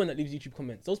know anyone that leaves YouTube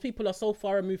comments. Those people are so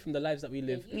far removed from the lives that we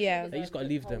live. Yeah. You just got to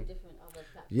leave them.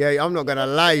 Yeah, I'm not gonna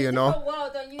lie, you know.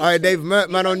 Alright, Alright, they've murked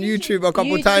man on YouTube a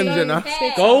couple times, you know.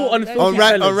 Go on Don't Filthy On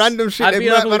Fellas. random shit, I've they've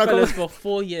been on murked man Filthy a Fellas couple. for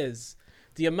 4 years.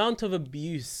 The amount of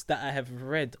abuse that I have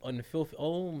read on Filthy,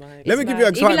 oh my. Let me give you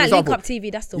an Even like Link example. Up TV,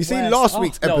 that's the You worst. see last Oh.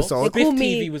 week's No, episode. They call Spiff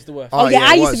me- TV was the worst. Oh, yeah, yeah,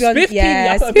 I it used to be on. Spiff TV, I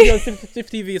Yes. put a video on Spiff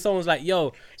TV. Someone was like,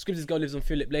 yo, Scripps' girl lives on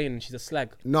Philip Lane and she's a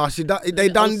slag. No, they I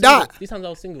was done single. that. These times I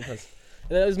was single, cuz.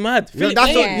 It was mad. You know, Philip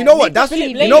that's Lane. what, you know what? Philip That's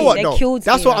Lane, you know what they though. killed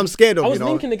That's me, what I'm scared I of. was You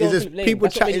know, linking the girl is with just Philip Lane. people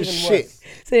That's what made chatting it even shit. worse.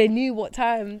 So they knew what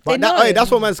time. They But that, know. hey,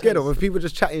 that's what man's scared of. If people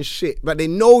just chatting shit, but they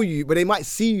know you, but they might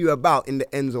see you about in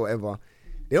the ends or whatever.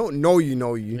 They don't know you,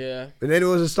 Yeah. But then they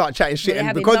will just start chatting shit, they and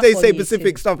have because enough they on say you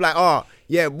specific too. stuff like, "Oh,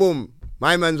 yeah, boom,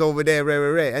 my man's over there,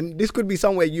 rare," and this could be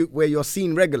somewhere where you're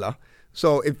seen regular.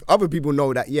 So if other people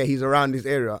know that, yeah, he's around this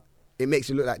area, it makes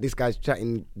you look like this guy's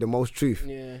chatting the most truth.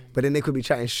 Yeah. But then they could be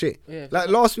chatting shit. Yeah. Like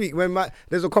last week when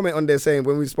there's a comment on there saying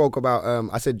when we spoke about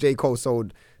I said J. Cole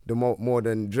sold the more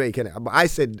than Drake, innit? But I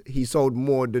said he sold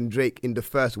more than Drake in the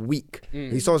first week.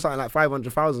 He sold something like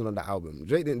 500,000 on that album.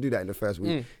 Drake didn't do that in the first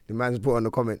week. The man's put on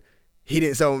the comment, he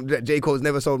didn't sell, J. Cole's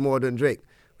never sold more than Drake.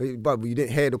 But you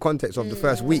didn't hear the context of the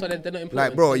first week. So they're not important.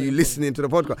 Like, bro, are They're you not listening to the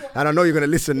podcast? And I know you're going to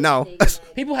listen now.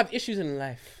 People have issues in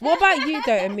life. What about you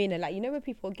though, Amina? Like, you know when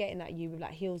people are getting at you with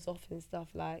like heels off and stuff,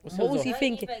 like What's what heels was he off?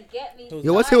 thinking?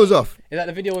 Yo, what's Heels Off? Is that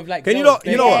the video with like Can you girls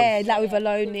not- you know what? Yeah, like with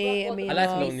Aloni, Amina. I like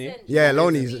Aloni. Yeah,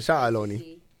 Loney, shout out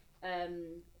Loney.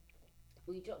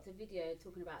 We dropped a video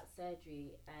talking about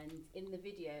surgery, and in the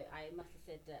video, I must have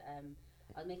said that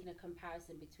I was making a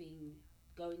comparison between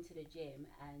going to the gym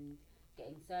and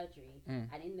getting surgery. And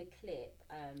in the clip,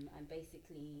 and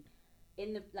basically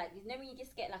in the you know when you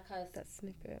just get like a That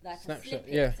snippet. like a Snapshot,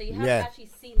 snippet, yeah. so you haven't Yeah. actually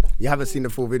seen the You haven't full seen the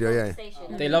full video, yeah. conversation.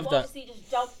 And They people love that. obviously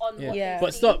just jump on what Yeah. they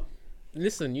But see. stop.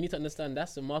 Listen, you need to understand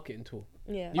that's a marketing tool.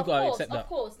 Yeah. You gotta accept Of that.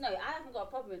 course, no, I haven't got a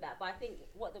problem with that. But I think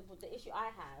what the issue I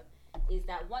have is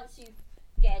that once you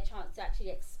get a chance to actually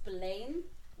explain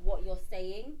what you're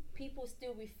saying, people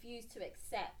still refuse to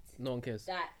accept No one cares.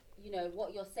 that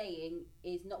what you're saying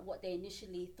is not what they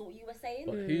initially thought you were saying.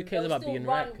 But who cares They'll about still being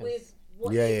run right? 'Cause with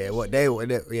what Yeah, they yeah, what initially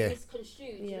they, yeah.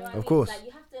 misconstrued. You know what I Of mean? course. Like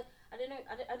you have to. I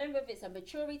I don't know if it's a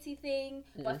maturity thing,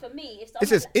 but for me, if someone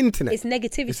It's just internet. It's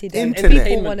negativity. It's then. internet.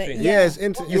 People want Entertainment it. thing. Yeah, it's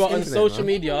internet. You are on internet, social man.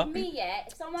 media. With me, yeah.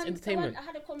 If someone, entertainment. I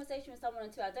had a conversation with someone on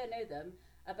Twitter, I don't know them,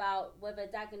 about whether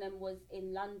Dagenham was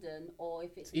in London or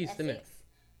if it's in East, innit? Essex.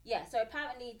 Yeah, so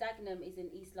apparently Dagenham is in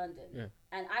East London. Yeah.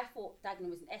 And I thought Dagenham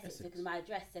was in Essex because my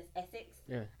address says Essex.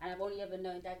 Yeah. And I've only ever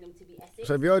known Dagenham to be Essex.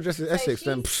 So if your address is So Essex,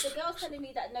 then the girl's telling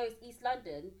me that no, it's East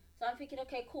London. So I'm thinking,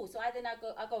 okay, cool. So I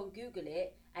go and Google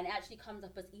it, and it actually comes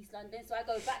up as East London. So I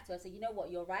go back to her, say, you know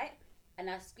what, you're right. And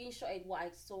I screenshotted what I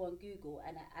saw on Google,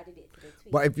 and I added it to the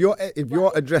tweet. But if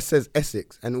your address says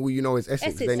Essex and all you know is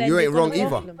Essex, Essex, then then you ain't it's wrong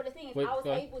not wrong. either. But the thing is, Wait, I was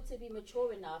go on. able to be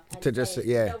mature enough and To just say,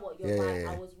 yeah, you know what, you're yeah, right, yeah,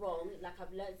 I yeah. was wrong, like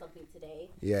I've learned something today,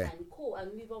 Yeah. and cool,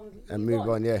 and move on. And move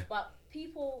on, yeah. But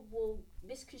people will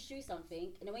misconstrue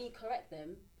something, and then when you correct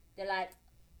them, they're like,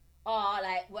 oh,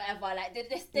 like whatever, like they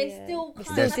Yeah. still They're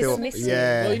can't They're still still, dismissing.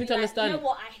 yeah. Well, you need to like, understand. You know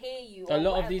what, I hear you. So a or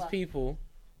lot of these whatever. people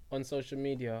on social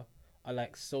media are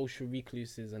like social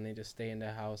recluses, and they just stay in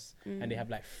their house and they have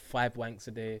like 5 wanks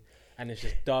a day, and it's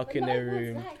just dark But in not their everyone's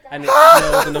room, like that. and it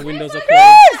smells and the windows are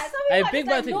closed. Hey, big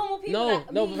bad thing. No,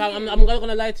 but I'm not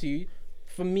gonna lie to you.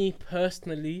 For me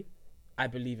personally, I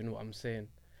believe in what I'm saying.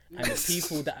 And the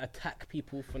people that attack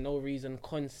people for no reason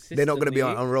consistently, They're not gonna be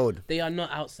on road. They are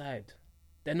not outside.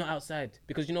 They're not outside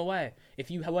because you know why? If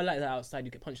you were like that outside,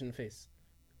 you get punched in the face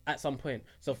at some point.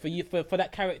 So for you, for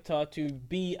that character to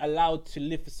be allowed to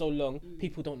live for so long,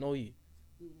 people don't know you.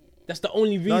 That's the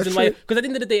only reason why. true. Because at the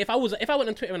end of the day, if I went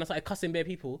on Twitter and I started cussing bare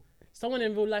people, someone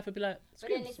in real life would be like, But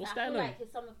then "Screams, it's, what's I going feel on?" like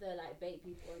it's some of the like bait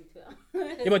people on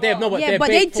Twitter. Yeah, but they're no, but Yeah, they're but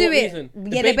bait they for do what it- reason? The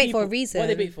yeah, they bait people, for a What reason. are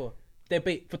they bait for? They're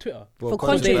bait for Twitter. For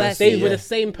Because controversy. they yeah. were the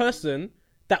same person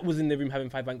that was in the room having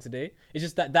 5 banks a day. It's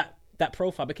just that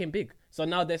profile became big. So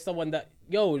now there's someone that,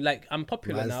 like, I'm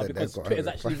popular Man now said they've because got Twitter's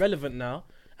over actually it. relevant now.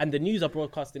 And the news are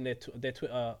broadcasting their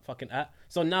Twitter fucking app.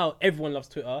 So now everyone loves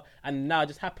Twitter. And now I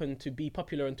just happen to be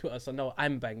popular on Twitter. So now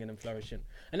I'm banging and flourishing.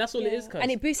 And that's all it is, cuz.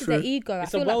 And it boosted their ego.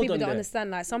 It's I a feel like world people on don't there.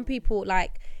 understand. Like some people,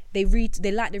 like they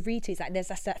like the retweets. Like there's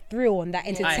just that thrill and that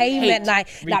hate entertainment. Like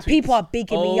retweets. people are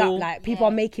bigging me Oh up. Like people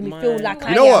are making me my feel like God. I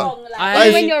You know am. what?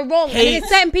 Even when you're wrong, and hate there's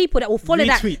certain people that will follow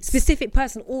that retweets. specific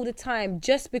person all the time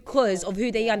just because of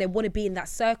who they are. And they want to be in that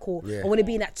circle. Yeah. Or want to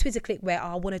be in that Twitter click where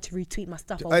I wanted to retweet my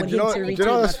stuff. I do want you him know- to do you retweet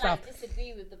know my what's- stuff. Like,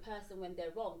 disagree with the person when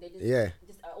they're wrong. They just Yeah.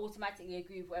 automatically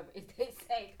agree with whatever if they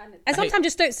say. Kind of And sometimes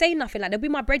just don't say nothing. Like they'll be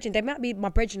my brethren. They might be my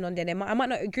brethren on there. I might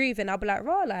not agree with it. And I'll be like,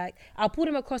 raw. Like I'll pull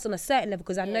them across on a certain level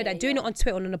because I know that doing it on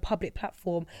Twitter and on a public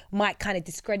platform might kind of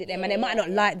discredit them, and they might not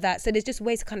like that. So there's just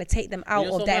ways to kind of take them out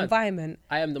You're of so their mad. environment.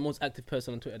 I am the most active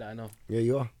person on Twitter that I know. Yeah,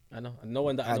 you are. I know. And no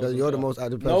one that I Ah, know. you're the most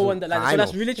active No person one that like. I So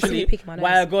that's know. literally Picking my why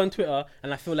nose. I go on Twitter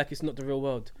and I feel like it's not the real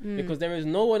world because there is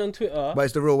no one on Twitter But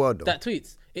it's the real world, though. that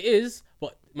tweets. It is,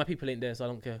 but my people ain't there, so I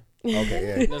don't care.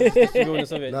 Okay, yeah. That's the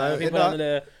realness of it. No, Like, people no. are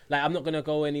gonna, like, I'm not gonna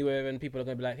go anywhere, and people are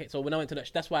gonna be like, hey. So when I went to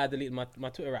that's why I deleted my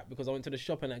Twitter app because I went to the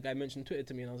shop and that guy mentioned Twitter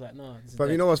to me, and I was like, no. This is But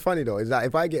dead. you know what's funny though is that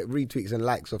if I get retweets and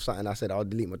likes of something I said, I'll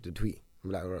delete the tweet.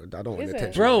 I'm like, I don't want Is the it?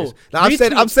 attention. Bro, on this. Like, I've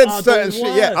said retweets are certain the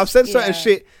shit. Yeah, I've worst. said certain Yeah.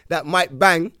 shit that might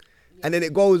bang, and then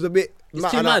it goes a bit,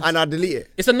 It's too mad. and I delete it.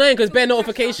 It's annoying because bare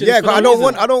notifications. Yeah, for because no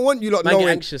reason. I don't want you lot Man get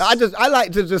knowing. anxious. I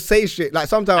like to just say shit. Like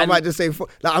sometimes I And- might just say,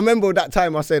 like I remember that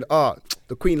time I said,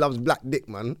 the Queen loves black dick,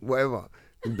 man, whatever.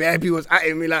 And bare people was at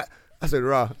me like, I said,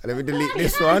 rah, let me delete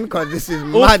this one because this is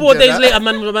All mad. 4 you days know? later,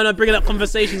 man are bringing up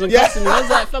conversations and Yeah. cussing me. I was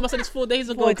like, fam, I said it's 4 days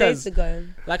ago. 4 days cuz. ago.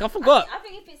 Like I forgot. I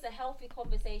think if it's a healthy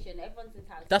conversation, everyone's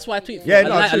entitled. That's to why I an tweet. opinion. Yeah,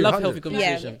 no, I true, love 100. healthy Yeah.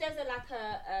 conversation. If there's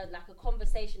a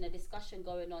conversation, a discussion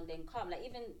going on, then come. Like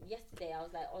even yesterday, I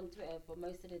was like on Twitter for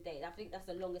most of the day. I think that's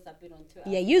the longest I've been on Twitter.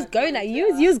 Yeah, you was I've been going on at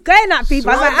Twitter. you was going at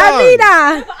people. I was like, Swear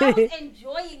Amina. No, but I was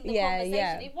enjoying the Yeah, conversation.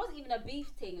 yeah. It wasn't even a beef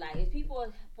thing. Like if people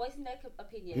were voicing their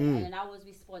opinion, and then I was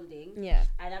responding. Yeah.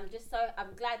 And I'm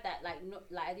glad that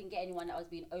I didn't get anyone that was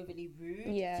being overly rude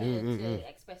Yeah. to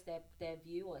express their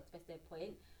view or express their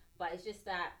point. But it's just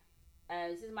that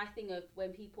this is my thing of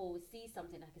when people see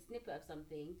something like a snippet of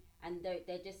something and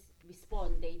they just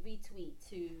respond, they retweet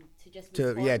to just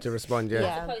respond. To respond, yeah.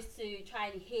 Yeah. As opposed to try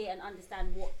and hear and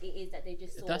understand what it is that they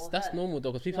just saw. That's or heard. normal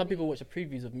though, because You know some what I people mean? watch the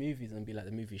previews of movies and be like,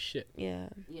 the movie's shit. Yeah.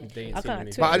 Yeah. They ain't I seen can't the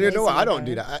movie. But you know what? I don't Lazy,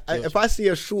 do that. If I see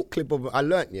a short clip of, I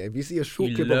learnt, yeah. If you see a short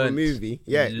You clip of a learnt. movie, You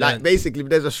yeah, like learnt. basically, if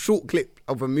there's a short clip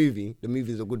of a movie, the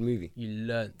movie's a good movie. You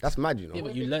learn. That's mad, you know. Yeah, Or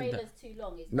but if you the learned trailer's that. too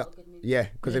long, it's No, not a good movie. yeah,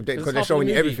 because Yeah, they're 'cause half showing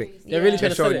the you movie- everything. They're really Yeah.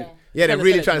 trying to sell showing, it. yeah, they're Trying to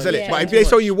really sell it trying to to sell us. it. Yeah. But if Too they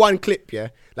show much. you one clip, yeah,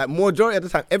 like majority of the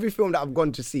time, every film that I've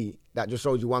gone to see that just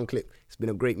shows you one clip, it's been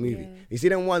a great movie. You see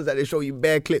them ones that they show you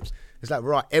bare clips, it's like,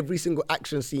 right, every single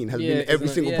action scene has been in every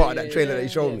single part of that trailer that you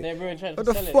showed me. They're really trying What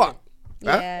to the sell it, fuck?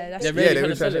 Yeah, Huh? that's They're Yeah, really they're trying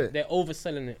to sell really it. They're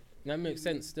overselling it. That makes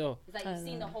sense still. It's like you've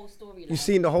seen the whole story. You've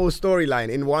seen the whole storyline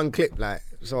in one clip, like,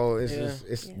 so it's Yeah.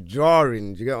 it's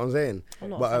jarring. Do you get what I'm saying? I'm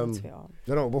not But a fan of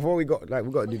Twitter. no, before we got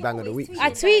we got to do you bang of the always week.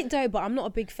 tweet. I tweet though, but I'm not a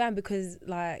big fan because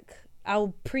like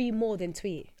I'll pre more than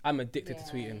tweet. I'm addicted to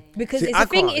tweeting. Because See, it's I the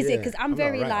thing can't, is yeah. it because I'm I'm not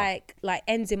very a writer. like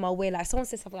ends in my way. Like someone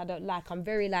says something I don't like, I'm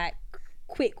very like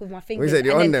quick with my fingers. said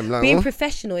you're and on then them, like, being what?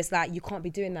 professional is like you can't be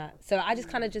doing that. So I just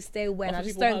kind of just stay away and I Offer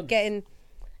just people don't hugs. get in.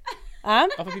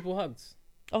 Offer people hugs.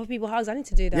 Offer people hugs. I need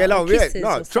to do that. Yeah, no, Or yeah, kisses no.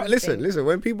 or Listen, something. listen.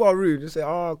 When people are rude, just say,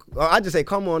 "Oh," or I just say,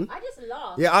 "Come on." I just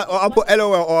laugh. Yeah, I'll put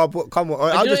LOL or I'll put "Come on." Or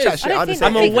I'll you know just what chat it is? shit. I I'll don't just think say,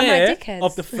 I'm I think I'm aware like dickheads.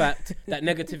 of the fact that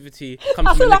negativity I comes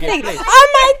from feel a like negative place.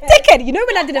 I'm a dickhead. You know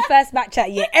when I did the first back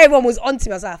chat, yeah, everyone was onto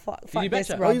me. I was like, fuck you this,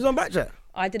 backchat? "Oh, bro. he's on back chat."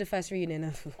 I did the first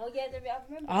reunion. Oh yeah, I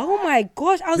remember. Oh my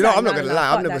gosh, I was You know, like, I'm not nah, gonna nah, lie.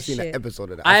 fuck I've never that seen shit. an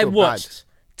episode of that. I feel bad. watched.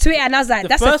 Tweet and I was like,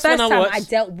 that's the first one time I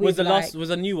dealt with. was the like, last was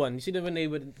a new one. You see the when they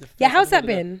were the first Yeah, how's that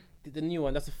episode of been? The new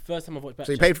one. That's the first time I've watched.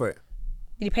 So you Backchat. paid for it.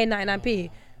 Did you pay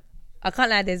 99p? I can't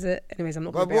lie. Anyways, I'm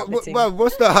not gonna But bring up the thing.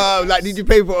 what's the like? Did you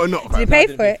pay for it or not? Did you fam? pay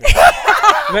didn't for pay it?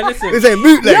 But listen, They say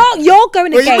bootleg. You're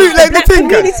going Well, you against bootleg the black the thing,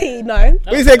 guys. community.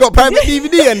 No, We say got private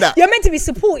DVD and that. you're meant to be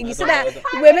supporting. You said that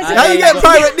we're meant to. How you get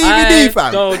private DVD, I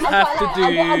fam? don't have to do.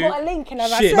 I got a link and I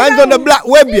was shit. like, Man's on the black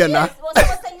web, you know.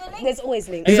 there's always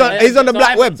links. He's on the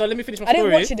black web. So let me finish my I story.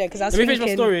 didn't watch it though because I was Let me finish my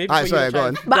thinking. story. Alright, before you sorry, go try on.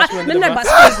 and But dash me under the no, bus.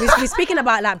 but seriously, we're speaking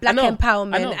about like black I know.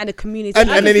 empowerment and the community. And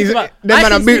then he's Them man are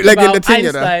man bootlegging the thing,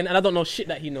 you know. Einstein, and I don't know shit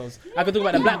that he knows. I could talk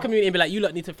about the black community and be like, you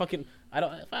lot need to fucking. I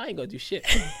ain't gonna do shit.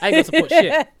 I ain't gonna support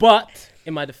shit. But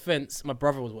in my defense, my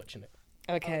brother was watching it,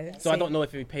 Okay. so I don't know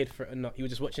if he paid for it or not. He was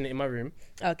just watching it in my room.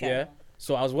 Okay. Yeah.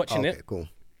 So I was watching Okay, it, cool.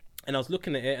 and I was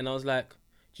looking at it, and I was like, do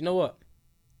you know what?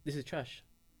 This is trash.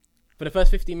 For the first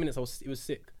 15 minutes, it was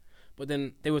sick. But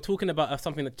then they were talking about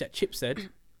something that Chip said,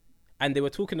 and they were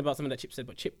talking about something that Chip said,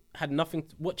 but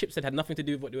what Chip said had nothing to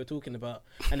do with what they were talking about,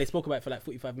 and they spoke about it for like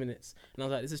 45 minutes, and I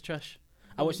was like, this is trash.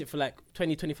 I watched it for like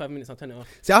 20, 25 minutes. I'll turn it off.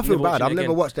 See, I feel Never watch bad. it I've never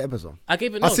again. watched the episode. I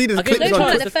gave it. I see the I gave clips it on a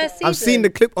Twitter. the first I've season. seen the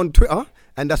clip on Twitter,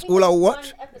 and that's all I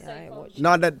watch.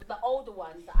 No, that The older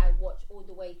ones that I watch all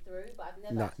the way through, but I've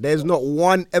never. no, actually there's not watched-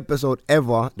 one episode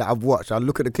ever that I've watched. I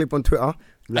look at the clip on Twitter,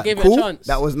 like, gave it a cool, chance.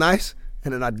 that was nice,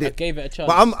 and then I I did. gave it a chance.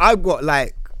 But I've got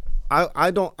like, I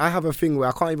have a thing where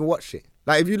I can't even watch it.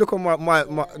 Like if you look on my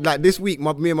like this week,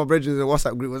 me and my brethren in the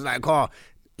WhatsApp group was like,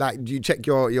 like do you check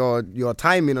your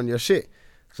timing on your shit?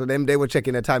 So then they were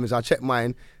checking their timing, so I checked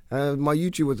mine. My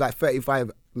YouTube was like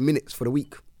 35 minutes for the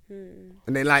week.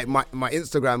 And then like my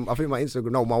Instagram, I think my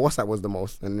WhatsApp was the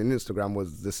most, and then Instagram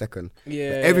was the second. Yeah.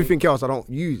 But everything else I don't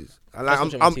use. Like That's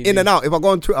what I'm on in TV. and out. If I go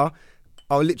on Twitter,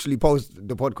 I'll literally post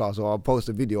the podcast, or I'll post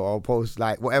a video, or I'll post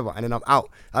like whatever, and then I'm out.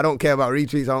 I don't care about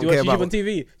retweets. I don't Do you care watch YouTube about. on TV? Do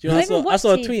you know, I don't even I saw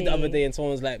a watch tweet the TV. other day, and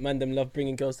someone was like, "Man, them love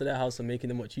bringing girls to their house and making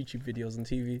them watch YouTube videos on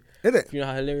TV." Is it? You know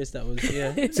how hilarious that was?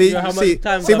 Yeah. See, you know how see, much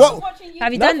time see that- what?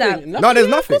 Have you done that? Nothing. No, there's Yeah, of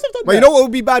nothing. course I've done But you that. know what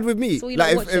would be bad with me? So you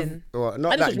like not watching? well, I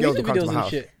not just that watch girls music will come to videos my and house.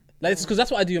 shit. Like, because that's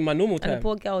what I do in my normal And the time.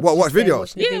 poor girl. What, just watch stay videos?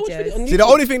 watching Yeah, the watch videos. videos on See, the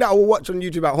YouTube. only thing that I will watch on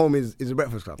YouTube at home is the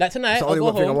Breakfast Club. Like tonight, It's the I'll only go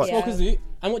one thing I home, watch. smoke a zoo,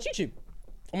 and watch YouTube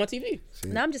on my TV.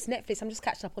 Now I'm just Netflix. I'm just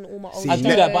catching up on all my old. See, I do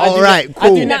Net- that, but I do alright, that- I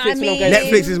do cool. Netflix when I'm going.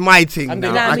 Netflix is my thing I'm now.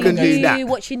 doing that. I can do you, that.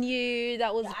 Watching you.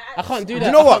 That was. I can't do Do that.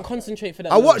 you know I what? can't concentrate for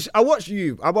that. I long. watched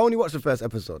you. I've only watched the first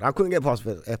episode. I couldn't get past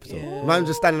the first episode. I'm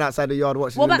just standing outside the yard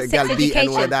watching What the about gal sex beat and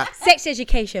all of education? that. Sex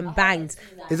education banged.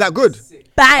 Is that good?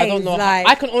 I Bangs. don't know. Like,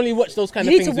 I can only watch those kind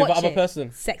you of need to things with watch another it.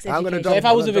 person. Sex I'm gonna education. So jump- if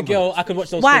I was I'm with a gonna girl, I could watch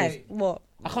those Why? things. What?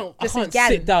 I can't Just as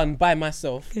sit gal. down by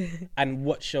myself and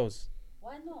watch shows.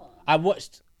 Why not? I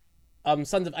watched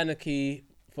Sons of Anarchy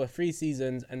for 3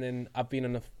 seasons, and then I've been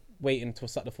on waiting to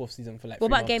start the 4th season for like. What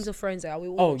 3 about months. Games of Thrones? Are we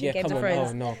all Oh watching yeah, Games come of on. Thrones?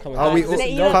 Oh no, come on. Are we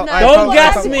Listen, all- don't no, don't no,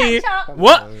 gas no. me. What?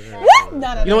 What?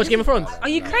 No. You don't watch Game of Thrones? Are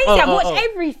you crazy? Oh, I oh, watch oh.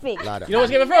 everything. You don't watch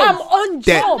Game of I'm Thrones? on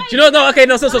Dead. job. Do you know? No, okay,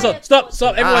 no, stop.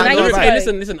 Stop. Everyone, Ah, no, go hey, back.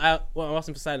 listen. I'm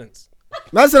asking for silence.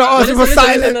 Man said I asked you for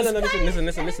silence.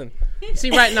 No, listen. You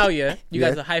see, right now, you Yeah.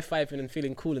 guys are high-fiving and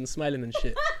feeling cool and smiling and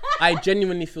shit. I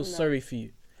genuinely feel sorry for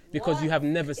you because you have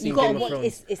never seen You got Game of what?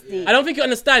 Thrones. It's the. I don't think you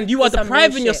understand. You are It's some depriving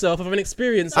bullshit. yourself of an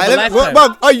experience of I a let- lifetime.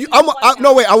 well, are you?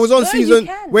 No, wait. I was on No, you season.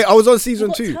 can. Wait, I was on You season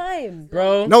got 2. time.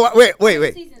 Bro. No, wait.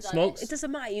 Seasons are Smokes. It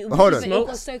doesn't matter. You Hold on. It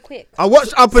goes so quick. I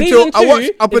watched up until Season 2 I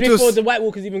watched up is until. before the White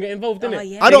Walkers even get involved, didn't Oh, it?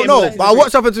 yeah. I don't know, They get but I involved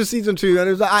watched up until season 2, and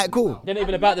it was like, alright, cool. They're not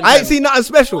even about them. I ain't seen nothing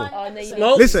special. Oh, no, you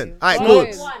Smoke. Listen, alright, No.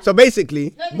 cool. So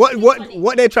basically,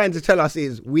 what they're trying to tell us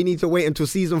is we need to wait until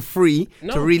season 3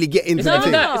 No. to really get into It's the not even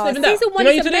thing. that. It's not even that. Season You one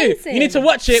know is what you need to do? amazing. You need to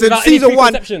watch it So without season any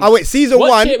 1, preconceptions. oh wait, season Watch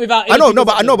 1. it without I any know, no,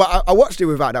 but preconceptions. I watched it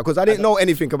without that because I didn't know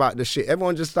anything about the shit.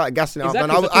 Everyone just started gassing it up,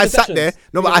 Exactly, and so I sat there.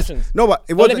 preconceptions. But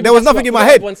it Don't let wasn't. people There was gas you nothing up in with my what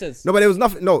head. everyone says. No, but there was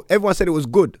nothing. No, everyone said it was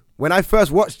good when I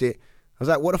first watched it, I was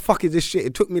like, what the fuck is this shit?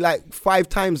 It took me like 5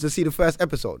 times to see the first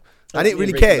episode. I didn't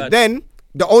really care. Then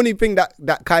the only thing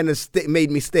that kind of made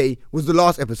me stay was the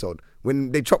last episode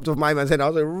when they chopped off my man's head. I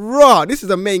was like, raw, this is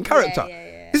a main character.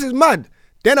 This is mad.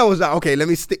 Then I was like, okay, let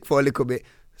me stick for a little bit.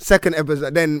 Second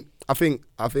episode, then I think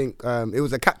it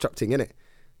was a catch-up thing, innit?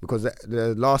 Because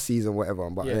the last season, whatever,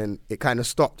 but then it kind of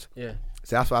stopped. Yeah.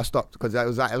 So that's why I stopped, because I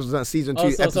was on season 2,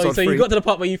 episode 3. So you got to the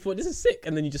part where you thought this is sick,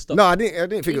 and then you just stopped. No, I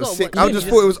didn't think it was sick. I just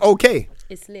thought it was okay.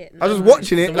 It's lit. I was just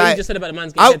watching it. So like, you just said about the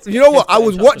man's getting you know what? I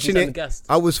was watching it.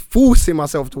 I was forcing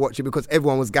myself to watch it because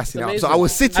everyone was gassing out. So I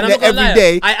was sitting there every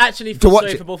day. I actually feel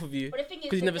sorry for both of you because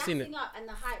you've never seen it. And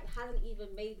the hype hasn't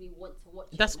even made me want to watch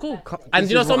it. That's cool. And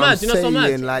you know so mad.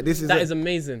 Like, that is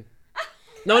amazing.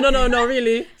 No,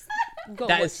 really.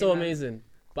 That is so amazing.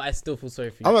 But I still feel sorry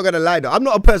for you. I'm not gonna lie though. I'm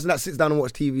not a person that sits down and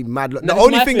watch TV mad. The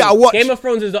only thing that I watch Game of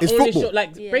Thrones is the only football. show.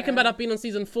 Like Breaking Bad, I've been on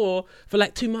season 4 for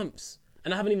like 2 months,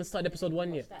 and I haven't even started episode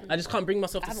 1 yet. I just can't bring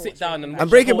myself to sit down and watch. And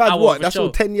Breaking Bad, what? That's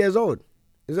all 10 years old.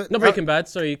 Is it? Not Breaking Bad.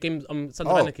 Sorry, Sons of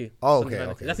Anarchy. Oh,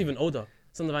 okay. That's even older.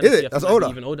 Sons of Anarchy. Is it? That's older.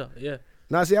 Even older. Yeah.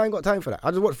 Nah, see, I ain't got time for that.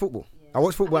 I just watch football. I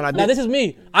watch football and I. Now this is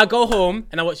me. I go home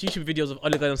and I watch YouTube videos of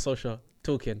Ole Gunnar Solskjaer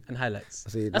talking and highlights.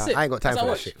 See, that's it. I ain't got time for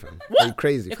that shit, fam. What? Are you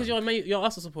crazy? Yeah, because you're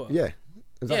Arsenal supporter. Yeah.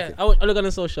 Exactly. Yeah, I watch Ole Gunnar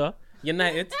Solskjaer,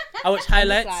 United. I watch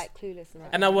highlights. Like clueless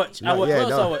and I watch. What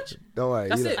else I watch? Don't worry.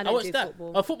 That's it. I watch that.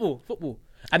 Football.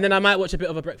 And then I might watch a bit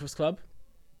of a Breakfast Club.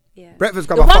 Yeah. Breakfast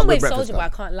Club. The one with Soulja Boy, I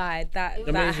can't lie. That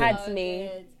had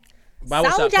me. But I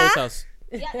watched that Post House.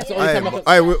 That's the only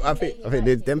time I think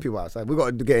there's them people outside. We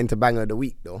got to get into Banger of the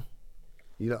Week though.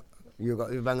 You got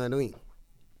your Banger of the Week.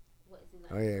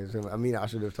 Oh yeah, so Amina, I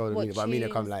should have told Amina, but Amina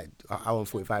come like an hour and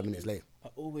 45 minutes late. I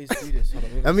always do this.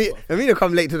 Amina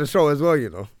come late to the show as well, you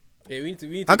know. Yeah, we need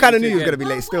to I kind of knew you was gonna be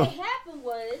late still. What happened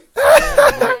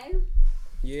was.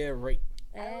 Yeah, right.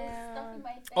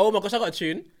 Oh my gosh, I got a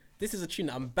tune. This is a tune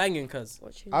that I'm banging, cuz.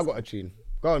 I got a tune.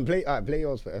 Go on, play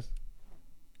yours first.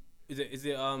 Is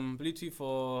it Bluetooth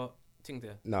or thing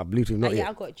there? Nah, Bluetooth not yet. Yeah,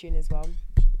 I got a tune as well.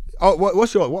 Oh,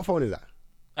 what phone is that?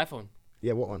 iPhone.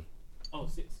 Yeah, what one? Oh,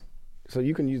 6. So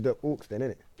you can use the aux then,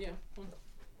 innit? Yeah.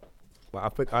 But I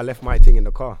think I left my thing in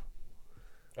the car.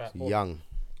 Right, young.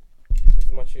 This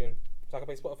is my tune. So I can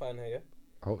play Spotify in here, yeah?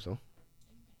 I hope so.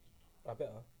 I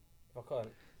better. If I can't.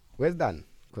 Where's Dan?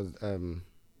 Because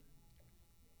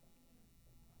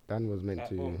Dan was meant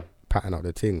to pattern up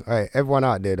the thing. All right, everyone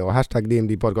out there though, hashtag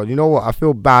DMD podcast. You know what? I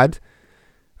feel bad.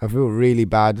 I feel really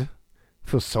bad. I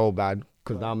feel so bad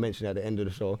because now I'm mentioning at the end of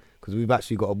the show because we've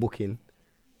actually got a booking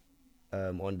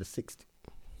on the 6th.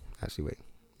 Actually, wait.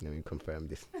 Let me confirm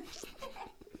this.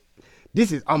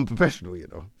 This is unprofessional, you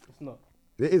know. It's not.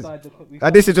 It is.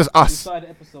 This is just us. Inside the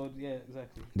episode, yeah,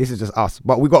 exactly. This is just us.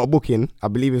 But we got a booking. I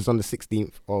believe it's on the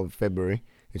 16th of February,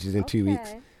 which is in 2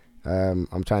 weeks.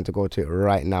 I'm trying to go to it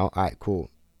right now. All right, cool.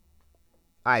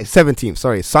 All right, 17th.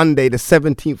 Sorry, Sunday, the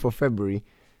 17th of February.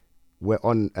 We're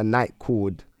on a night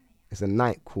called. It's a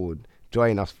night called.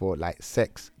 Join us for like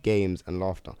sex, games, and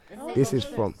laughter. This is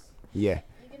from. Yeah.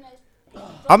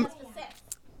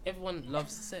 Everyone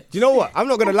loves sex. Do you know what? I'm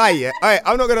not gonna lie yet. All right,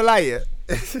 I'm not gonna lie yet.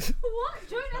 What?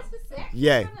 Join us for sex?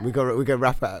 Yeah, we can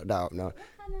wrap that up now.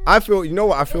 I feel. You know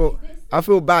what? I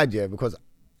feel bad, yeah, because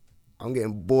I'm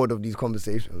getting bored of these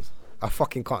conversations. I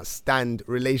fucking can't stand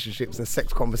relationships and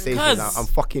sex conversations. I'm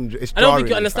fucking. It's jarring. I don't think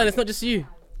you understand. It's not just you.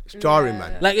 It's jarring,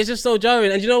 man. Like, it's just so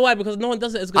jarring. And you know why? Because no one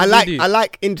does it as good as you do. I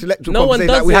like intellectual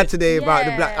conversations like we had today about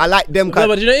the black. I like them kind.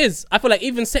 No, but you know what it is? I feel like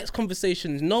even sex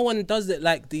conversations, no one does it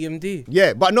like DMD.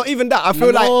 Yeah, but not even that. I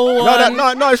feel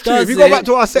no, it's true. If you go back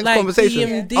to our sex like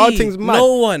conversations, DMD, our thing's mad.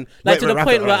 No one. Like, to the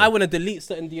point where I want to delete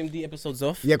certain DMD episodes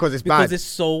off. Yeah, because it's bad. Because it's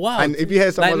so wild. And if you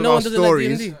hear some of our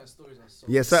stories...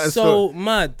 Yeah, certain so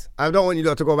mad. I don't want you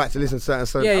lot to go back to listen to certain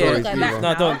stories.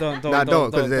 No,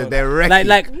 don't, because they're wrecking.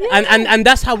 And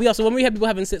that's how we are. So when we have people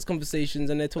having sex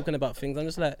conversations and they're talking about things, I'm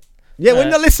just like, yeah,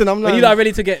 when you listen, I'm like, when you are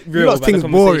ready to get real about the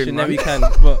conversation, boring, then we can.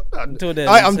 But until then,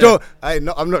 I'm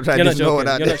not trying to know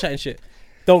that. You're not chatting shit.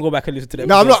 Don't go back and listen to them.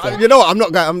 No, I'm not. You know what? I'm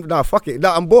not going. No, fuck it.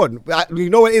 No, I'm bored. You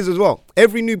know what it is as well.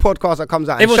 Every new podcast that comes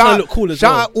out, everyone's trying to look cool as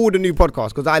well. Shout out all the new podcasts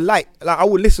because I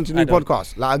will listen to new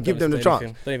podcasts. Like I give them the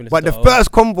chance. But the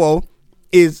first convo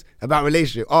is about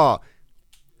relationship.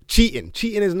 Cheating.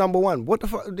 Cheating is number one. What the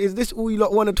fuck is this? All you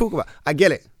lot want to talk about? I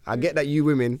get it. I get that you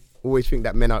women always think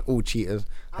that men are all cheaters.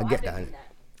 I get that.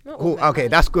 Cool. Okay,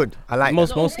 that's good. I like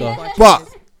most stuff. But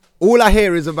all I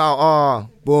hear is about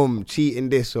boom, cheating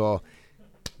this or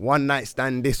one night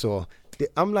stand this or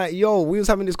I'm like, yo, we was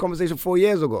having this conversation 4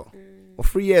 years ago. or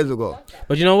 3 years ago.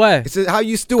 But you know why? It's how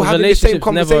you still having the same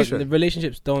conversation. The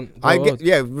relationships don't. I get,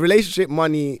 yeah, relationship,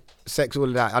 money, sex, all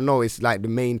of that. I know it's like the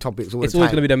main topics all it's the time.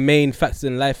 always gonna be the main factors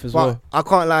in life as but well. I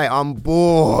can't lie, I'm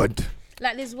bored.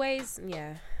 Like there's ways,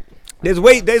 yeah. There's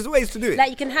ways to do it. Like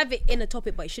you can have it in a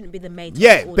topic, but it shouldn't be the main topic.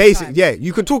 Yeah, all basic. the time. Yeah,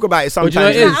 you can talk about it sometimes. you know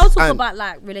what it is? Like, I'll talk about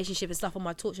like relationship and stuff on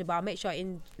my talk show, but I'll make sure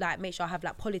I have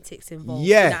like politics involved.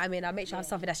 Yeah. You know what I mean? I'll make sure I have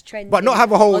something that's trending. But not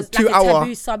have a whole or, like, 2 a hour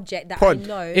taboo subject that pod. I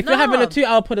know. If you're having a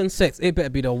 2-hour pod on sex, it better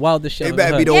be the wildest shit. It I've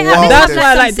better ever be the heard. wildest. That's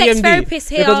why I like Some sex DMD. therapist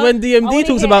here. Because when I DMD wanna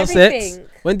talks hear about sex,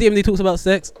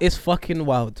 everything. it's fucking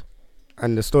wild.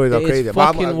 And the stories are It is crazy. But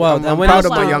fucking I'm wild. And when proud I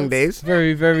of my was- young days.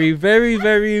 Very, very, very,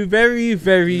 very, very,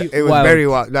 very It was wild. very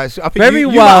wild. Like, I think Very you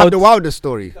might have wild. the wildest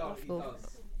story.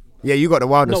 Yeah, you got the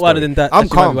wildest Not story. wilder than that. I'm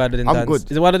Actually, might be calm. wilder than I'm Dan's. good.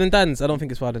 Is it wilder than Dan's? I don't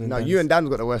think it's wilder than No, Dan's. you and Dan's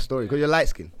got the worst story because you're light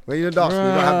skin. When you're dark skin,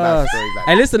 you don't have bad stories like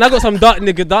Hey, that. listen, I got some dark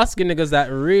skin niggas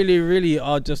that really, really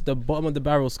are just the bottom of the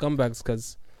barrel scumbags.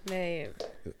 Cause Mate,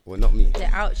 Well, not me. they're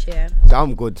out here. So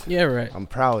I'm good. yeah, right. I'm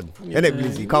proud. Innit,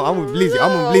 Blizzy? Come, I'm with Blizzy. I'm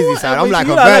on Blizzy side. I'm like a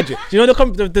You are virgin. do you know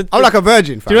the I'm like a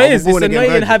virgin. do you know what it is? I'm a It's born-again annoying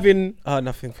virgin. having. Oh,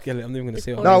 nothing. Forget it. I'm not even gonna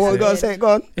say what. No, I'm what gonna we say. gotta say? Go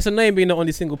on. It's annoying being the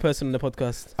only single person on the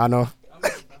podcast. I know.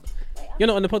 You're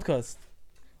not on the podcast.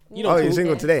 You Oh, don't you're talk.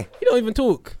 single today. You don't even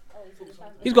talk.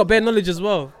 He's got bare knowledge as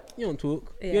well. You don't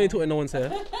talk. You Yeah. only talk when no one's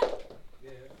here.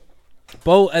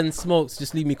 Bolt and Smokes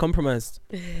just leave me compromised.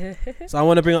 So I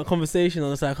want to bring up conversation,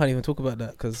 and I can't even talk about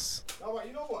that because. No, but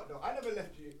you know what? No, I never left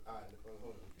you.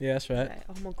 Yeah, that's right. Like,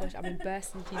 oh my gosh, I've been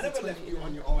bursting I never Jesus. left you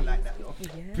on your own like that. No.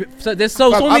 So there's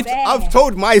so many. I've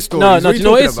told my stories. No, What do are you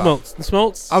know what talking is about?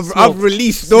 Smokes? I've Smokes.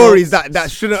 released stories that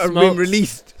shouldn't have been Smokes.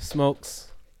 released. Smokes.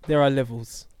 There are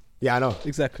levels. Yeah, I know.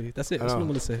 Exactly. That's it. That's what I'm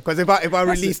gonna say. Because if I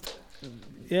released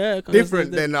Yeah. 'cause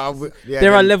different, there's- then I would. Yeah,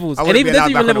 there are then levels, I and wouldn't even be there's allowed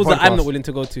even back on the levels that I'm podcast. not willing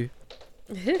to go to.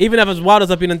 Even if as wild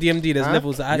as I've been on DMD, there's Huh?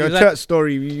 levels that Your I. church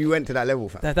story, you went to that level,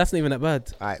 fam. That's not even that bad.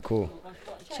 Alright, cool.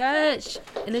 Church,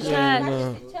 in the church.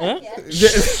 No. Huh?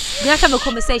 We have to have a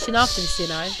conversation after this, you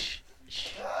know.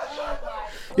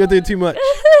 You're doing too much.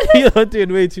 You're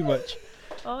doing way too much.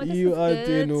 Oh, this You is are good.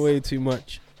 doing way too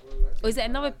much. Or is it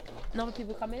another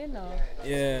people coming in now?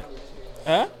 Yeah.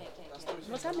 Huh?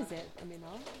 What time is it? I mean,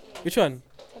 now. Which one?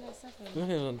 27.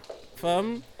 Hang on.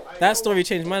 Fam, that story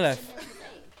changed my life.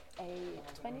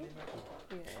 20?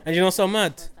 And you know what's so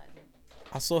mad?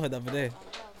 I saw her the other day.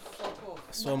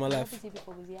 I saw my life.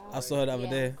 I saw her the other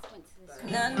day.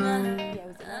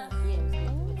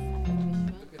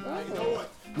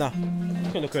 Nah,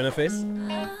 you can look her in her face.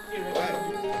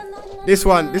 This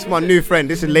is my new friend.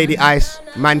 This is Lady Ice,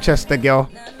 Manchester girl.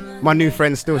 My new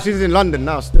friend still. She's in London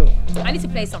now still. I need to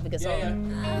play something as well.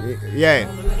 Yeah.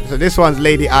 So this one's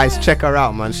Lady Ice. Check her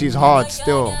out, man. She's hard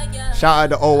still. Shout out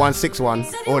the 0161.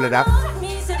 All of that.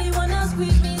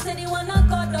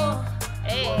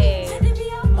 Hey.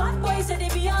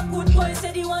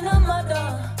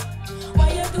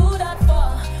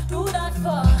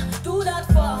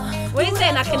 What are you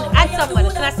saying? I can add someone.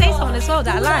 Can I say someone as well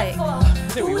that I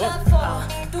like? Say what you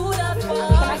want.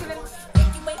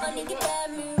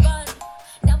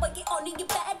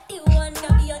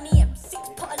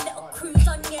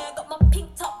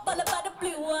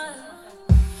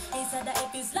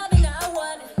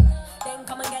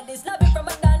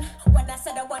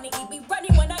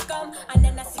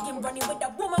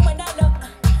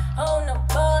 Oh no,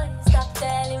 boy, stop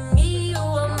telling me you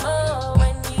are more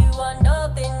when you are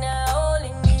nothing at all,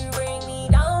 and you bring me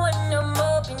down when I'm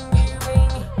up and you bring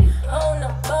me. Oh no,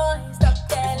 boy, stop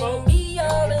telling me you're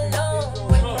alone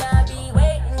when I be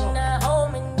waiting at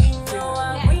home, and you know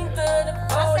I'm queen to the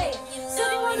phone. You know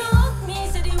they wanna hug me,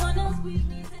 said they wanna squeeze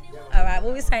me, said they wanna. All right,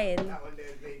 what we saying?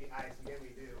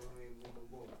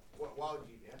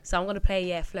 So I'm gonna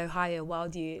play Flow Higher,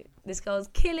 Wild You. This girl's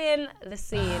killing the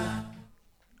scene.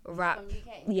 Rap, From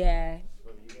UK? yeah.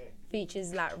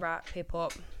 Features like rap, hip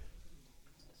hop.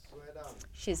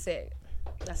 She's sick.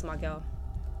 That's my girl.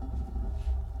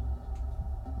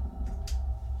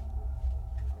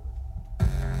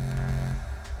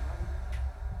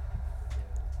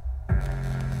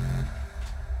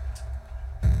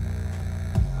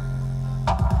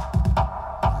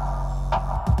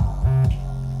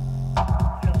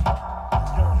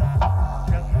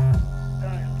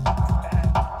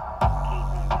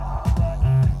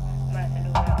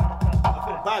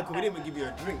 Bad, because we didn't even give you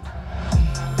a drink.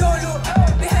 Don't look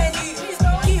behind you.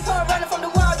 Keep on running from the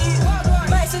wild you.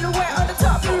 My silhouette on the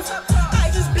top roof.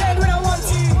 I just blend when I want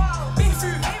to. Been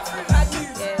through bad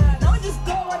news. Now I just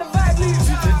go on the vibe news.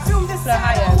 Film this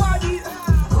side of the wild you.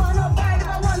 Can't not bite if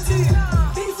I want to.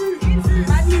 Been through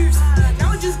bad news. Now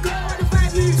I just go on the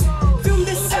vibe news. Film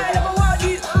this side of a wild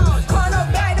you. Can't not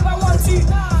bite if I want to.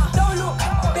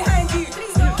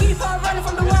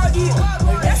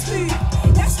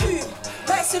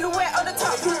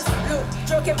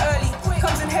 Stroke him early,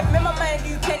 comes in heaven, in my mind,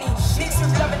 you penny. Mixed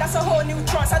with love, and that's a whole new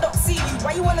trance. I don't see you,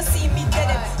 why you wanna see me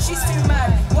dead? She's too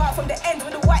mad, wow, from the end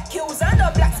with the white kills and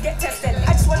the blacks get tested.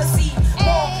 I just wanna see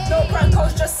more, no prank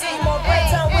calls, just see more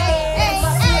breaks and winnings.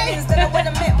 My feelings, then I went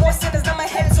and met more sinners, now my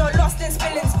head's all lost in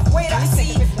spillings. Wait, I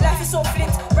see, life is so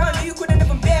flint, round you couldn't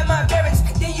even bear my parents.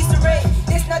 They used to rate,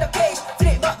 this not a page,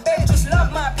 flip but baby, just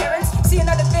love my parents. See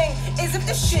another thing, is if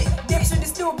the shit dips, should it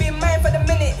still be mine for the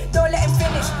minute? Don't let him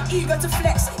finish, eager to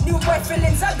flex, new boy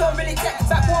feelings, I don't really text.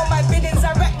 Back on my biddings,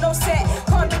 I rack no set,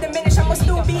 can't be diminished, I must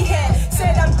still be here.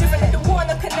 Said I'm different, let the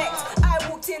wanna connect. I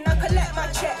walked in, I collect my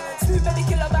check. Smooth baby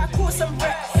killer, but I call some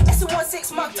rep.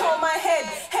 S16 marked on my head,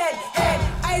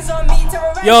 eyes on me,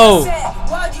 terrorize. Yo,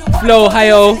 Flow,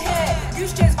 hi-yo.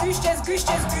 Goose chest, goose.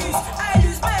 I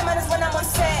lose my manners when I'm on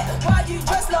set. Why do you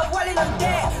just love walling on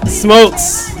deck?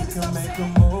 Smokes.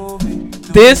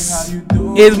 This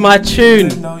is my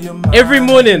tune. Every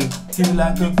morning. Hey,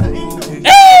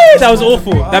 that was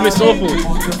awful. That was awful.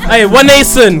 Hey, One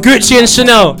Nation, Gucci and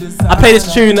Chanel. I play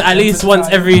this tune at least once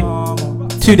every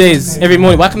 2 days, every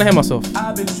morning. Why can't I hear myself?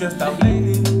 I've been stressed out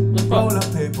lately. Roll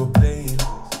of paper playing.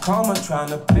 Karma trying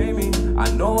to play me. I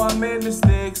know I made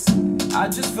mistakes. I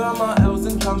just found my L's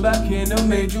and come back in a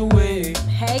major way.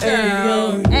 Hey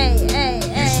girl. Hey.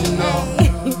 You should know.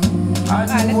 I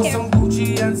just want some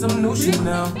Gucci and some new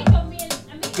Chanel.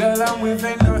 Girl, I'm with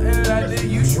ain't nothing like the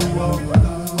usual.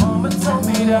 Mama told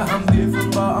me that I'm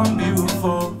different, but I'm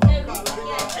beautiful.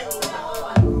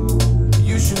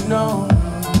 You should know.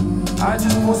 I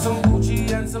just want some Gucci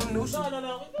and some new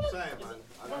Chanel.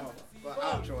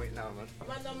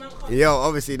 Yo,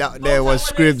 obviously that there was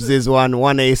Scribs'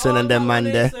 One Ace and then man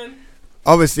there.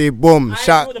 Obviously, boom.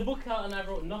 Shout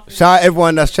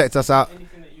everyone that's checked us out.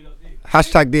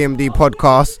 Hashtag DMD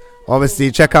podcast.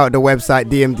 Obviously, check out the website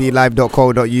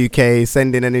dmdlive.co.uk.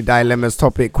 Send in any dilemmas,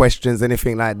 topic, questions,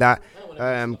 anything like that.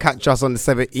 Catch us on the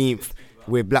 17th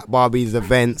with Black Barbie's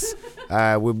events.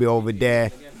 We'll be over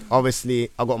there. Obviously,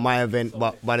 I got my event,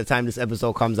 but by the time this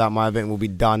episode comes out, my event will be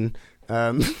done.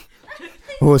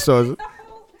 Also,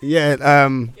 yeah.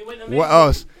 What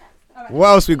else? What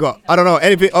else we got? I don't know.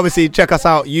 Anything? Obviously, check us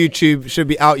out. YouTube should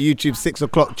be out. YouTube 6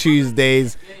 o'clock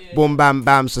Tuesdays. Boom, bam,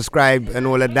 bam. Subscribe and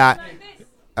all of that.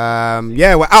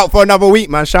 Yeah, we're out for another week,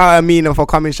 man. Shout out Amina for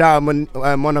coming. Shout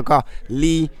out Monica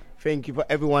Lee. Thank you for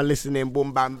everyone listening.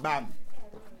 Boom, bam, bam.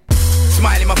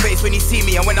 Smile in my face when you see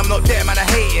me, and when I'm not there, man, I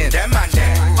hating. Them man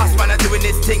there. Us man are doing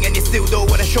this thing, and you still don't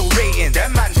wanna show ratings.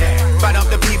 Them man there. Bad up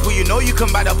the people you know you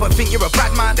can bad up and think you're a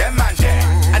bad man. Them man there.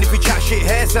 And if we chat shit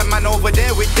here, some man over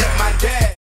there with them man there.